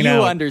wanted to point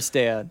out. You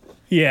understand.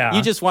 Yeah.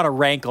 You just want to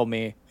rankle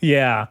me.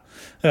 Yeah.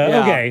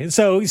 Yeah. Okay.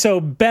 So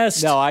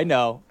best. No, I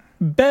know.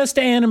 Best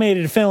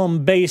animated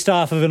film based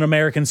off of an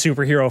American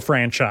superhero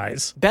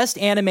franchise. Best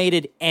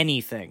animated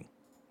anything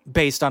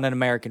based on an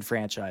American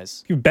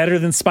franchise. Better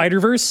than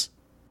Spider-Verse?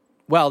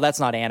 Well, that's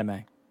not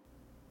anime.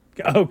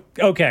 Oh,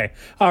 okay.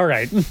 All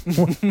right.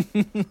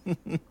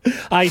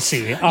 I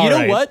see. All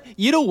right. What?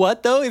 You know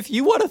what, though? If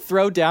you want to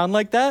throw down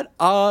like that,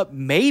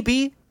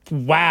 maybe.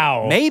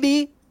 Wow.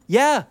 Maybe.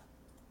 Yeah.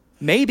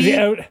 Maybe.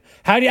 Yeah,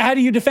 how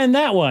do you defend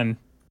that one?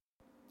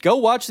 Go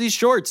watch these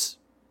shorts.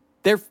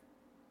 They're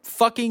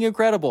fucking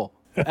incredible.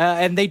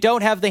 And they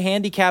don't have the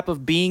handicap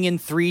of being in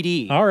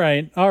 3D. All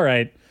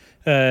right.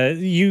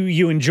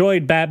 You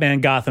enjoyed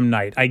Batman Gotham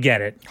Knight. I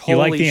get it. You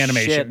like the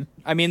animation. Shit.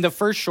 I mean, the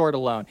first short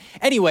alone.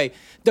 Anyway,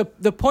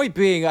 the point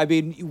being, I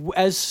mean,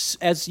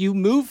 as you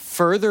move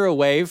further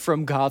away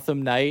from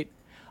Gotham Knight,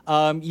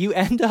 you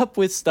end up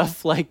with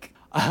stuff like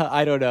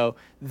I don't know,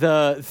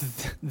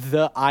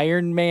 the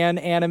Iron Man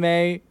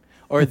anime,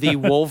 or the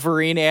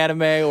Wolverine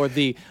anime, or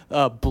the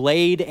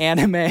Blade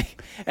anime,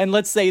 and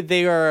let's say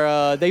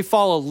they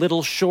fall a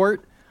little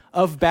short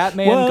of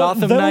Batman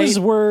Gotham Knight.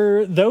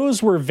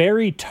 Those were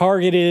very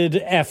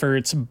targeted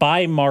efforts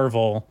by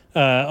Marvel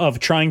of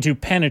trying to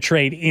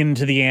penetrate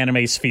into the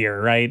anime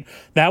sphere, right?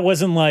 That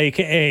wasn't like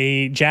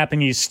a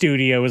Japanese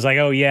studio was like,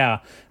 oh yeah,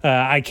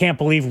 I can't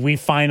believe we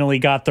finally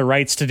got the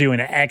rights to do an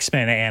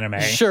X-Men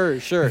anime. Sure.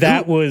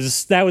 That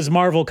was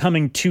Marvel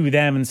coming to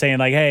them and saying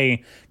like,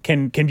 hey,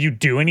 can you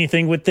do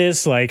anything with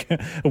this? Like,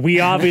 we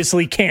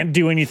obviously can't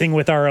do anything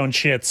with our own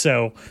shit,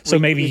 so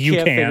maybe you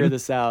can figure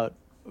this out.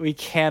 We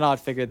cannot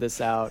figure this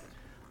out.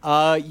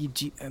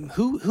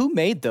 Who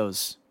made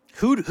those?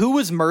 Who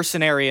was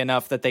mercenary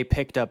enough that they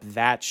picked up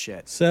that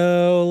shit?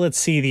 So let's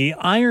see. The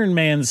Iron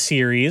Man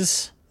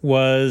series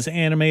was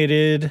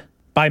animated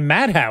by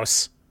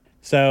Madhouse.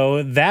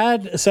 So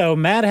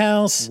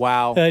Madhouse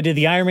did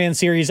the Iron Man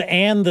series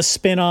and the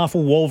spin-off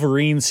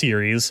Wolverine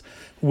series,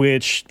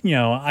 which, you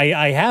know,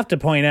 I have to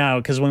point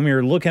out because when we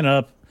were looking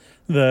up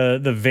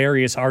the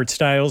various art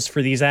styles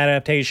for these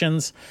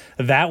adaptations,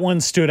 that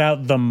one stood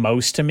out the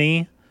most to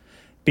me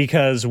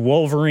because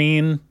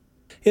Wolverine,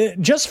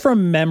 just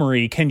from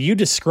memory, can you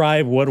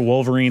describe what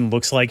Wolverine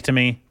looks like to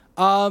me?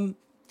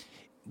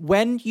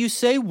 When you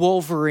say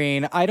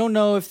Wolverine, I don't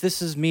know if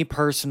this is me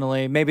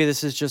personally, maybe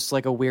this is just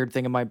like a weird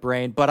thing in my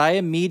brain, but I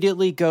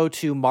immediately go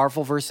to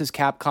Marvel vs.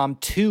 Capcom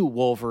 2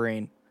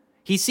 Wolverine.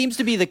 He seems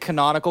to be the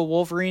canonical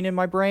Wolverine in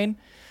my brain.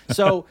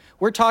 So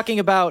we're talking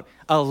about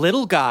a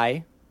little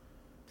guy,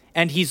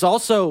 and he's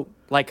also,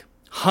 like,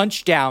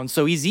 hunched down,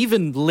 so he's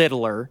even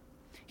littler.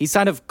 He's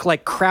kind of,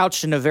 like,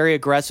 crouched in a very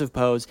aggressive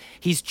pose.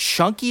 He's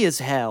chunky as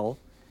hell,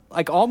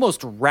 like,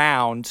 almost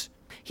round.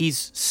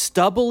 He's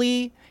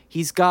stubbly.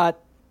 He's got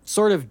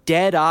sort of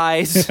dead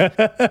eyes.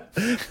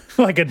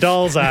 Like a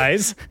doll's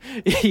eyes.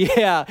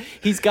 Yeah.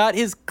 He's got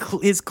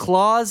his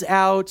claws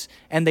out,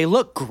 and they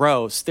look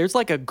gross. There's,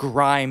 like, a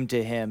grime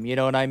to him, you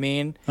know what I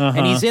mean?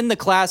 And he's in the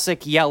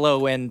classic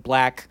yellow and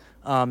black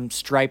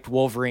striped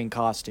Wolverine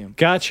costume.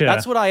 Gotcha.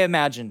 That's what I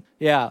imagine.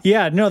 Yeah.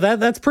 Yeah, no,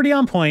 that's pretty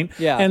on point.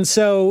 Yeah. And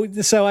so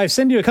I've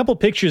sent you a couple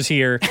pictures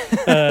here.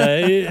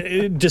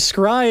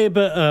 Describe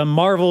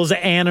Marvel's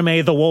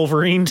anime The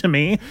Wolverine to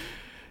me.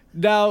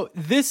 Now,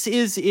 this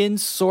is in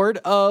sort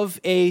of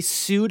a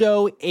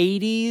pseudo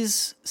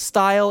 80s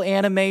style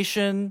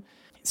animation.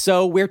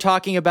 So we're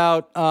talking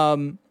about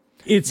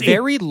It's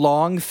very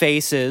long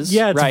faces.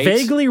 Yeah, it's right?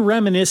 vaguely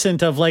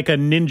reminiscent of like a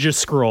Ninja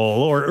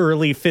Scroll or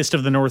early Fist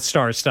of the North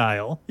Star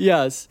style.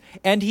 Yes.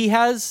 And he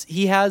has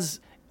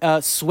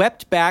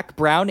swept back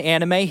brown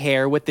anime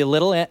hair with the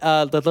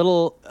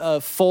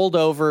little fold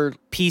over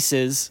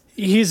pieces.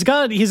 He's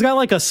got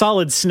like a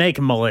solid snake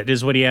mullet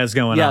is what he has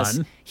going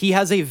on. He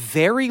has a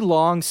very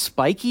long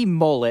spiky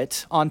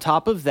mullet on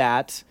top of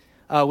that,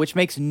 which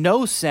makes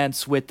no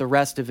sense with the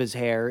rest of his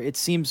hair. It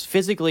seems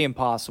physically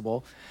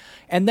impossible.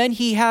 And then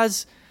he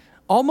has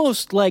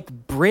almost like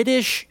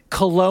British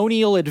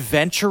colonial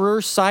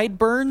adventurer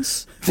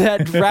sideburns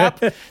that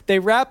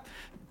wrap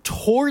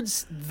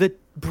towards the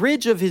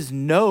bridge of his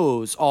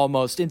nose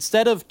almost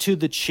instead of to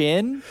the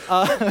chin,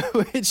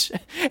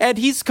 and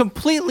he's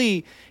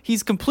completely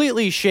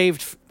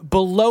shaved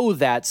below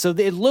that, so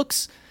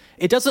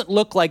it doesn't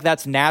look like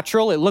that's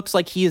natural. It looks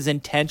like he has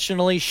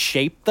intentionally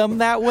shaped them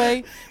that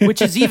way,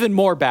 which is even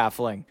more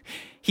baffling.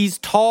 He's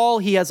tall.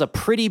 He has a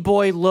pretty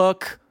boy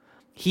look.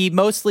 He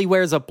mostly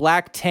wears a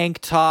black tank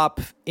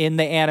top in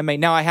the anime.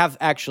 Now,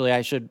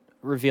 I should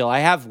reveal, I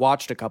have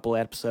watched a couple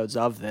episodes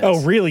of this.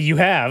 Oh, really? You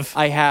have?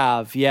 I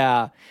have,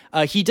 yeah.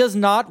 He does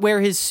not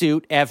wear his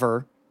suit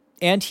ever.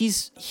 And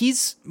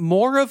he's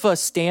more of a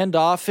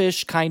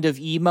standoffish kind of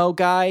emo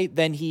guy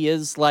than he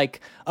is like,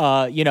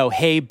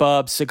 hey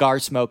bub, cigar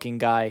smoking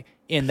guy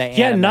in the anime.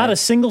 Yeah, not a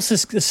single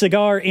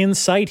cigar in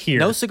sight here.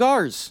 No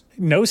cigars.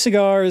 No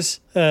cigars.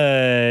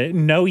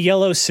 No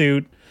yellow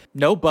suit.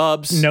 No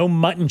bubs. No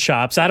mutton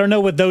chops. I don't know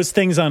what those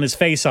things on his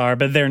face are,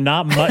 but they're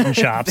not mutton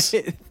chops.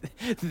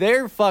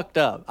 They're fucked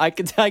up.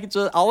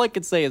 All I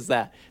can say is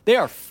that they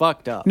are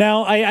fucked up.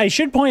 Now, I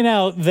should point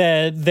out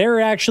that there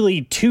are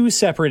actually two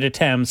separate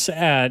attempts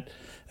at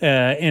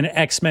an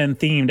X-Men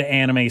themed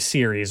anime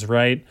series,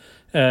 right?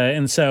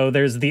 And so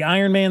there's the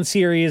Iron Man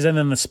series and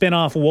then the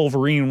spin-off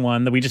Wolverine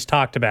one that we just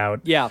talked about.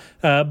 Yeah.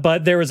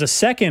 But there was a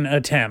second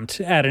attempt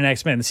at an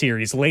X-Men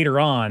series later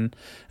on.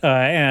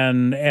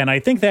 And I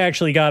think they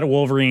actually got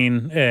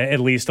Wolverine at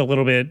least a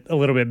little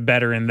bit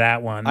better in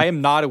that one. I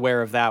am not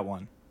aware of that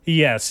one.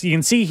 Yes, you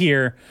can see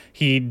here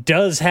he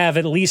does have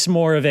at least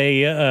more of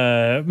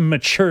a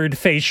matured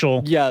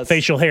facial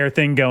hair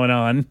thing going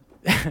on.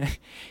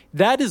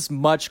 That is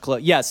much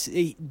close. Yes,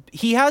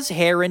 he has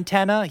hair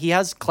antenna. He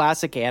has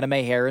classic anime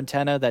hair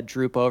antenna that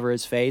droop over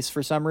his face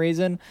for some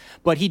reason,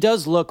 but he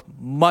does look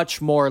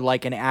much more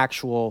like an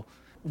actual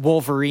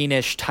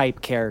Wolverine-ish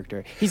type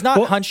character. He's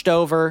not hunched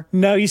over.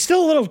 No, he's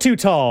still a little too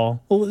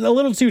tall. A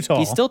little too tall.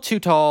 He's still too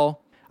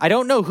tall. I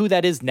don't know who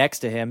that is next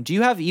to him. Do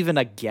you have even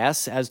a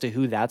guess as to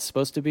who that's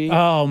supposed to be?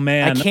 Oh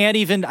man, I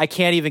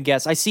can't even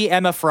guess. I see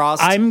Emma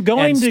Frost. I'm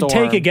going to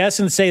take a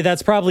guess and say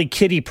that's probably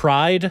Kitty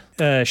Pryde,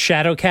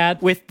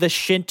 Shadowcat with the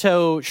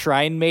Shinto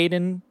shrine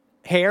maiden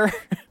hair.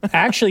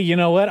 Actually, you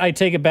know what? I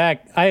take it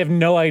back. I have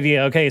no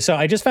idea. Okay, so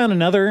I just found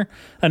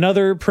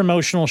another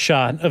promotional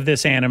shot of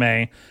this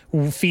anime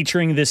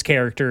featuring this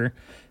character.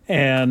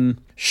 And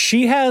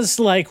she has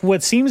like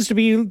what seems to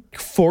be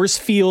force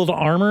field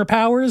armor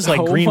powers,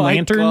 like Green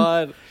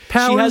Lantern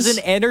powers.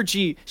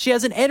 She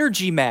has an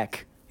energy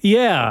mech.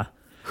 Yeah.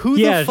 Who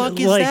the fuck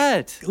is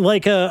that?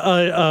 Like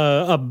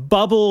a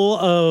bubble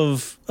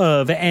of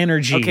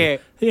energy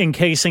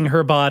encasing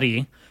her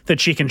body that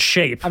she can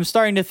shape. I'm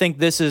starting to think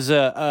this is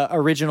a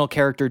original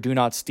character do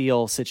not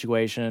steal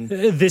situation.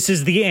 This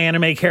is the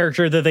anime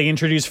character that they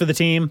introduced for the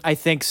team? I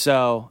think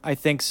so.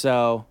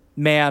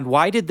 Man,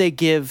 why did they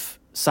give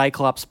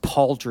Cyclops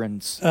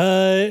pauldrons?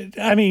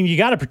 I mean, you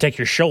got to protect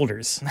your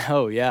shoulders.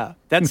 Oh, yeah.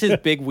 That's his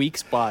big weak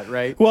spot,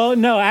 right? Well,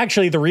 no,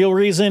 actually, the real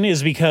reason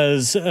is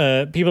because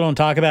people don't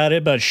talk about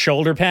it, but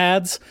shoulder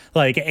pads,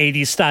 like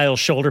 80s style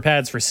shoulder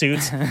pads for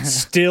suits,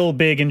 still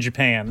big in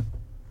Japan.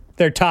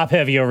 They're top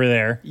heavy over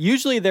there.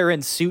 Usually they're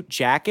in suit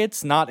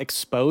jackets, not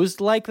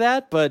exposed like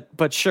that,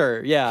 but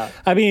sure, yeah.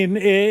 I mean,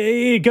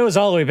 it goes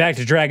all the way back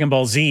to Dragon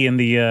Ball Z in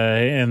the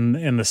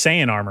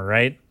Saiyan armor,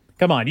 right?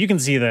 Come on, you can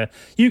see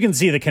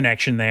the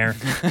connection there.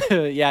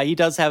 Yeah, he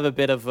does have a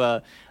bit of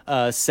a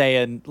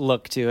Saiyan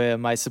look to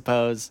him, I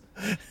suppose.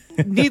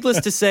 Needless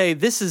to say,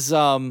 this is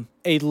a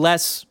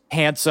less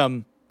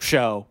handsome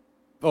show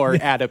or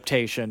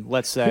adaptation,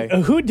 let's say.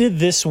 Who did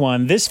this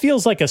one? This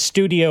feels like a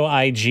Studio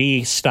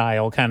IG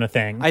style kind of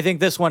thing. I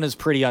think this one is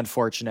pretty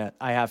unfortunate.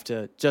 I have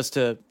to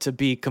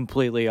be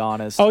completely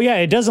honest. Oh yeah,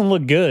 it doesn't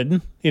look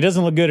good. It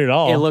doesn't look good at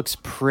all. It looks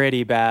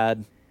pretty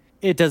bad.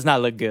 It does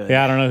not look good.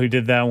 Yeah, I don't know who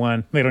did that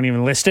one. They don't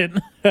even list it.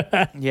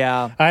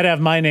 Yeah. I'd have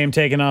my name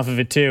taken off of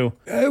it too.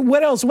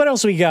 What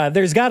else we got?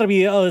 There's got to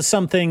be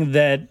something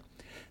that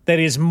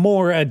is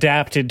more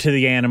adapted to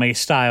the anime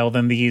style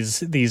than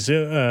these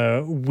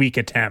weak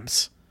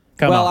attempts.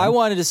 Come on. I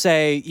wanted to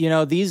say,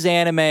 these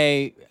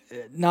anime,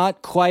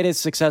 not quite as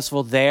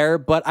successful there,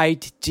 but I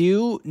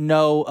do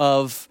know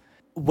of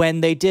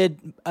when they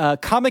did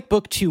comic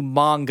book to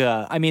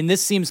manga. I mean,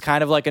 this seems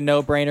kind of like a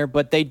no-brainer,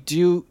 but they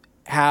do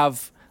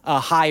have a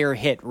higher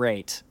hit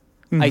rate,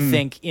 I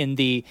think, in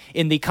the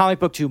comic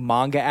book to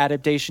manga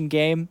adaptation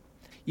game.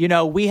 You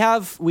know, we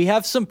have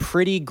some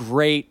pretty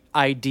great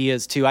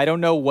ideas too. I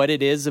don't know what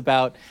it is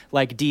about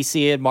like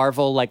DC and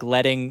Marvel like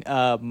letting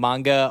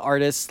manga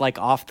artists like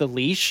off the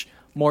leash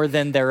more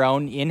than their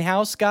own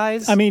in-house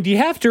guys. I mean, you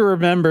have to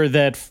remember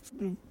that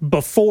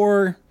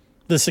before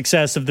the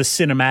success of the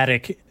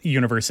cinematic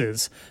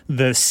universes,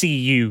 the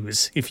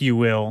CUs, if you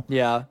will.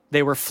 Yeah,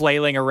 they were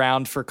flailing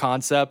around for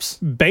concepts.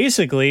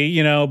 Basically,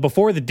 you know,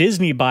 before the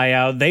Disney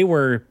buyout, they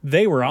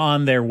were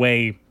on their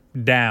way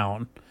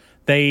down.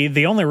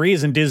 The only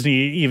reason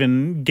Disney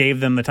even gave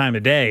them the time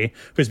of day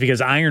was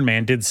because Iron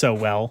Man did so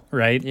well,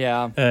 right?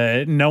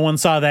 Yeah. No one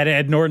saw that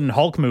Ed Norton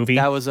Hulk movie.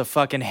 That was a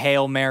fucking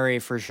Hail Mary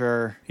for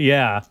sure.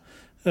 Yeah.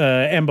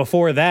 And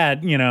before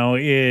that, you know,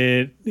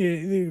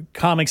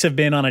 comics have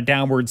been on a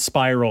downward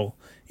spiral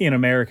in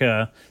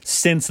America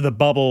since the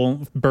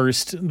bubble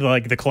burst,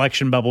 like the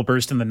collection bubble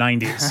burst in the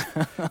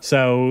 90s.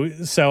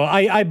 So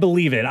I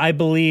believe it. I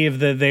believe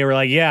that they were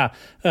like, yeah,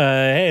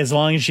 as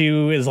long as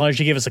you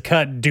give us a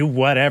cut, do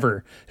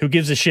whatever. Who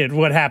gives a shit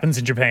what happens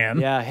in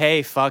Japan? Yeah,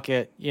 hey, fuck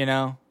it, you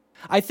know.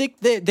 I think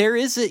that there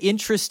is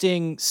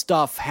interesting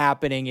stuff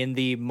happening in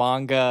the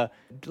manga,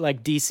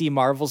 like DC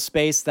Marvel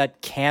space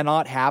that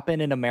cannot happen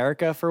in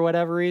America for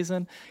whatever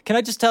reason. Can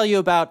I just tell you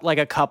about like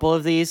a couple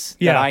of these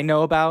that I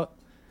know about?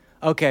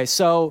 Okay,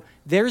 so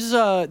there's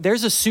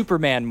a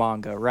Superman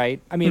manga,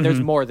 right? I mean, there's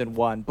more than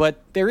one, but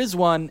there is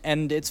one,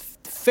 and it's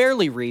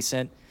fairly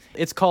recent.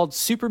 It's called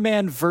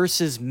Superman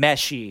versus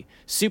Meshi.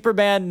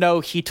 Superman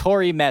no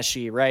Hitori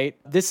Meshi, right?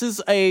 This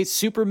is a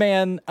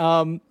Superman.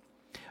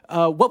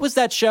 What was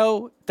that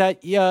show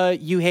that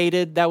you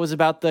hated? That was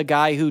about the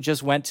guy who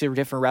just went to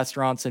different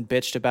restaurants and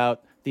bitched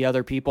about the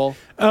other people.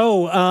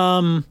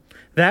 Oh,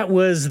 that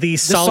was the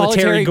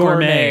Solitary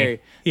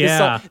Gourmet.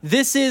 Yeah.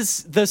 This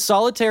is the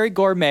Solitary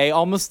Gourmet,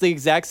 almost the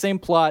exact same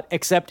plot,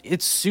 except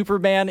it's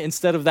Superman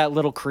instead of that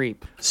little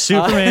creep.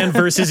 Superman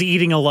versus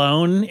Eating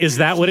Alone? Is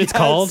that what it's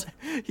called?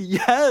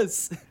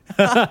 Yes.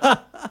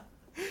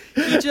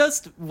 He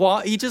just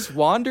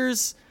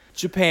wanders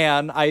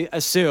Japan, I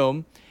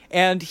assume,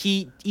 and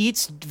he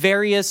eats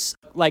various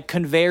like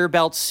conveyor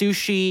belt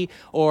sushi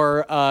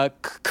or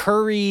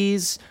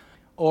curries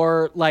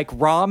or like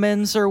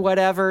ramens or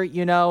whatever,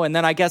 you know, and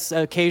then I guess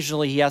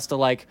occasionally he has to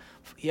like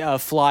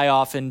fly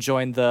off and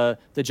join the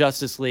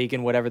Justice League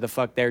and whatever the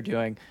fuck they're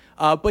doing.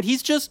 But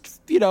he's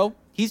just, you know,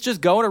 he's just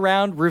going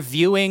around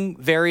reviewing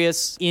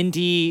various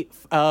indie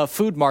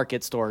food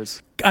market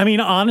stores. I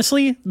mean,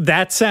 honestly,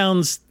 that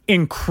sounds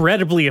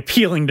incredibly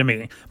appealing to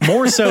me,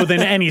 more so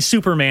than any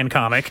Superman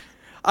comic.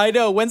 I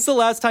know. When's the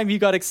last time you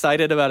got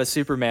excited about a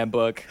Superman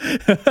book?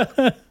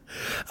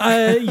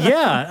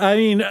 Yeah, I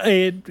mean,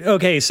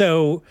 okay,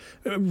 so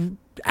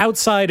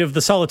outside of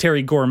the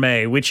Solitary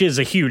Gourmet, which is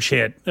a huge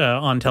hit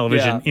on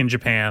television in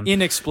Japan.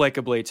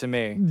 Inexplicably to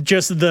me.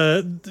 Just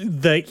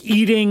the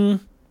eating,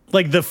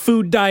 like the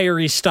Food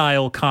Diary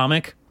style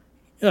comic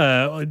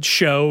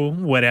show,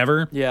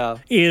 whatever,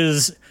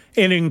 is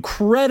an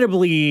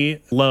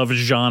incredibly loved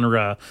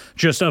genre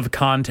just of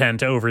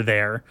content over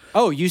there.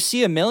 Oh, you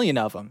see a million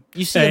of them.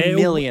 You see a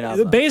million of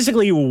them.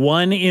 Basically,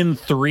 1 in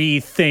 3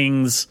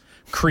 things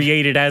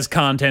created as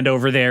content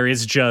over there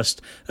is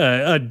just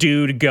a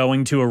dude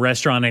going to a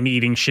restaurant and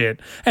eating shit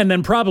and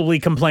then probably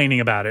complaining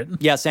about it.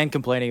 Yes, and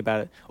complaining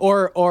about it.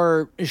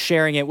 Or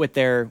sharing it with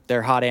their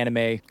hot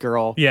anime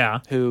girl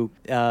who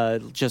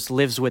just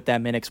lives with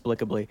them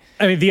inexplicably.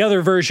 I mean, the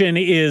other version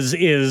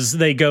is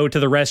they go to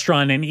the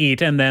restaurant and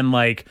eat and then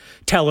like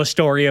tell a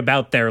story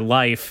about their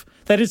life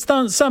that is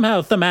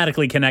somehow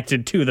thematically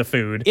connected to the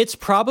food. It's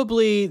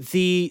probably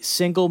the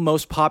single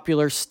most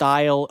popular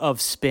style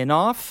of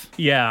spin-off.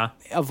 Yeah.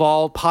 Of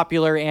all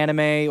popular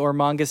anime or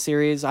manga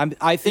series.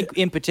 I think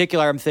in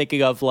particular, I'm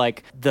thinking of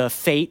like the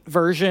Fate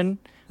version,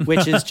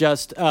 which is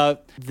just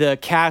the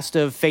cast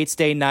of Fate's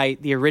Day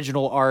Night, the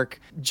original arc,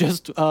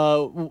 just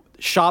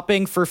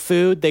shopping for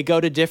food. They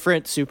go to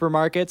different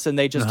supermarkets and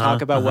they just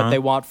talk about what they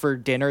want for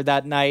dinner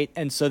that night.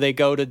 And so they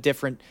go to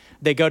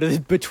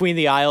between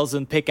the aisles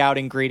and pick out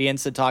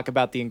ingredients and talk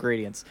about the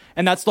ingredients.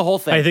 And that's the whole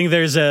thing. I think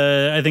there's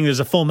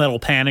a Full Metal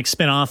Panic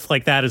spinoff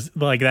like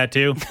that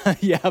too.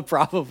 Yeah,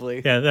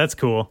 probably. Yeah, that's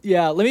cool.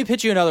 Yeah, let me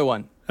pitch you another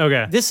one.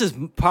 Okay. This is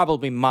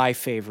probably my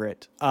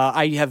favorite.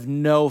 I have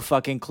no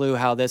fucking clue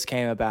how this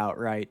came about,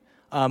 right?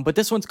 But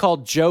this one's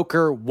called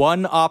Joker,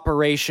 One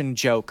Operation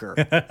Joker.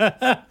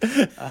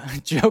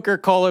 Joker :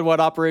 One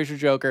Operation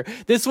Joker.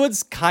 This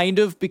one's kind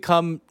of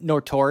become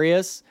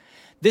notorious.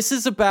 This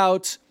is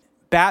about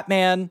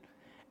Batman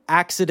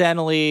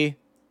accidentally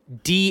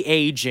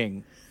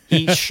de-aging.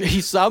 He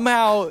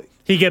somehow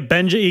He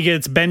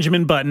gets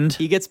Benjamin buttoned.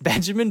 He gets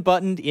Benjamin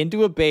buttoned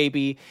into a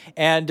baby,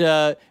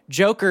 and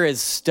Joker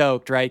is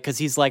stoked, right? Because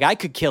he's like, I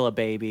could kill a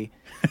baby.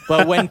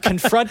 But when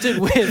confronted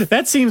with...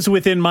 That seems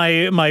within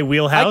my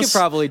wheelhouse. I could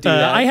probably do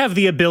that. I have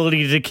the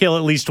ability to kill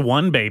at least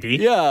one baby.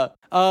 Yeah.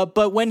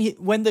 But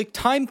when the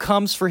time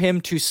comes for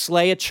him to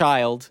slay a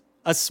child,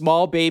 a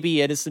small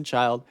baby, innocent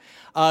child,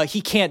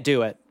 he can't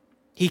do it.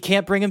 He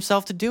can't bring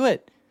himself to do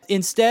it.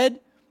 Instead,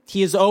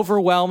 he is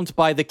overwhelmed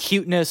by the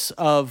cuteness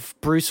of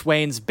Bruce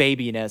Wayne's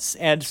babiness.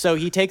 And so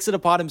he takes it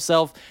upon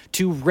himself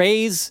to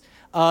raise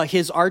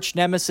his arch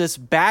nemesis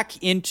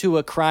back into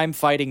a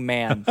crime-fighting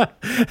man.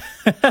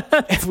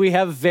 We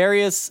have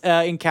various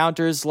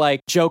encounters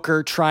like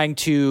Joker trying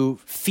to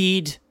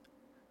feed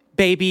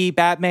baby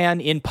Batman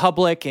in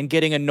public and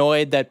getting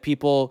annoyed that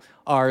people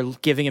are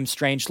giving him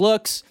strange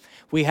looks.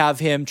 We have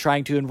him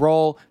trying to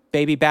enroll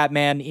baby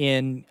Batman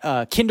in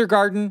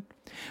kindergarten.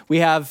 We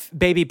have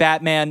baby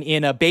Batman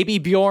in a baby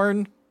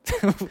Bjorn.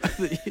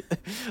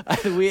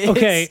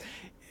 Okay.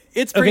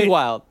 It's pretty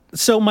wild.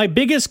 So my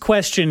biggest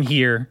question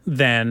here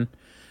then,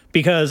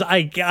 because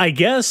I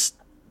guess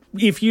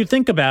if you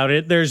think about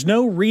it, there's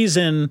no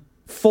reason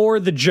for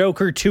the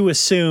Joker to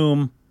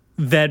assume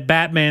that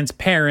Batman's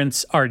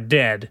parents are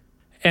dead.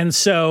 And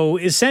so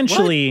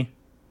essentially,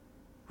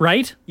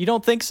 right? You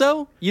don't think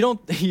so? You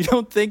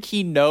don't think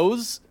he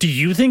knows? Do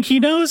you think he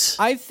knows?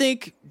 I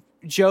think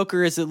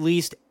Joker is at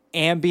least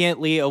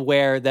ambiently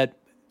aware that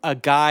a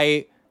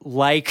guy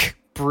like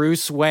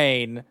Bruce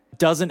Wayne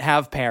doesn't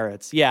have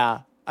parents.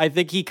 Yeah, I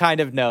think he kind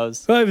of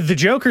knows. Well, the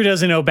Joker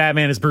doesn't know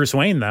Batman is Bruce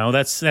Wayne, though.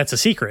 That's a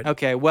secret.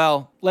 Okay,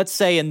 well, let's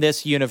say in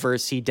this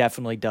universe he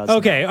definitely does.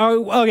 Okay,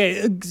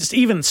 okay.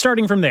 Even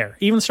starting from there,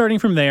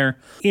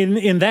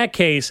 in that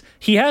case,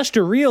 he has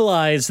to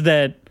realize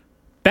that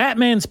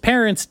Batman's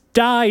parents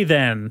die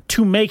then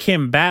to make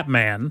him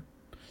Batman.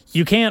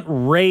 You can't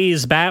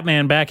raise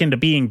Batman back into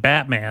being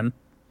Batman.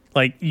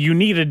 Like, you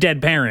need a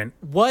dead parent.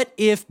 What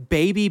if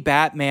baby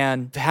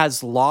Batman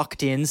has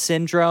locked-in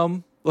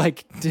syndrome?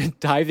 Like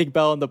Diving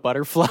Bell and the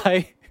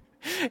Butterfly?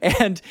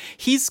 And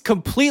he's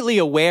completely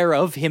aware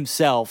of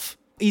himself.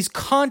 He's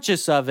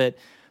conscious of it,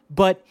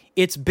 but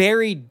it's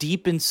buried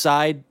deep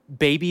inside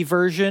baby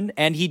version,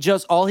 and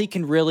all he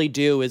can really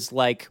do is,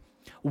 like,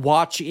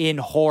 watch in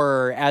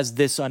horror as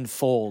this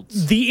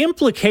unfolds. The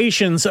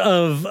implications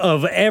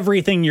of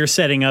everything you're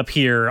setting up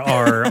here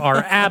are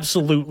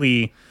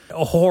absolutely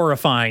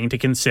horrifying to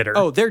consider.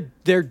 Oh,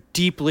 they're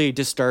deeply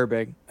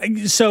disturbing.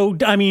 So,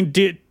 I mean,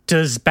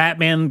 does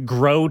Batman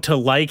grow to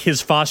like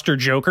his foster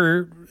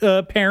Joker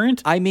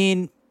parent? I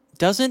mean,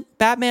 doesn't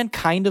Batman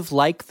kind of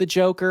like the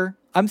Joker?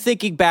 I'm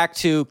thinking back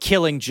to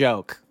Killing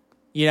Joke.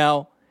 You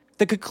know,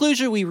 the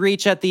conclusion we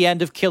reach at the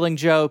end of Killing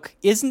Joke,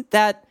 isn't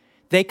that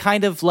they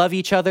kind of love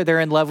each other, they're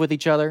in love with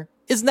each other?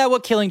 Isn't that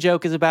what Killing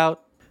Joke is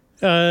about?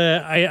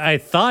 I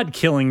thought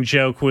Killing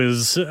Joke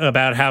was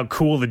about how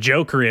cool the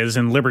Joker is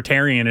and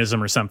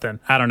libertarianism or something.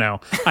 I don't know.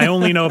 I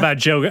only know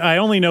about I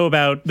only know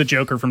about the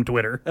Joker from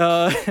Twitter.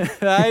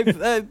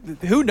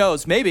 Who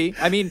knows? Maybe.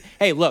 I mean,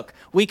 hey, look,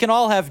 we can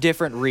all have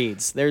different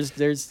reads.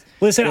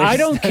 Listen, I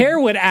don't care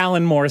what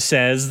Alan Moore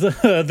says.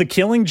 The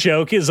Killing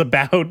Joke is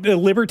about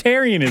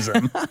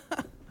libertarianism.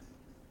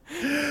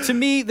 To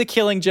me, the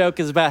Killing Joke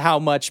is about how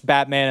much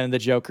Batman and the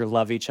Joker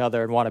love each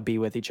other and want to be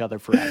with each other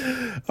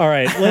forever. All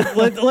right,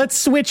 let's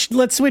switch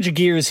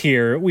gears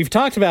here. We've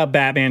talked about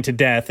Batman to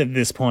death at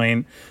this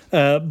point,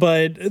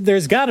 but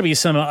there's got to be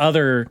some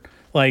other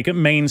like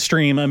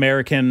mainstream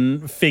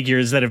American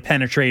figures that have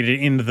penetrated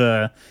into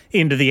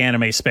the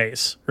anime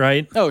space,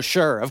 right? Oh,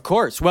 sure, of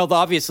course. Well,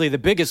 obviously the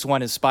biggest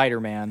one is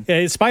Spider-Man.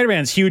 Yeah,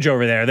 Spider-Man's huge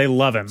over there. They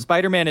love him.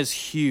 Spider-Man is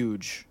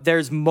huge.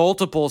 There's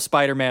multiple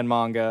Spider-Man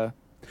manga.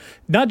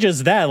 Not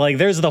just that, like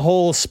there's the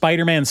whole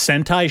Spider-Man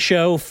Sentai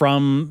show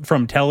from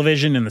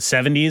television in the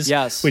 70s.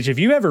 Yes. Which if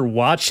you ever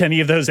watched any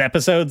of those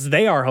episodes,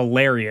 they are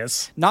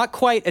hilarious. Not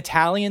quite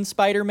Italian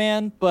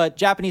Spider-Man, but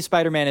Japanese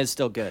Spider-Man is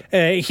still good.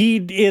 And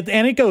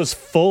it goes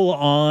full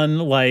on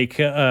like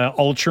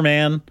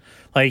Ultraman.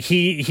 Like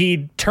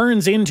he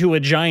turns into a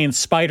giant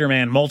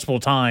Spider-Man multiple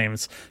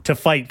times to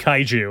fight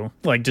kaiju,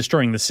 like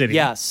destroying the city.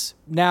 Yes.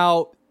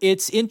 Now,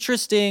 it's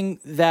interesting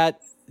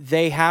that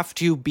they have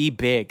to be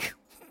big.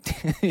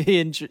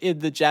 in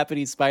the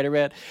Japanese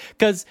Spider-Man,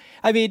 because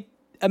I mean,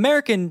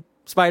 American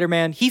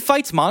Spider-Man, he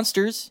fights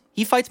monsters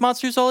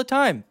all the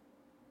time,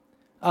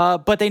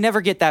 but they never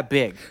get that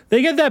big.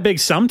 They get that big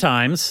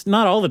sometimes,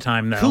 not all the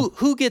time though.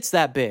 Who gets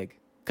that big?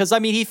 Because I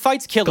mean, he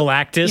fights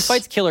Galactus. He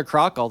fights Killer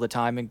Croc all the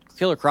time, and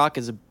Killer Croc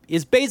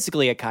is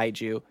basically a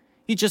kaiju.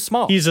 He's just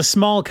small. He's a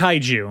small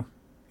kaiju.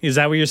 Is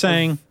that what you're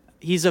saying?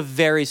 He's a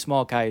very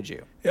small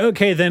kaiju.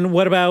 Okay, then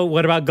what about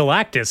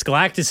Galactus?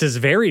 Galactus is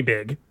very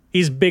big.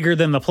 He's bigger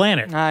than the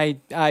planet. I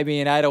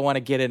mean, I don't want to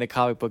get into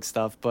comic book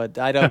stuff, but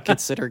I don't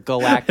consider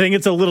Galactus... I think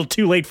it's a little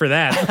too late for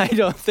that. I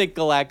don't think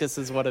Galactus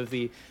is one of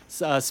the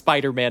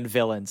Spider-Man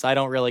villains. I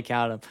don't really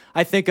count him.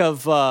 I think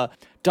of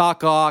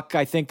Doc Ock,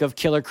 I think of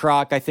Killer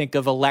Croc, I think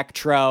of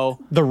Electro.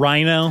 The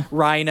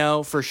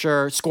Rhino For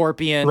sure.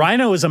 Scorpion.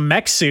 Rhino is a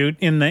mech suit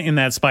in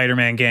that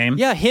Spider-Man game.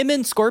 Yeah, him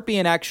and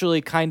Scorpion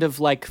actually kind of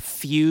like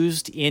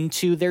fused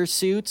into their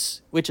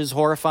suits, which is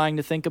horrifying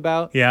to think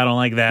about. Yeah, I don't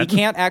like that. He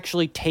can't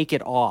actually take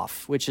it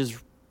off, which is,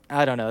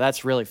 I don't know,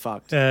 that's really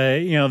fucked. There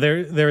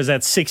was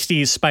that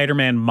 60s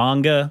Spider-Man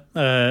manga.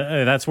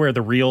 That's where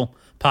the real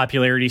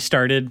popularity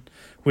started,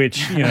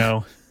 which,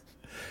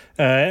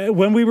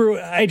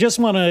 I just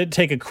want to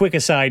take a quick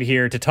aside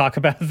here to talk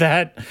about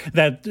that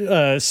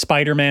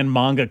Spider-Man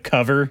manga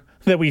cover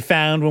that we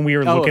found when we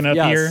were looking up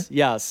here.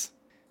 Yes.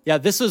 Yeah,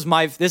 this is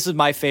my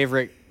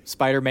favorite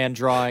Spider-Man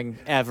drawing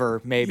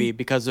ever, maybe,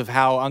 because of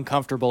how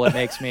uncomfortable it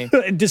makes me.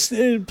 Just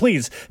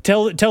please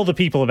tell the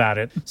people about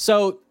it.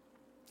 So,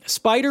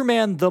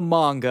 Spider-Man the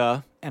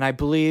Manga, and I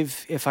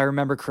believe, if I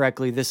remember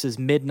correctly, this is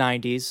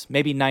mid-90s,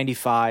 maybe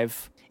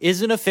 95,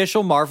 is an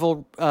official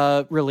Marvel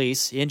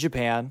release in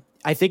Japan.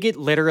 I think it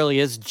literally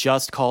is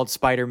just called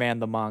Spider-Man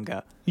the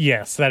Manga.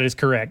 Yes, that is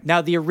correct.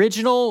 Now, the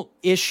original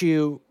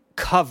issue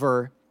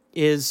cover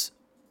is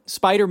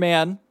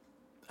Spider-Man,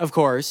 of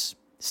course,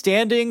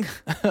 standing,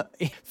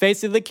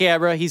 facing the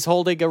camera. He's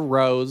holding a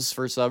rose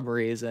for some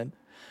reason.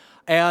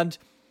 And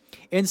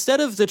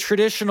instead of the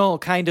traditional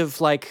kind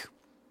of like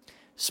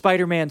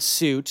Spider-Man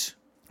suit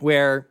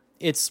where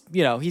it's,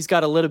 he's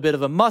got a little bit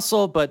of a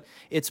muscle, but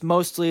it's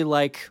mostly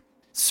like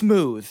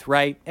smooth,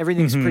 right?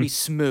 Everything's pretty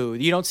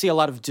smooth. You don't see a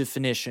lot of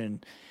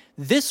definition.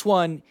 This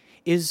one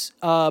is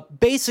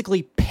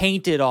basically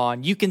painted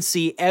on. You can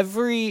see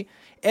every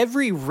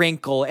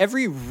wrinkle,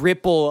 every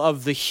ripple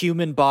of the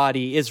human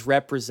body is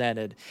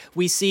represented.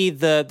 We see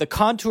the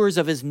contours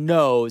of his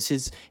nose,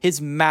 his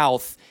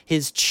mouth,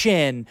 his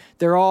chin.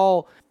 They're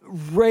all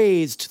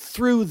raised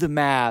through the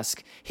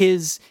mask.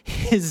 His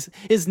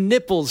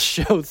nipples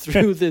show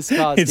through this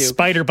costume. His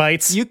spider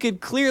bites. You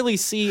could clearly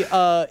see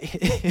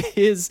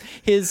his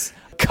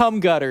cum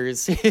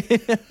gutters.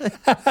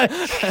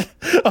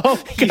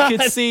 Oh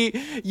God.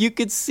 You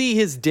could see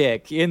his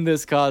dick in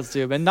this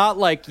costume, and not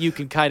like you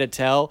can kind of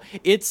tell.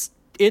 It's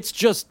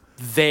just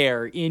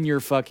there in your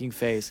fucking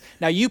face.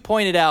 Now, you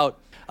pointed out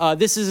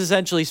this is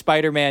essentially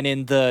Spider-Man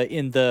in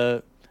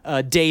the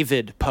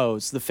David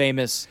pose, the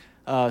famous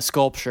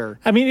sculpture.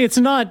 I mean, it's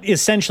not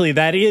essentially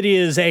that. It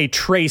is a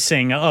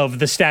tracing of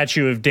the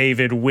statue of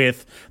David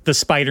with the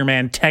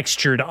Spider-Man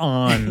textured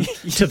on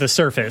to the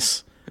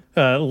surface,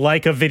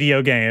 like a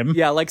video game.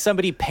 Yeah, like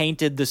somebody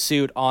painted the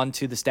suit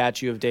onto the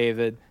statue of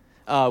David,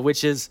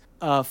 which is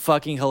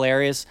fucking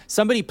hilarious.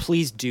 Somebody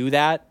please do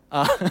that.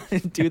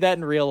 Do that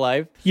in real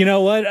life. You know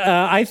what?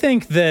 I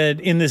think that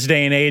in this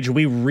day and age,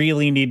 we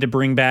really need to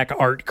bring back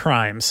art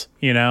crimes,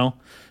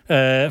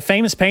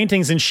 famous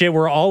paintings and shit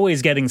were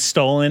always getting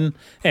stolen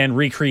and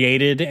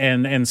recreated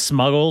and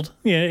smuggled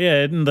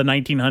in the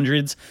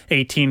 1900s,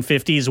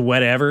 1850s,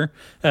 whatever.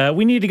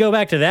 We need to go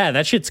back to that.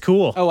 That shit's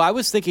cool. Oh, I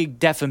was thinking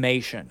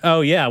defamation.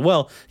 Oh, yeah.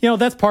 Well,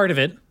 that's part of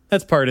it.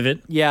 That's part of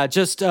it. Yeah,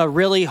 just a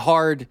really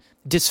hard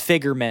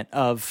disfigurement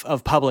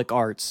of public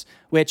arts,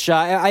 which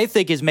I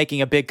think is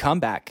making a big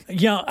comeback.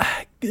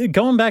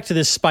 Going back to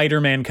this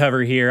Spider-Man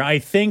cover here, I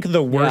think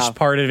the worst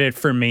part of it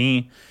for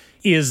me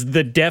is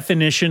the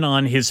definition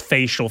on his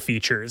facial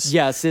features.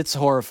 Yes, it's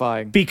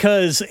horrifying.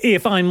 Because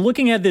if I'm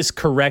looking at this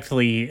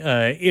correctly,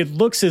 it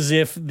looks as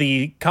if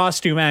the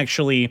costume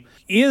actually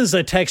is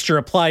a texture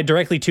applied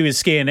directly to his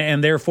skin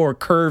and therefore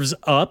curves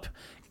up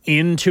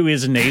into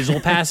his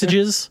nasal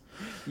passages.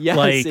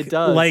 Yes, it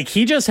does. Like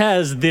he just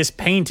has this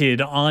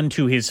painted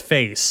onto his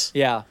face.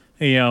 Yeah.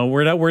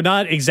 We're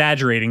not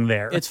exaggerating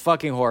there. It's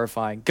fucking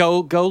horrifying.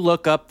 Go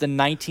look up the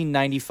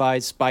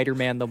 1995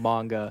 Spider-Man the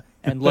Manga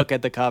and look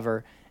at the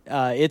cover.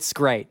 It's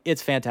great.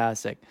 It's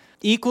fantastic.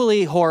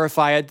 Equally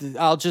horrifying,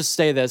 I'll just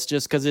say this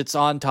just because it's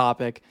on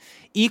topic.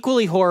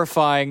 Equally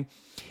horrifying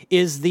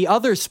is the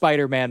other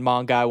Spider-Man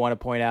manga I want to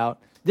point out.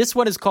 This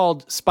one is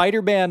called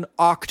Spider-Man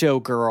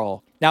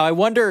Octogirl. Now, I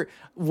wonder,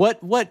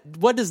 what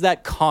does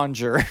that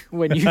conjure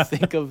when you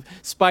think of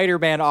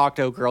Spider-Man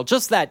Octogirl?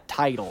 Just that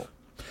title.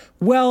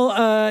 Well,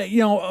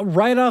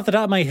 right off the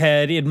top of my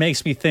head, it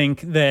makes me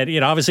think that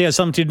it obviously has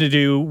something to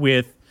do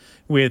with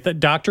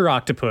Dr.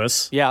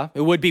 Octopus. Yeah,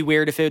 it would be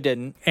weird if it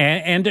didn't.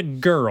 And a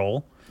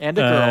girl. And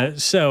a girl.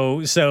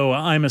 So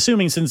I'm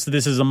assuming since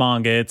this is a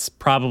manga, it's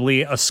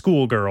probably a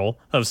schoolgirl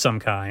of some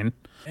kind.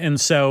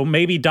 And so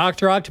maybe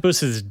Dr.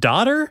 Octopus's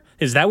daughter?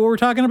 Is that what we're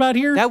talking about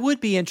here? That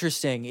would be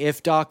interesting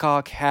if Doc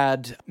Ock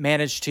had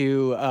managed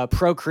to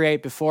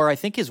procreate before. I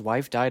think his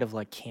wife died of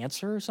like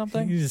cancer or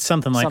something.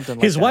 Something like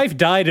his wife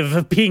died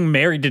of being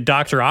married to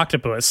Dr.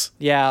 Octopus.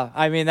 Yeah,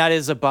 I mean, that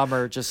is a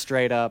bummer, just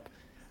straight up.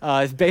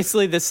 It's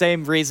basically the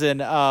same reason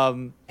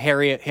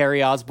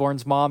Harry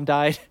Osborn's mom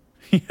died.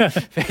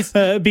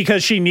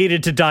 Because she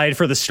needed to die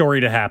for the story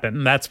to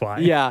happen. That's why.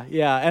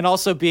 Yeah. And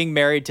also being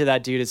married to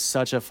that dude is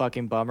such a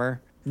fucking bummer.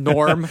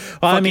 Norm.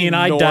 Well, I mean,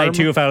 I'd die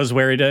too if I was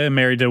married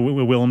to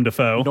Willem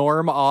Dafoe.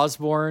 Norm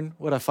Osborn.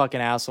 What a fucking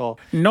asshole.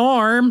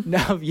 Norm.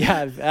 No,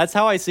 yeah, that's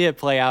how I see it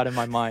play out in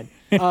my mind.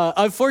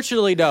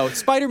 Unfortunately, no.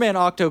 Spider-Man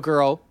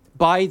Octogirl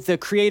by the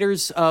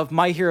creators of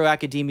My Hero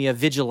Academia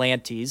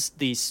Vigilantes,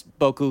 the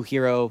Boku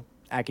Hero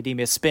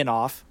Academia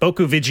spin-off.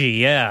 Boku Vigi,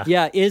 yeah.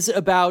 Yeah, is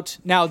about...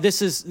 Now, this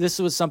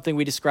was something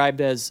we described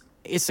as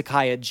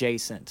isekai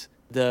adjacent,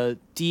 the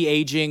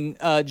de-aging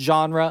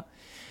genre.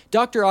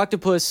 Dr.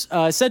 Octopus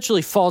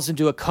essentially falls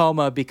into a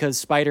coma because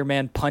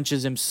Spider-Man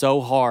punches him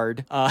so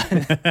hard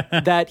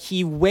that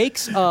he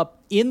wakes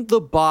up in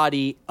the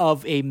body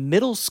of a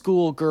middle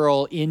school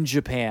girl in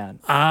Japan.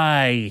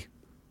 I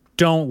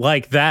don't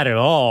like that at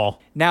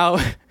all. Now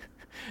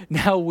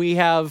we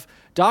have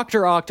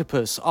Dr.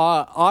 Octopus,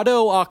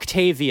 Otto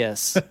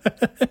Octavius,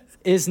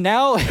 is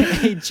now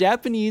a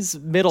Japanese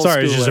middle schooler.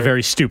 Sorry, it's just a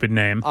very stupid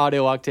name.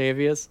 Otto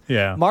Octavius.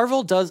 Yeah.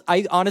 Marvel does...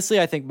 I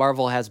think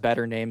Marvel has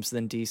better names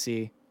than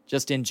DC.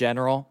 Just in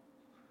general,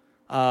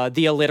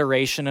 the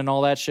alliteration and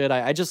all that shit.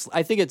 I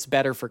think it's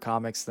better for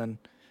comics than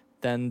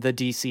the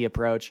DC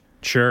approach.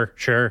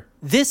 Sure.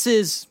 This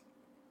is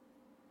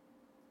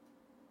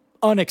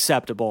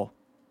unacceptable.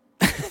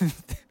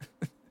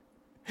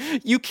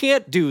 You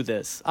can't do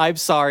this. I'm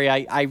sorry.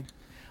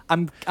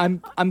 I'm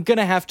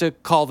gonna have to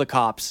call the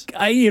cops.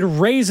 It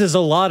raises a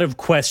lot of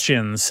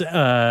questions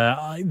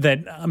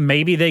that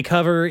maybe they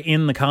cover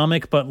in the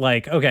comic, but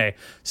like, okay,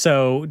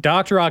 so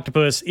Dr.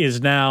 Octopus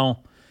is now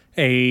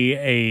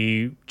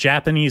a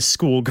Japanese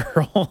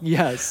schoolgirl.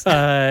 Yes.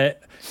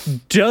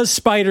 Does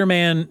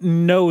Spider-Man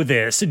know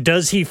this?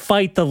 Does he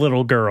fight the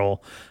little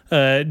girl?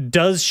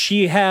 Does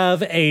she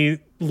have a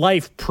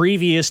life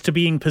previous to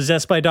being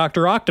possessed by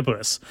Dr.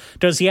 Octopus?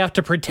 Does he have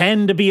to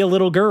pretend to be a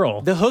little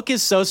girl? The hook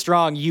is so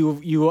strong,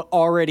 you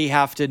already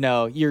have to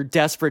know. You're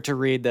desperate to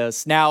read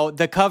this. Now,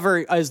 the cover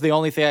is the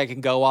only thing I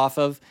can go off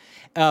of,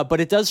 but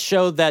it does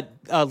show that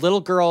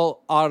little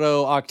girl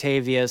Otto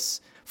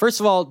Octavius, first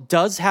of all,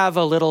 does have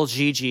a little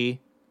Gigi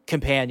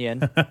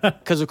companion,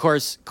 because of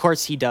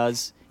course he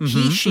does.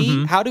 He,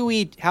 she. How do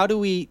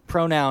we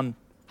pronoun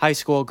high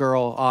school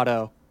girl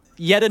Otto?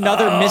 Yet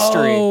another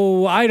mystery.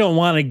 Oh, I don't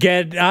want to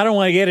get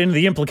into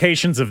the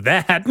implications of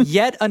that.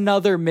 Yet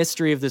another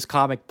mystery of this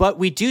comic. But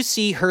we do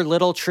see her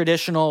little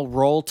traditional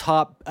roll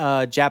top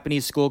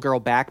Japanese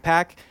schoolgirl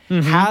backpack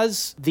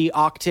has the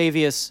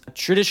Octavius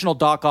traditional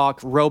Doc Ock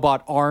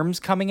robot arms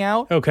coming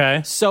out.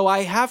 Okay. So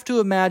I have to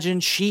imagine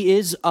she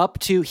is up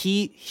to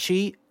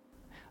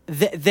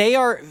they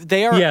are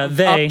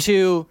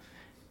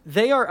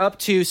up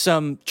to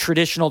some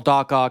traditional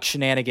Doc Ock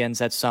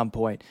shenanigans at some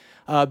point.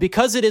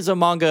 Because it is a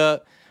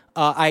manga,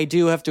 I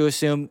do have to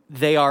assume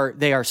they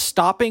are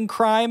stopping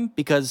crime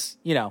because,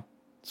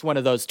 it's one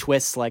of those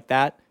twists like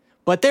that.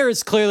 But there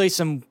is clearly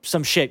some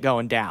shit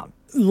going down.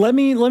 Let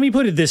me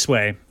put it this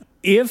way.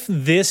 If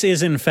this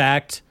is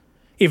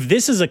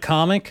a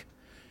comic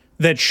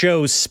that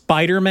shows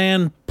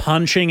Spider-Man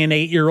punching an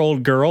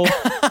 8-year-old girl,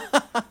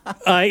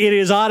 it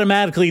is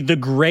automatically the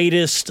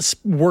greatest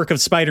work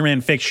of Spider-Man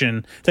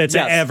fiction that's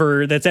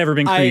ever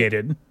been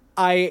created.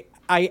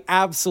 I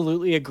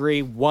absolutely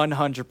agree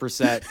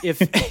 100%.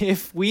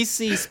 If we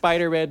see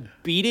Spider-Man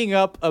beating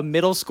up a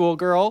middle school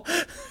girl,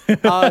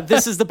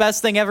 this is the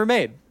best thing ever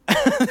made.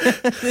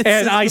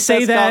 And I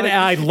say that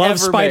I love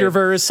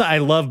Spider-Verse. I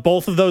love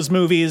both of those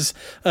movies.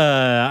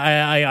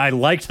 I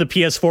liked the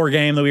PS4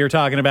 game that we were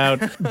talking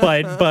about,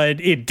 but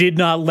it did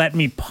not let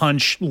me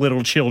punch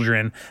little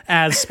children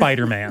as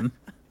Spider-Man.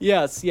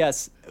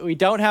 Yes. We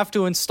don't have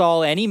to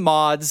install any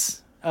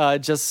mods,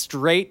 just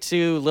straight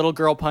to little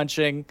girl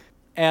punching.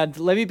 And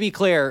let me be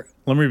clear.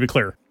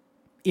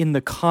 In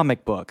the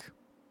comic book.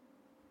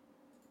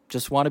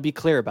 Just want to be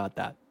clear about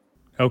that.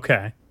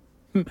 Okay.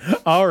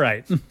 All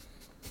right.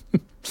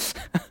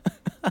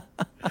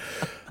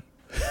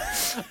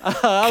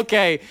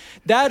 Okay.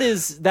 That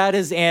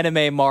is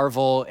anime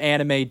Marvel,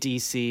 anime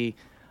DC.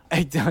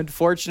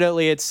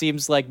 Unfortunately, it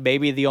seems like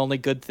maybe the only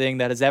good thing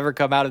that has ever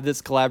come out of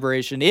this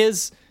collaboration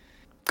is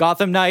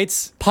Gotham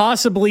Knights.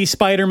 Possibly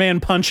Spider-Man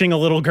punching a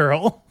little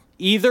girl.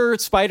 Either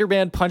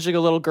Spider-Man punching a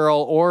little girl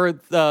or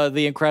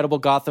the incredible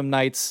Gotham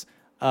Knights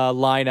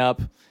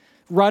lineup.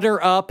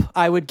 Runner up,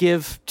 I would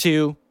give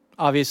to,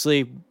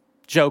 obviously,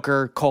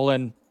 Joker,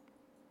 one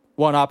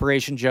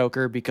Operation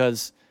Joker,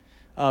 because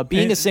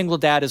being a single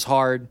dad is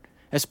hard,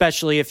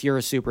 especially if you're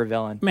a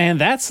supervillain. Man,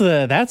 that's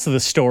the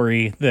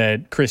story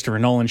that Christopher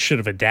Nolan should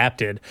have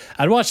adapted.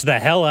 I'd watch the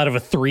hell out of a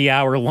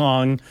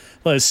 3-hour-long,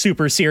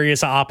 super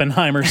serious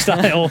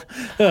Oppenheimer-style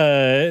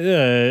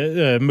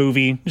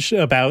movie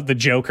about the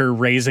Joker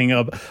raising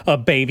a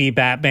baby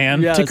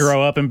Batman to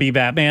grow up and be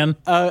Batman.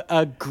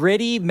 A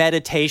gritty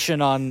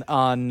meditation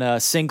on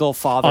single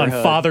fatherhood.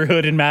 On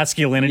fatherhood and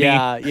masculinity.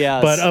 Yeah,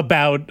 yes. But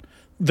about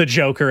the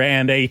Joker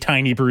and a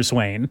tiny Bruce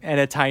Wayne. And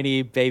a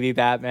tiny baby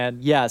Batman.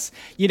 Yes.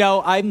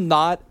 I'm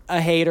not a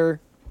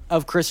hater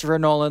of Christopher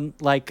Nolan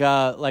like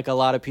a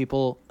lot of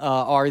people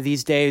are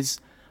these days.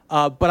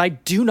 But I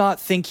do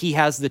not think he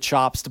has the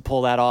chops to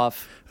pull that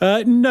off.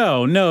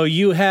 No.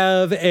 You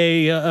have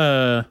he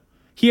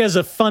has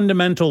a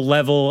fundamental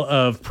level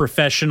of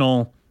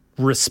professional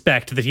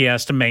respect that he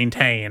has to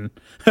maintain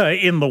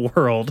in the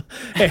world,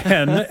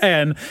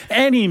 and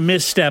any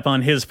misstep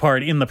on his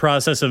part in the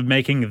process of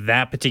making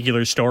that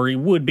particular story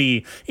would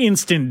be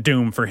instant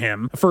doom for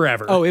him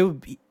forever. Oh,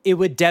 it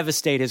would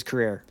devastate his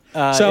career.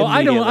 So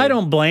I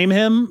don't blame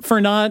him for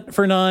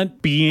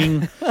not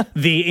being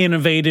the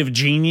innovative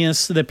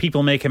genius that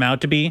people make him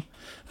out to be.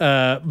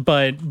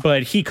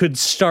 But he could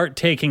start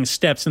taking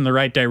steps in the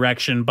right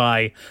direction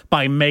by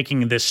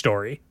making this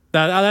story.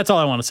 That's all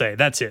I want to say.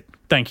 That's it.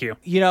 Thank you.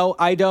 We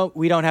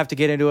don't have to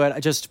get into it.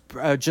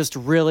 Just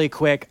really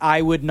quick,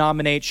 I would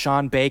nominate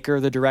Sean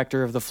Baker, the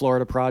director of the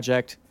Florida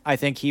Project. I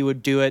think he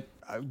would do it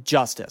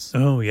justice.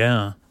 Oh,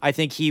 yeah. I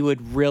think he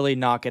would really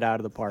knock it out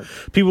of the park.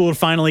 People would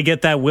finally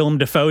get that Willem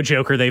Dafoe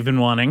Joker they've been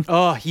wanting.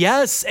 Oh,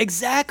 yes,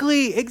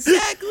 exactly.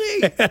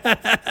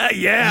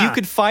 Yeah. You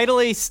could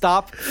finally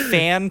stop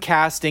fan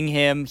casting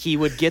him. He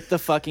would get the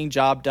fucking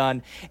job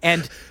done.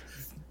 And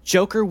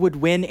Joker would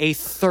win a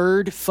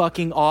third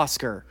fucking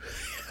Oscar.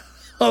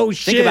 Oh,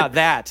 shit.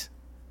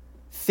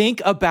 Think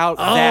about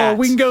that. Oh,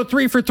 we can go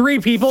 3 for 3,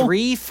 people.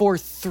 3 for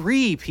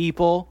 3,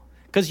 people.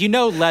 Because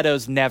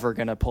Leto's never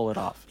gonna pull it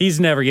off. He's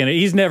never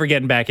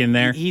getting back in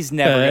there. He's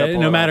never gonna pull it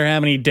off. No matter how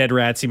many dead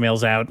rats he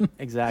mails out.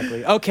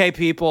 Exactly. Okay,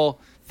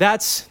 people.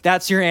 That's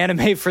your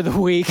anime for the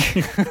week.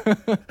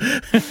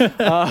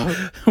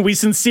 We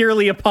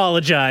sincerely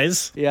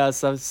apologize.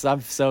 Yes,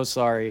 I'm so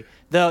sorry.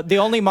 The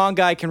only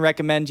manga I can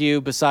recommend you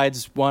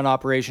besides One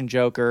Operation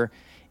Joker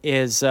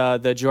is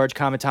the George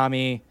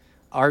Kamitami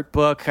art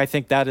book. I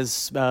think that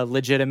is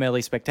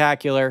legitimately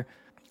spectacular.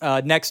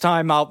 Next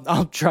time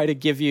I'll try to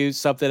give you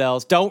something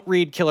else. Don't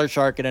read Killer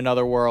Shark in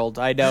Another World.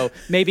 I know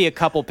maybe a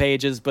couple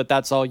pages, but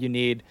that's all you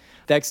need.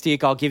 Next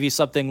week I'll give you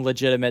something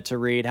legitimate to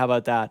read. How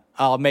about that?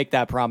 I'll make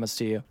that promise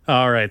to you.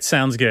 All right,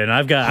 sounds good.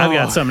 I've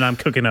got something I'm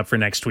cooking up for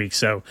next week.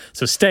 So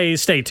stay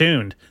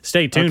tuned.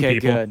 Stay tuned, okay,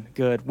 people.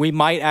 Good. We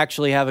might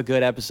actually have a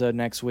good episode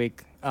next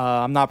week.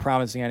 I'm not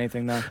promising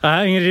anything though.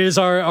 It is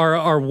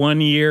our 1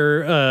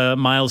 year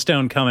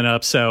milestone coming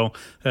up, so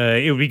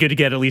it would be good to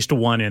get at least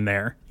one in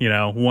there.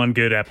 One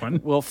good one.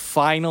 We'll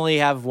finally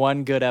have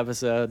one good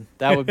episode.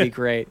 That would be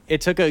great.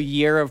 It took a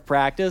year of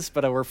practice,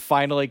 but we're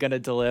finally going to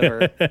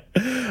deliver.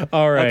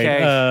 All right.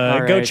 Okay.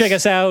 All Go right. check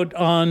us out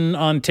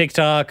on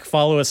TikTok.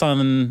 Follow us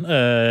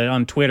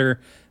on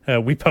Twitter.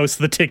 We post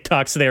the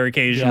TikToks there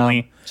occasionally.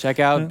 Yeah. Check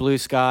out Blue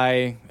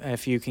Sky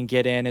if you can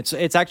get in.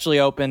 It's actually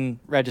open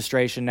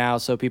registration now,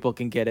 so people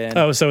can get in.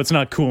 Oh, so it's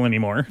not cool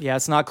anymore. Yeah,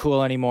 it's not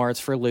cool anymore. It's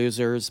for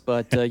losers.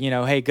 But,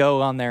 hey,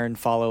 go on there and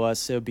follow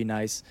us. It would be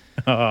nice.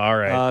 All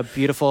right.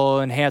 Beautiful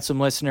and handsome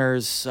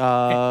listeners.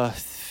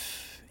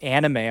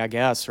 Anime, I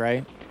guess,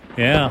 right?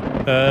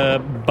 Yeah.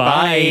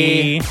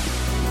 Bye.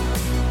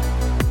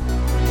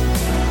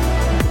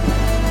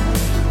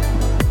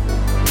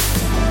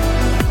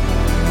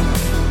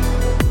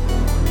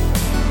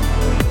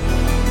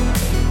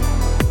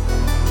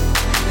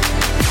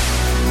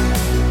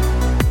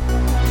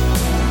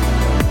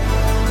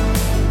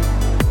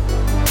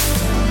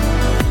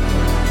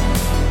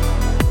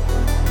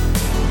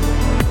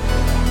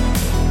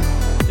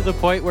 To the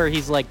point where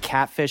he's like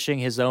catfishing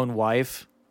his own wife.